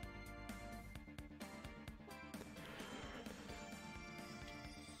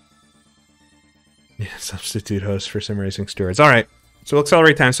 Yeah, substitute host for sim racing stewards. All right, so we'll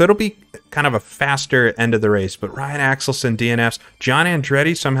accelerate time. So it'll be kind of a faster end of the race. But Ryan Axelson, DNFs. John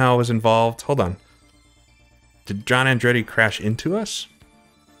Andretti somehow was involved. Hold on. Did John Andretti crash into us?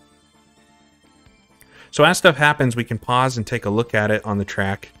 So as stuff happens, we can pause and take a look at it on the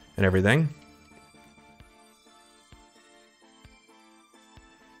track and everything.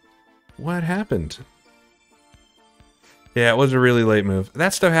 What happened? Yeah, it was a really late move.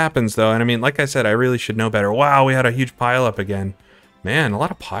 That stuff happens, though, and I mean, like I said, I really should know better. Wow, we had a huge pileup again. Man, a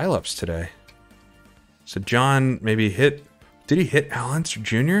lot of pileups today. So John maybe hit... Did he hit Al Unser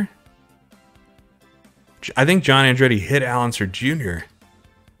Jr.? I think John Andretti hit Al Unser Jr.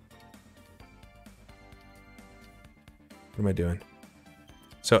 What am I doing?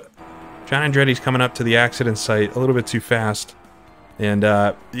 So, John Andretti's coming up to the accident site a little bit too fast. And,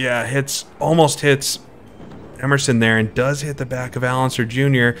 yeah, almost hits Emerson there and does hit the back of Al Unser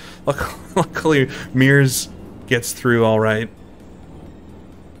Jr. Luckily, Mears gets through all right.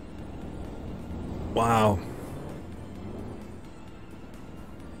 Wow.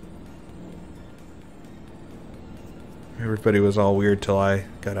 Everybody was all weird till I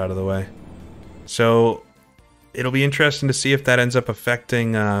got out of the way. So, it'll be interesting to see if that ends up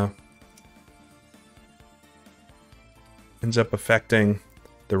affecting the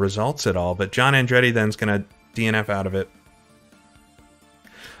results at all. But John Andretti then's going to DNF out of it.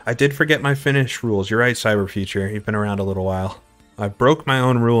 I did forget my finish rules. You're right, Cyberfuture. You've been around a little while. I broke my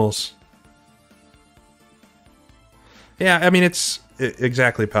own rules. Yeah, I mean,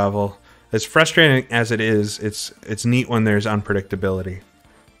 exactly, Pavel. As frustrating as it is, it's neat when there's unpredictability.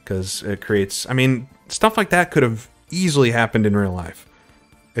 Because it creates... I mean, stuff like that could have easily happened in real life.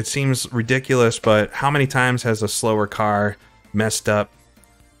 It seems ridiculous, but how many times has a slower car messed up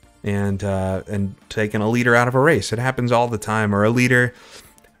and taken a leader out of a race? It happens all the time. Or a leader,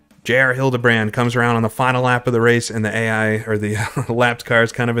 J.R. Hildebrand, comes around on the final lap of the race and the AI or the lapped car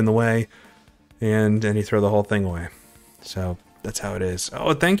is kind of in the way, and you throw the whole thing away. So that's how it is.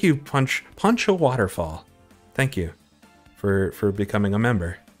 Oh, thank you, Punch a Waterfall. Thank you for becoming a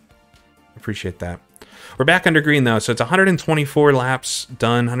member. Appreciate that. We're back under green, though, so it's 124 laps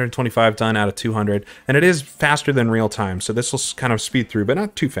done, 125 done out of 200, and it is faster than real time, so this will kind of speed through, but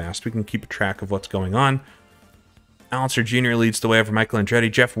not too fast. We can keep track of what's going on. Al Unser Jr. leads the way over Michael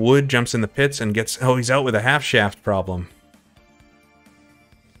Andretti. Jeff Wood jumps in the pits and gets... Oh, he's out with a half-shaft problem.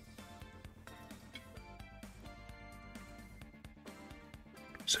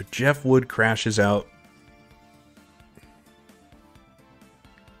 So Jeff Wood crashes out.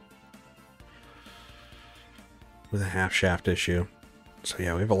 With a half-shaft issue. So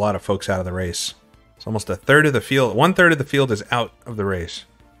yeah, we have a lot of folks out of the race. It's almost a third of the field. 1/3 of the field is out of the race.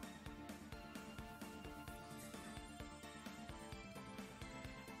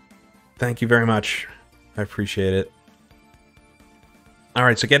 Thank you very much. I appreciate it. All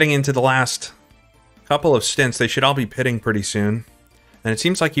right, so getting into the last couple of stints, they should all be pitting pretty soon. And it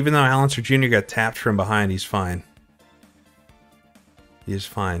seems like even though Al Unser Jr. got tapped from behind, he's fine. He is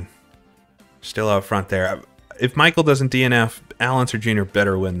fine. Still out front there. If Michael doesn't DNF, Al Unser Jr.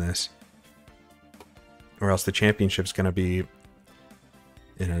 better win this. Or else the championship's going to be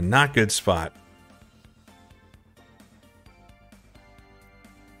in a not good spot.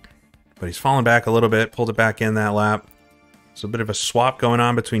 But he's fallen back a little bit, pulled it back in that lap. There's a bit of a swap going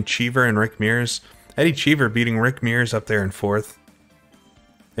on between Cheever and Rick Mears. Eddie Cheever beating Rick Mears up there in 4th.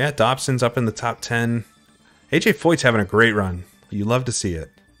 Yeah, Dobson's up in the top 10. AJ Foyt's having a great run. You love to see it.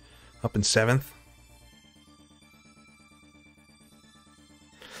 Up in 7th.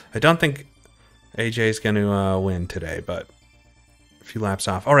 I don't think AJ's going to win today, but a few laps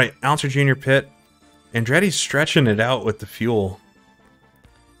off. All right, Al Unser Jr. pit. Andretti's stretching it out with the fuel.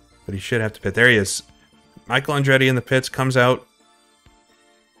 But he should have to pit. There he is. Michael Andretti in the pits, comes out.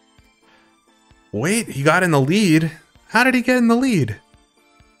 Wait, he got in the lead. How did he get in the lead?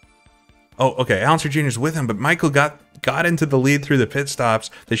 Oh, okay, Al Unser Jr.'s with him, but Michael got into the lead through the pit stops.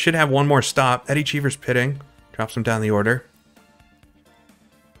 They should have one more stop. Eddie Cheever's pitting. Drops him down the order.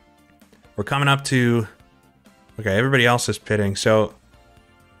 We're coming up to... Okay, everybody else is pitting, so...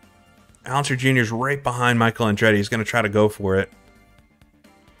 Al Unser Jr.'s right behind Michael Andretti. He's going to try to go for it.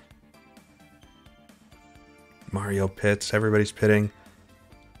 Mario pits. Everybody's pitting.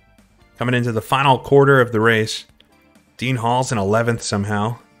 Coming into the final quarter of the race. Dean Hall's in 11th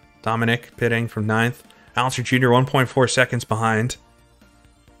somehow. Dominic pitting from 9th. Al Unser Jr. 1.4 seconds behind.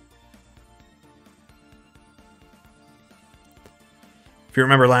 If you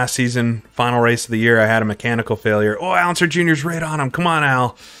remember last season, final race of the year, I had a mechanical failure. Oh, Al Unser Jr.'s right on him. Come on,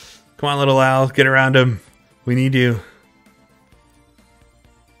 Al. Come on, little Al. Get around him. We need you.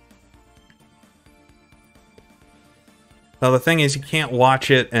 Well, the thing is, you can't watch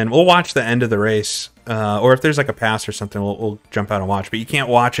it, and we'll watch the end of the race, or if there's like a pass or something, we'll jump out and watch. But you can't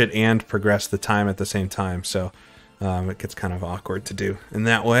watch it and progress the time at the same time, so it gets kind of awkward to do in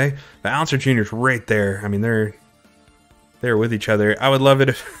that way. The Allenser Jr.'s right there. I mean, they're with each other. I would love it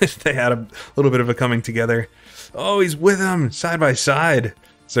if they had a little bit of a coming together. Oh, he's with him side by side.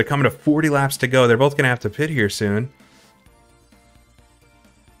 So coming to 40 laps to go. They're both going to have to pit here soon.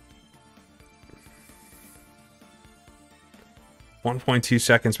 .2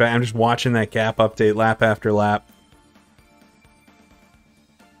 seconds back. I'm just watching that gap update lap after lap.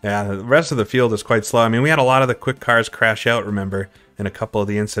 Yeah, the rest of the field is quite slow. I mean, we had a lot of the quick cars crash out, remember, in a couple of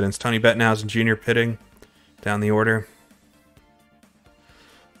the incidents. Tony Bettenhausen Jr. pitting down the order.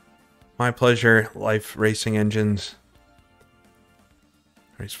 My pleasure, Life Racing Engines.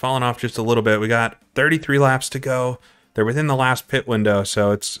 He's fallen off just a little bit. We got 33 laps to go. They're within the last pit window,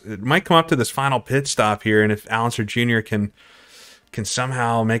 so it might come up to this final pit stop here, and if Allenser Jr. can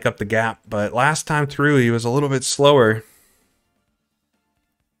somehow make up the gap. But last time through, he was a little bit slower.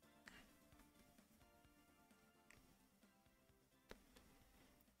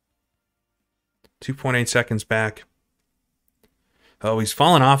 .8 seconds back. Oh, he's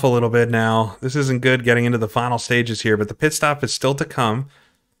fallen off a little bit now. This isn't good getting into the final stages here, but the pit stop is still to come.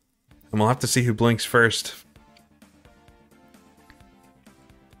 And we'll have to see who blinks first.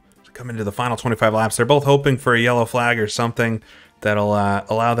 Come into the final 25 laps. They're both hoping for a yellow flag or something that'll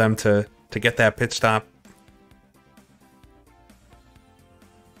allow them to get that pit stop.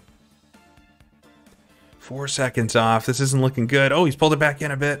 Four seconds off. This isn't looking good. Oh, he's pulled it back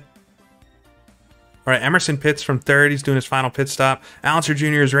in a bit. All right, Emerson pits from third. He's doing his final pit stop. Allenser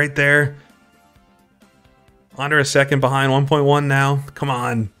Jr. is right there. Under a second behind, 1.1 now. Come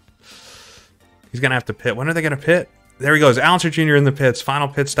on. He's going to have to pit. When are they going to pit? There he goes. Allenser Jr. in the pits. Final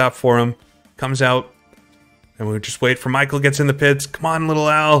pit stop for him. Comes out. And we'll just wait for Michael gets in the pits. Come on, little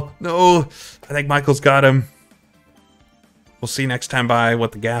Al. No. I think Michael's got him. We'll see next time by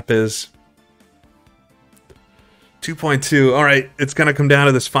what the gap is. 2.2. All right. It's going to come down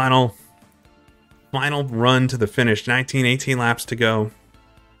to this final run to the finish. 18 laps to go.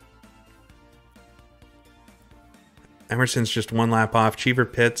 Emerson's just one lap off. Cheever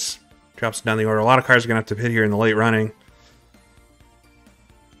pits. Drops down the order. A lot of cars are going to have to pit here in the late running.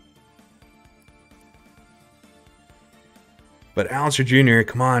 But Allenser Jr.,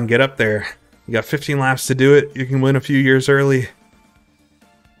 come on, get up there. You got 15 laps to do it. You can win a few years early.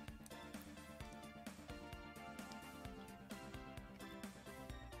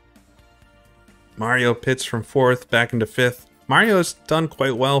 Mario pits from fourth back into fifth. Mario's done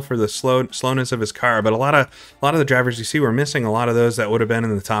quite well for the slowness of his car, but a lot of the drivers you see were missing a lot of those that would have been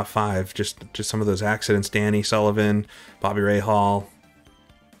in the top five. Just some of those accidents. Danny Sullivan, Bobby Ray Hall.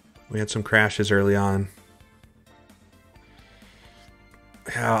 We had some crashes early on.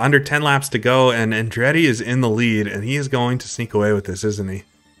 Yeah, under 10 laps to go, and Andretti is in the lead, and he is going to sneak away with this, isn't he?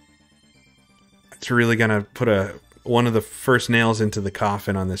 It's really going to put one of the first nails into the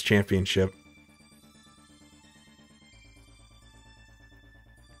coffin on this championship.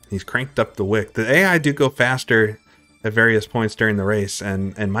 He's cranked up the wick. The AI do go faster at various points during the race,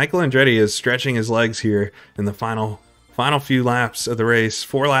 and Michael Andretti is stretching his legs here in the final few laps of the race.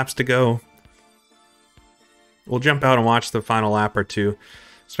 4 laps to go. We'll jump out and watch the final lap or two,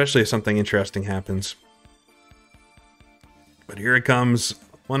 especially if something interesting happens. But here it comes,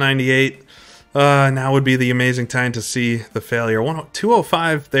 198. Now would be the amazing time to see the failure.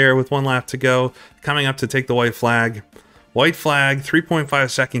 205 there with 1 lap to go. Coming up to take the white flag. White flag, 3.5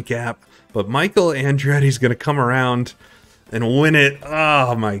 second gap. But Michael Andretti's going to come around and win it.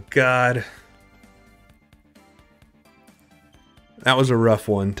 Oh my God. That was a rough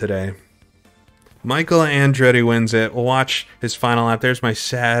one today. Michael Andretti wins it. We'll watch his final lap. There's my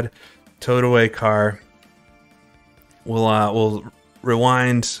sad towed away car. We'll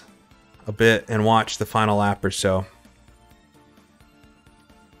rewind a bit and watch the final lap or so.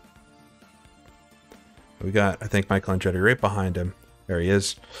 We got, I think, Michael Andretti right behind him. There he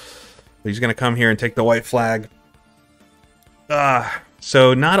is. He's going to come here and take the white flag.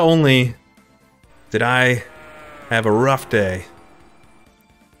 So not only did I have a rough day,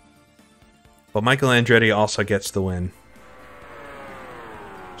 but Michael Andretti also gets the win.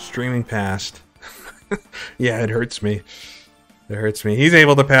 Streaming past. Yeah, it hurts me. It hurts me. He's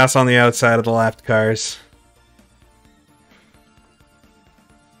able to pass on the outside of the left cars.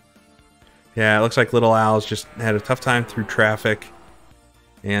 Yeah, it looks like Little Al's just had a tough time through traffic.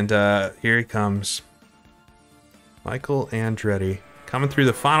 And here he comes. Michael Andretti coming through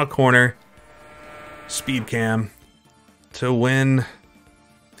the final corner. Speed cam to win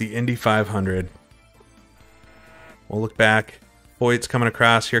the Indy 500. We'll look back. Hoyt's coming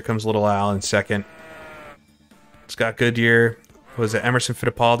across. Here comes Little Al in second. Scott Goodyear. Was it Emerson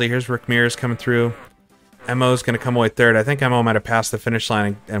Fittipaldi? Here's Rick Mears coming through. Emo's going to come away third. I think Emo might have passed the finish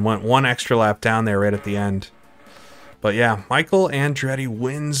line and went one extra lap down there right at the end. But yeah, Michael Andretti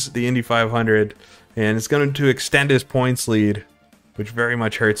wins the Indy 500 and is going to extend his points lead, which very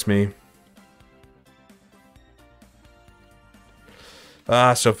much hurts me.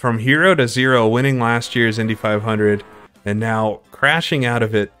 So from hero to zero, winning last year's Indy 500 and now crashing out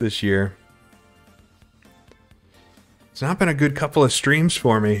of it this year. It's not been a good couple of streams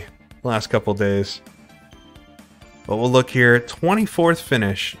for me the last couple days. But we'll look here. 24th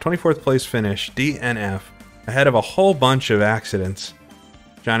place finish, DNF, ahead of a whole bunch of accidents.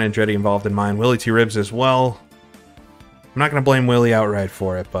 John Andretti involved in mine. Willie T. Ribbs as well. I'm not going to blame Willie outright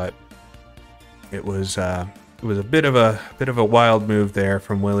for it, but it was a bit of a wild move there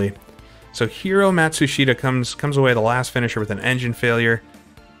from Willie. So Hiro Matsushita comes away the last finisher with an engine failure.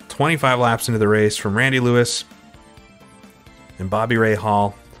 25 laps into the race from Randy Lewis and Bobby Ray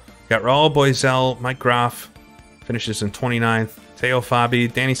Hall. Got Raul Boisel, Mike Groff finishes in 29th. Teo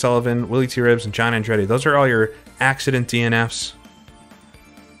Fabi, Danny Sullivan, Willie T. Ribbs, and John Andretti. Those are all your accident DNFs.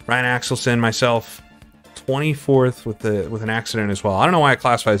 Ryan Axelson, myself, 24th with an accident as well. I don't know why it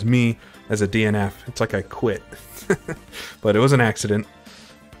classifies me as a DNF. It's like I quit. But it was an accident.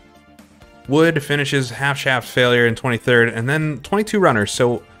 Wood finishes half shaft failure in 23rd, and then 22 runners.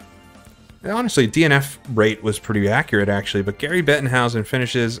 So honestly, DNF rate was pretty accurate actually, but Gary Bettenhausen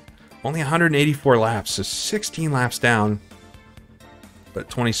finishes only 184 laps, so 16 laps down. But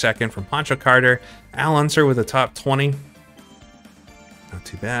 22nd from Pancho Carter. Al Unser with a top 20. Not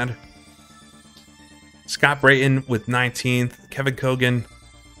too bad. Scott Brayton with 19th. Kevin Cogan.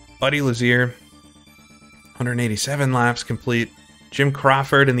 Buddy Lazier. 187 laps complete. Jim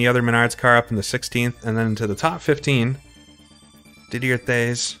Crawford in the other Menards car up in the 16th. And then to the top 15. Didier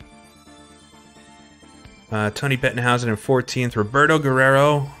Thays. Tony Bettenhausen in 14th. Roberto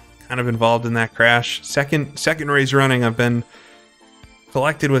Guerrero, kind of involved in that crash. Second race running, I've been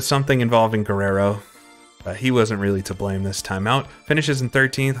collected with something involving Guerrero. But he wasn't really to blame this time out. Finishes in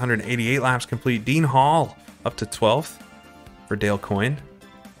 13th, 188 laps complete. Dean Hall up to 12th for Dale Coyne.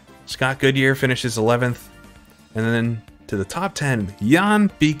 Scott Goodyear finishes 11th. And then to the top 10,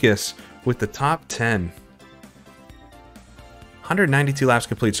 Jan Beekes with the top 10. 192 laps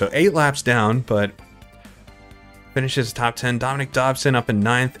complete, so 8 laps down, but finishes top 10. Dominic Dobson up in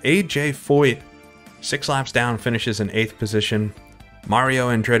 9th. AJ Foyt, 6 laps down, finishes in 8th position. Mario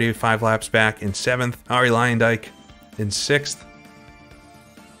Andretti 5 laps back in 7th. Ari Leyendijk in 6th.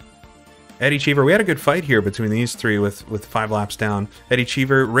 Eddie Cheever, we had a good fight here between these three with 5 laps down. Eddie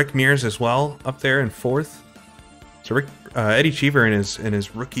Cheever, Rick Mears as well up there in 4th. So Eddie Cheever in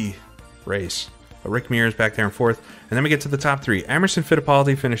his rookie race. But Rick Mears back there in 4th. And then we get to the top 3. Emerson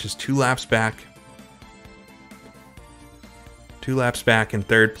Fittipaldi finishes 2 laps back. 2 laps back in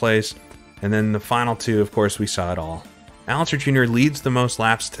 3rd place. And then the final 2, of course, we saw it all. Allister Jr. leads the most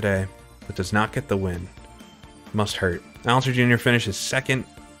laps today, but does not get the win. Must hurt. Allister Jr. finishes 2nd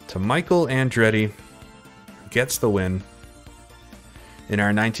to Michael Andretti, who gets the win in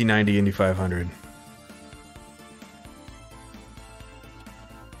our 1990 Indy 500.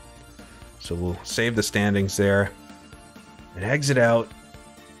 So we'll save the standings there and exit out.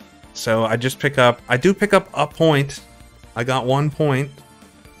 So I do pick up a point. I got 1 point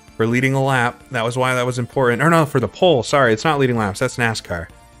for leading a lap. That was why that was important. Or no, for the pole. Sorry, it's not leading laps. That's NASCAR.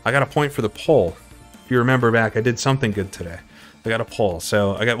 I got a point for the pole. If you remember back, I did something good today. I got a pole,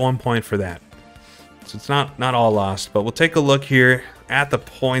 so I got 1 point for that. So it's not all lost, but we'll take a look here at the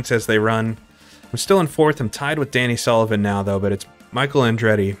points as they run. I'm still in 4th. I'm tied with Danny Sullivan now, though, but it's Michael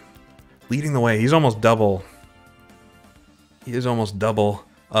Andretti leading the way. He's almost double. He is almost double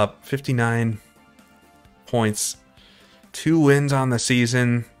up. 59 points. 2 wins on the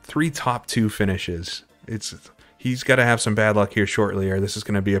season. 3 top 2 finishes. He's got to have some bad luck here shortly, or this is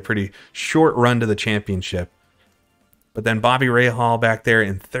going to be a pretty short run to the championship. But then Bobby Ray Hall back there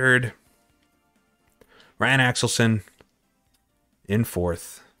in 3rd. Ryan Axelson in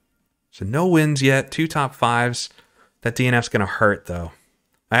 4th. So no wins yet. 2 top 5s. That DNF's going to hurt, though.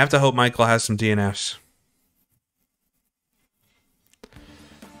 I have to hope Michael has some DNFs.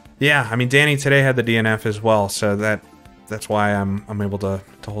 Yeah, I mean, Danny today had the DNF as well, so that's why I'm able to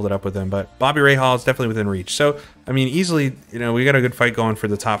hold it up with him. But Bobby Ray Hall is definitely within reach. So, I mean, easily, we got a good fight going for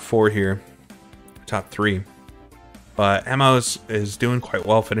the top 4 here. Top 3. But Emos is doing quite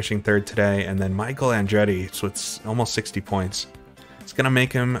well, finishing 3rd today. And then Michael Andretti, so it's almost 60 points. It's going to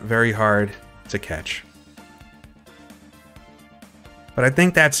make him very hard to catch. But I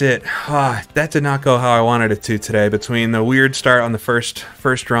think that's it. That did not go how I wanted it to today. Between the weird start on the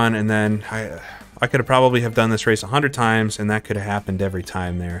first run, and then I could have probably have done this race 100 times, and that could have happened every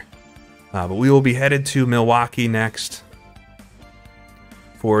time there. But we will be headed to Milwaukee next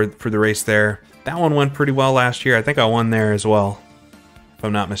for the race there. That one went pretty well last year. I think I won there as well, if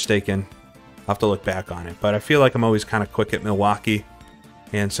I'm not mistaken. I'll have to look back on it. But I feel like I'm always kind of quick at Milwaukee.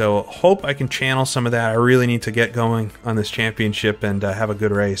 And so hope I can channel some of that. I really need to get going on this championship and have a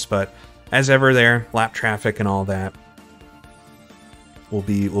good race. But as ever there, lap traffic and all that will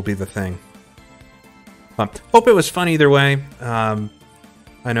be the thing. Hope it was fun either way.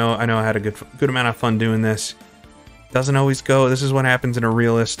 I know I had a good amount of fun doing this. Doesn't always go. This is what happens in a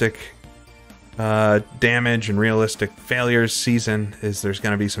realistic damage and realistic failures season, is there's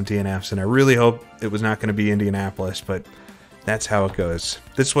going to be some DNFs, and I really hope it was not going to be Indianapolis, but that's how it goes.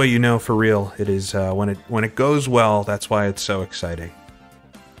 This way, you know, for real, it is when it goes well. That's why it's so exciting.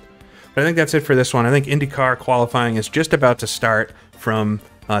 But I think that's it for this one. I think IndyCar qualifying is just about to start from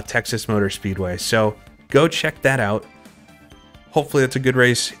Texas Motor Speedway, so go check that out. Hopefully, it's a good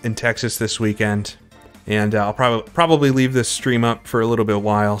race in Texas this weekend, and I'll probably leave this stream up for a little bit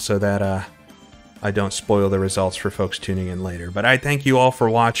while so that I don't spoil the results for folks tuning in later. But I thank you all for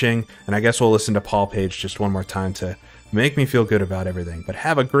watching, and I guess we'll listen to Paul Page just one more time to make me feel good about everything. But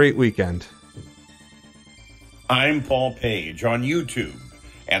have a great weekend. I'm Paul Page on YouTube,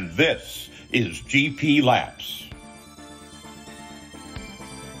 and this is GP Laps.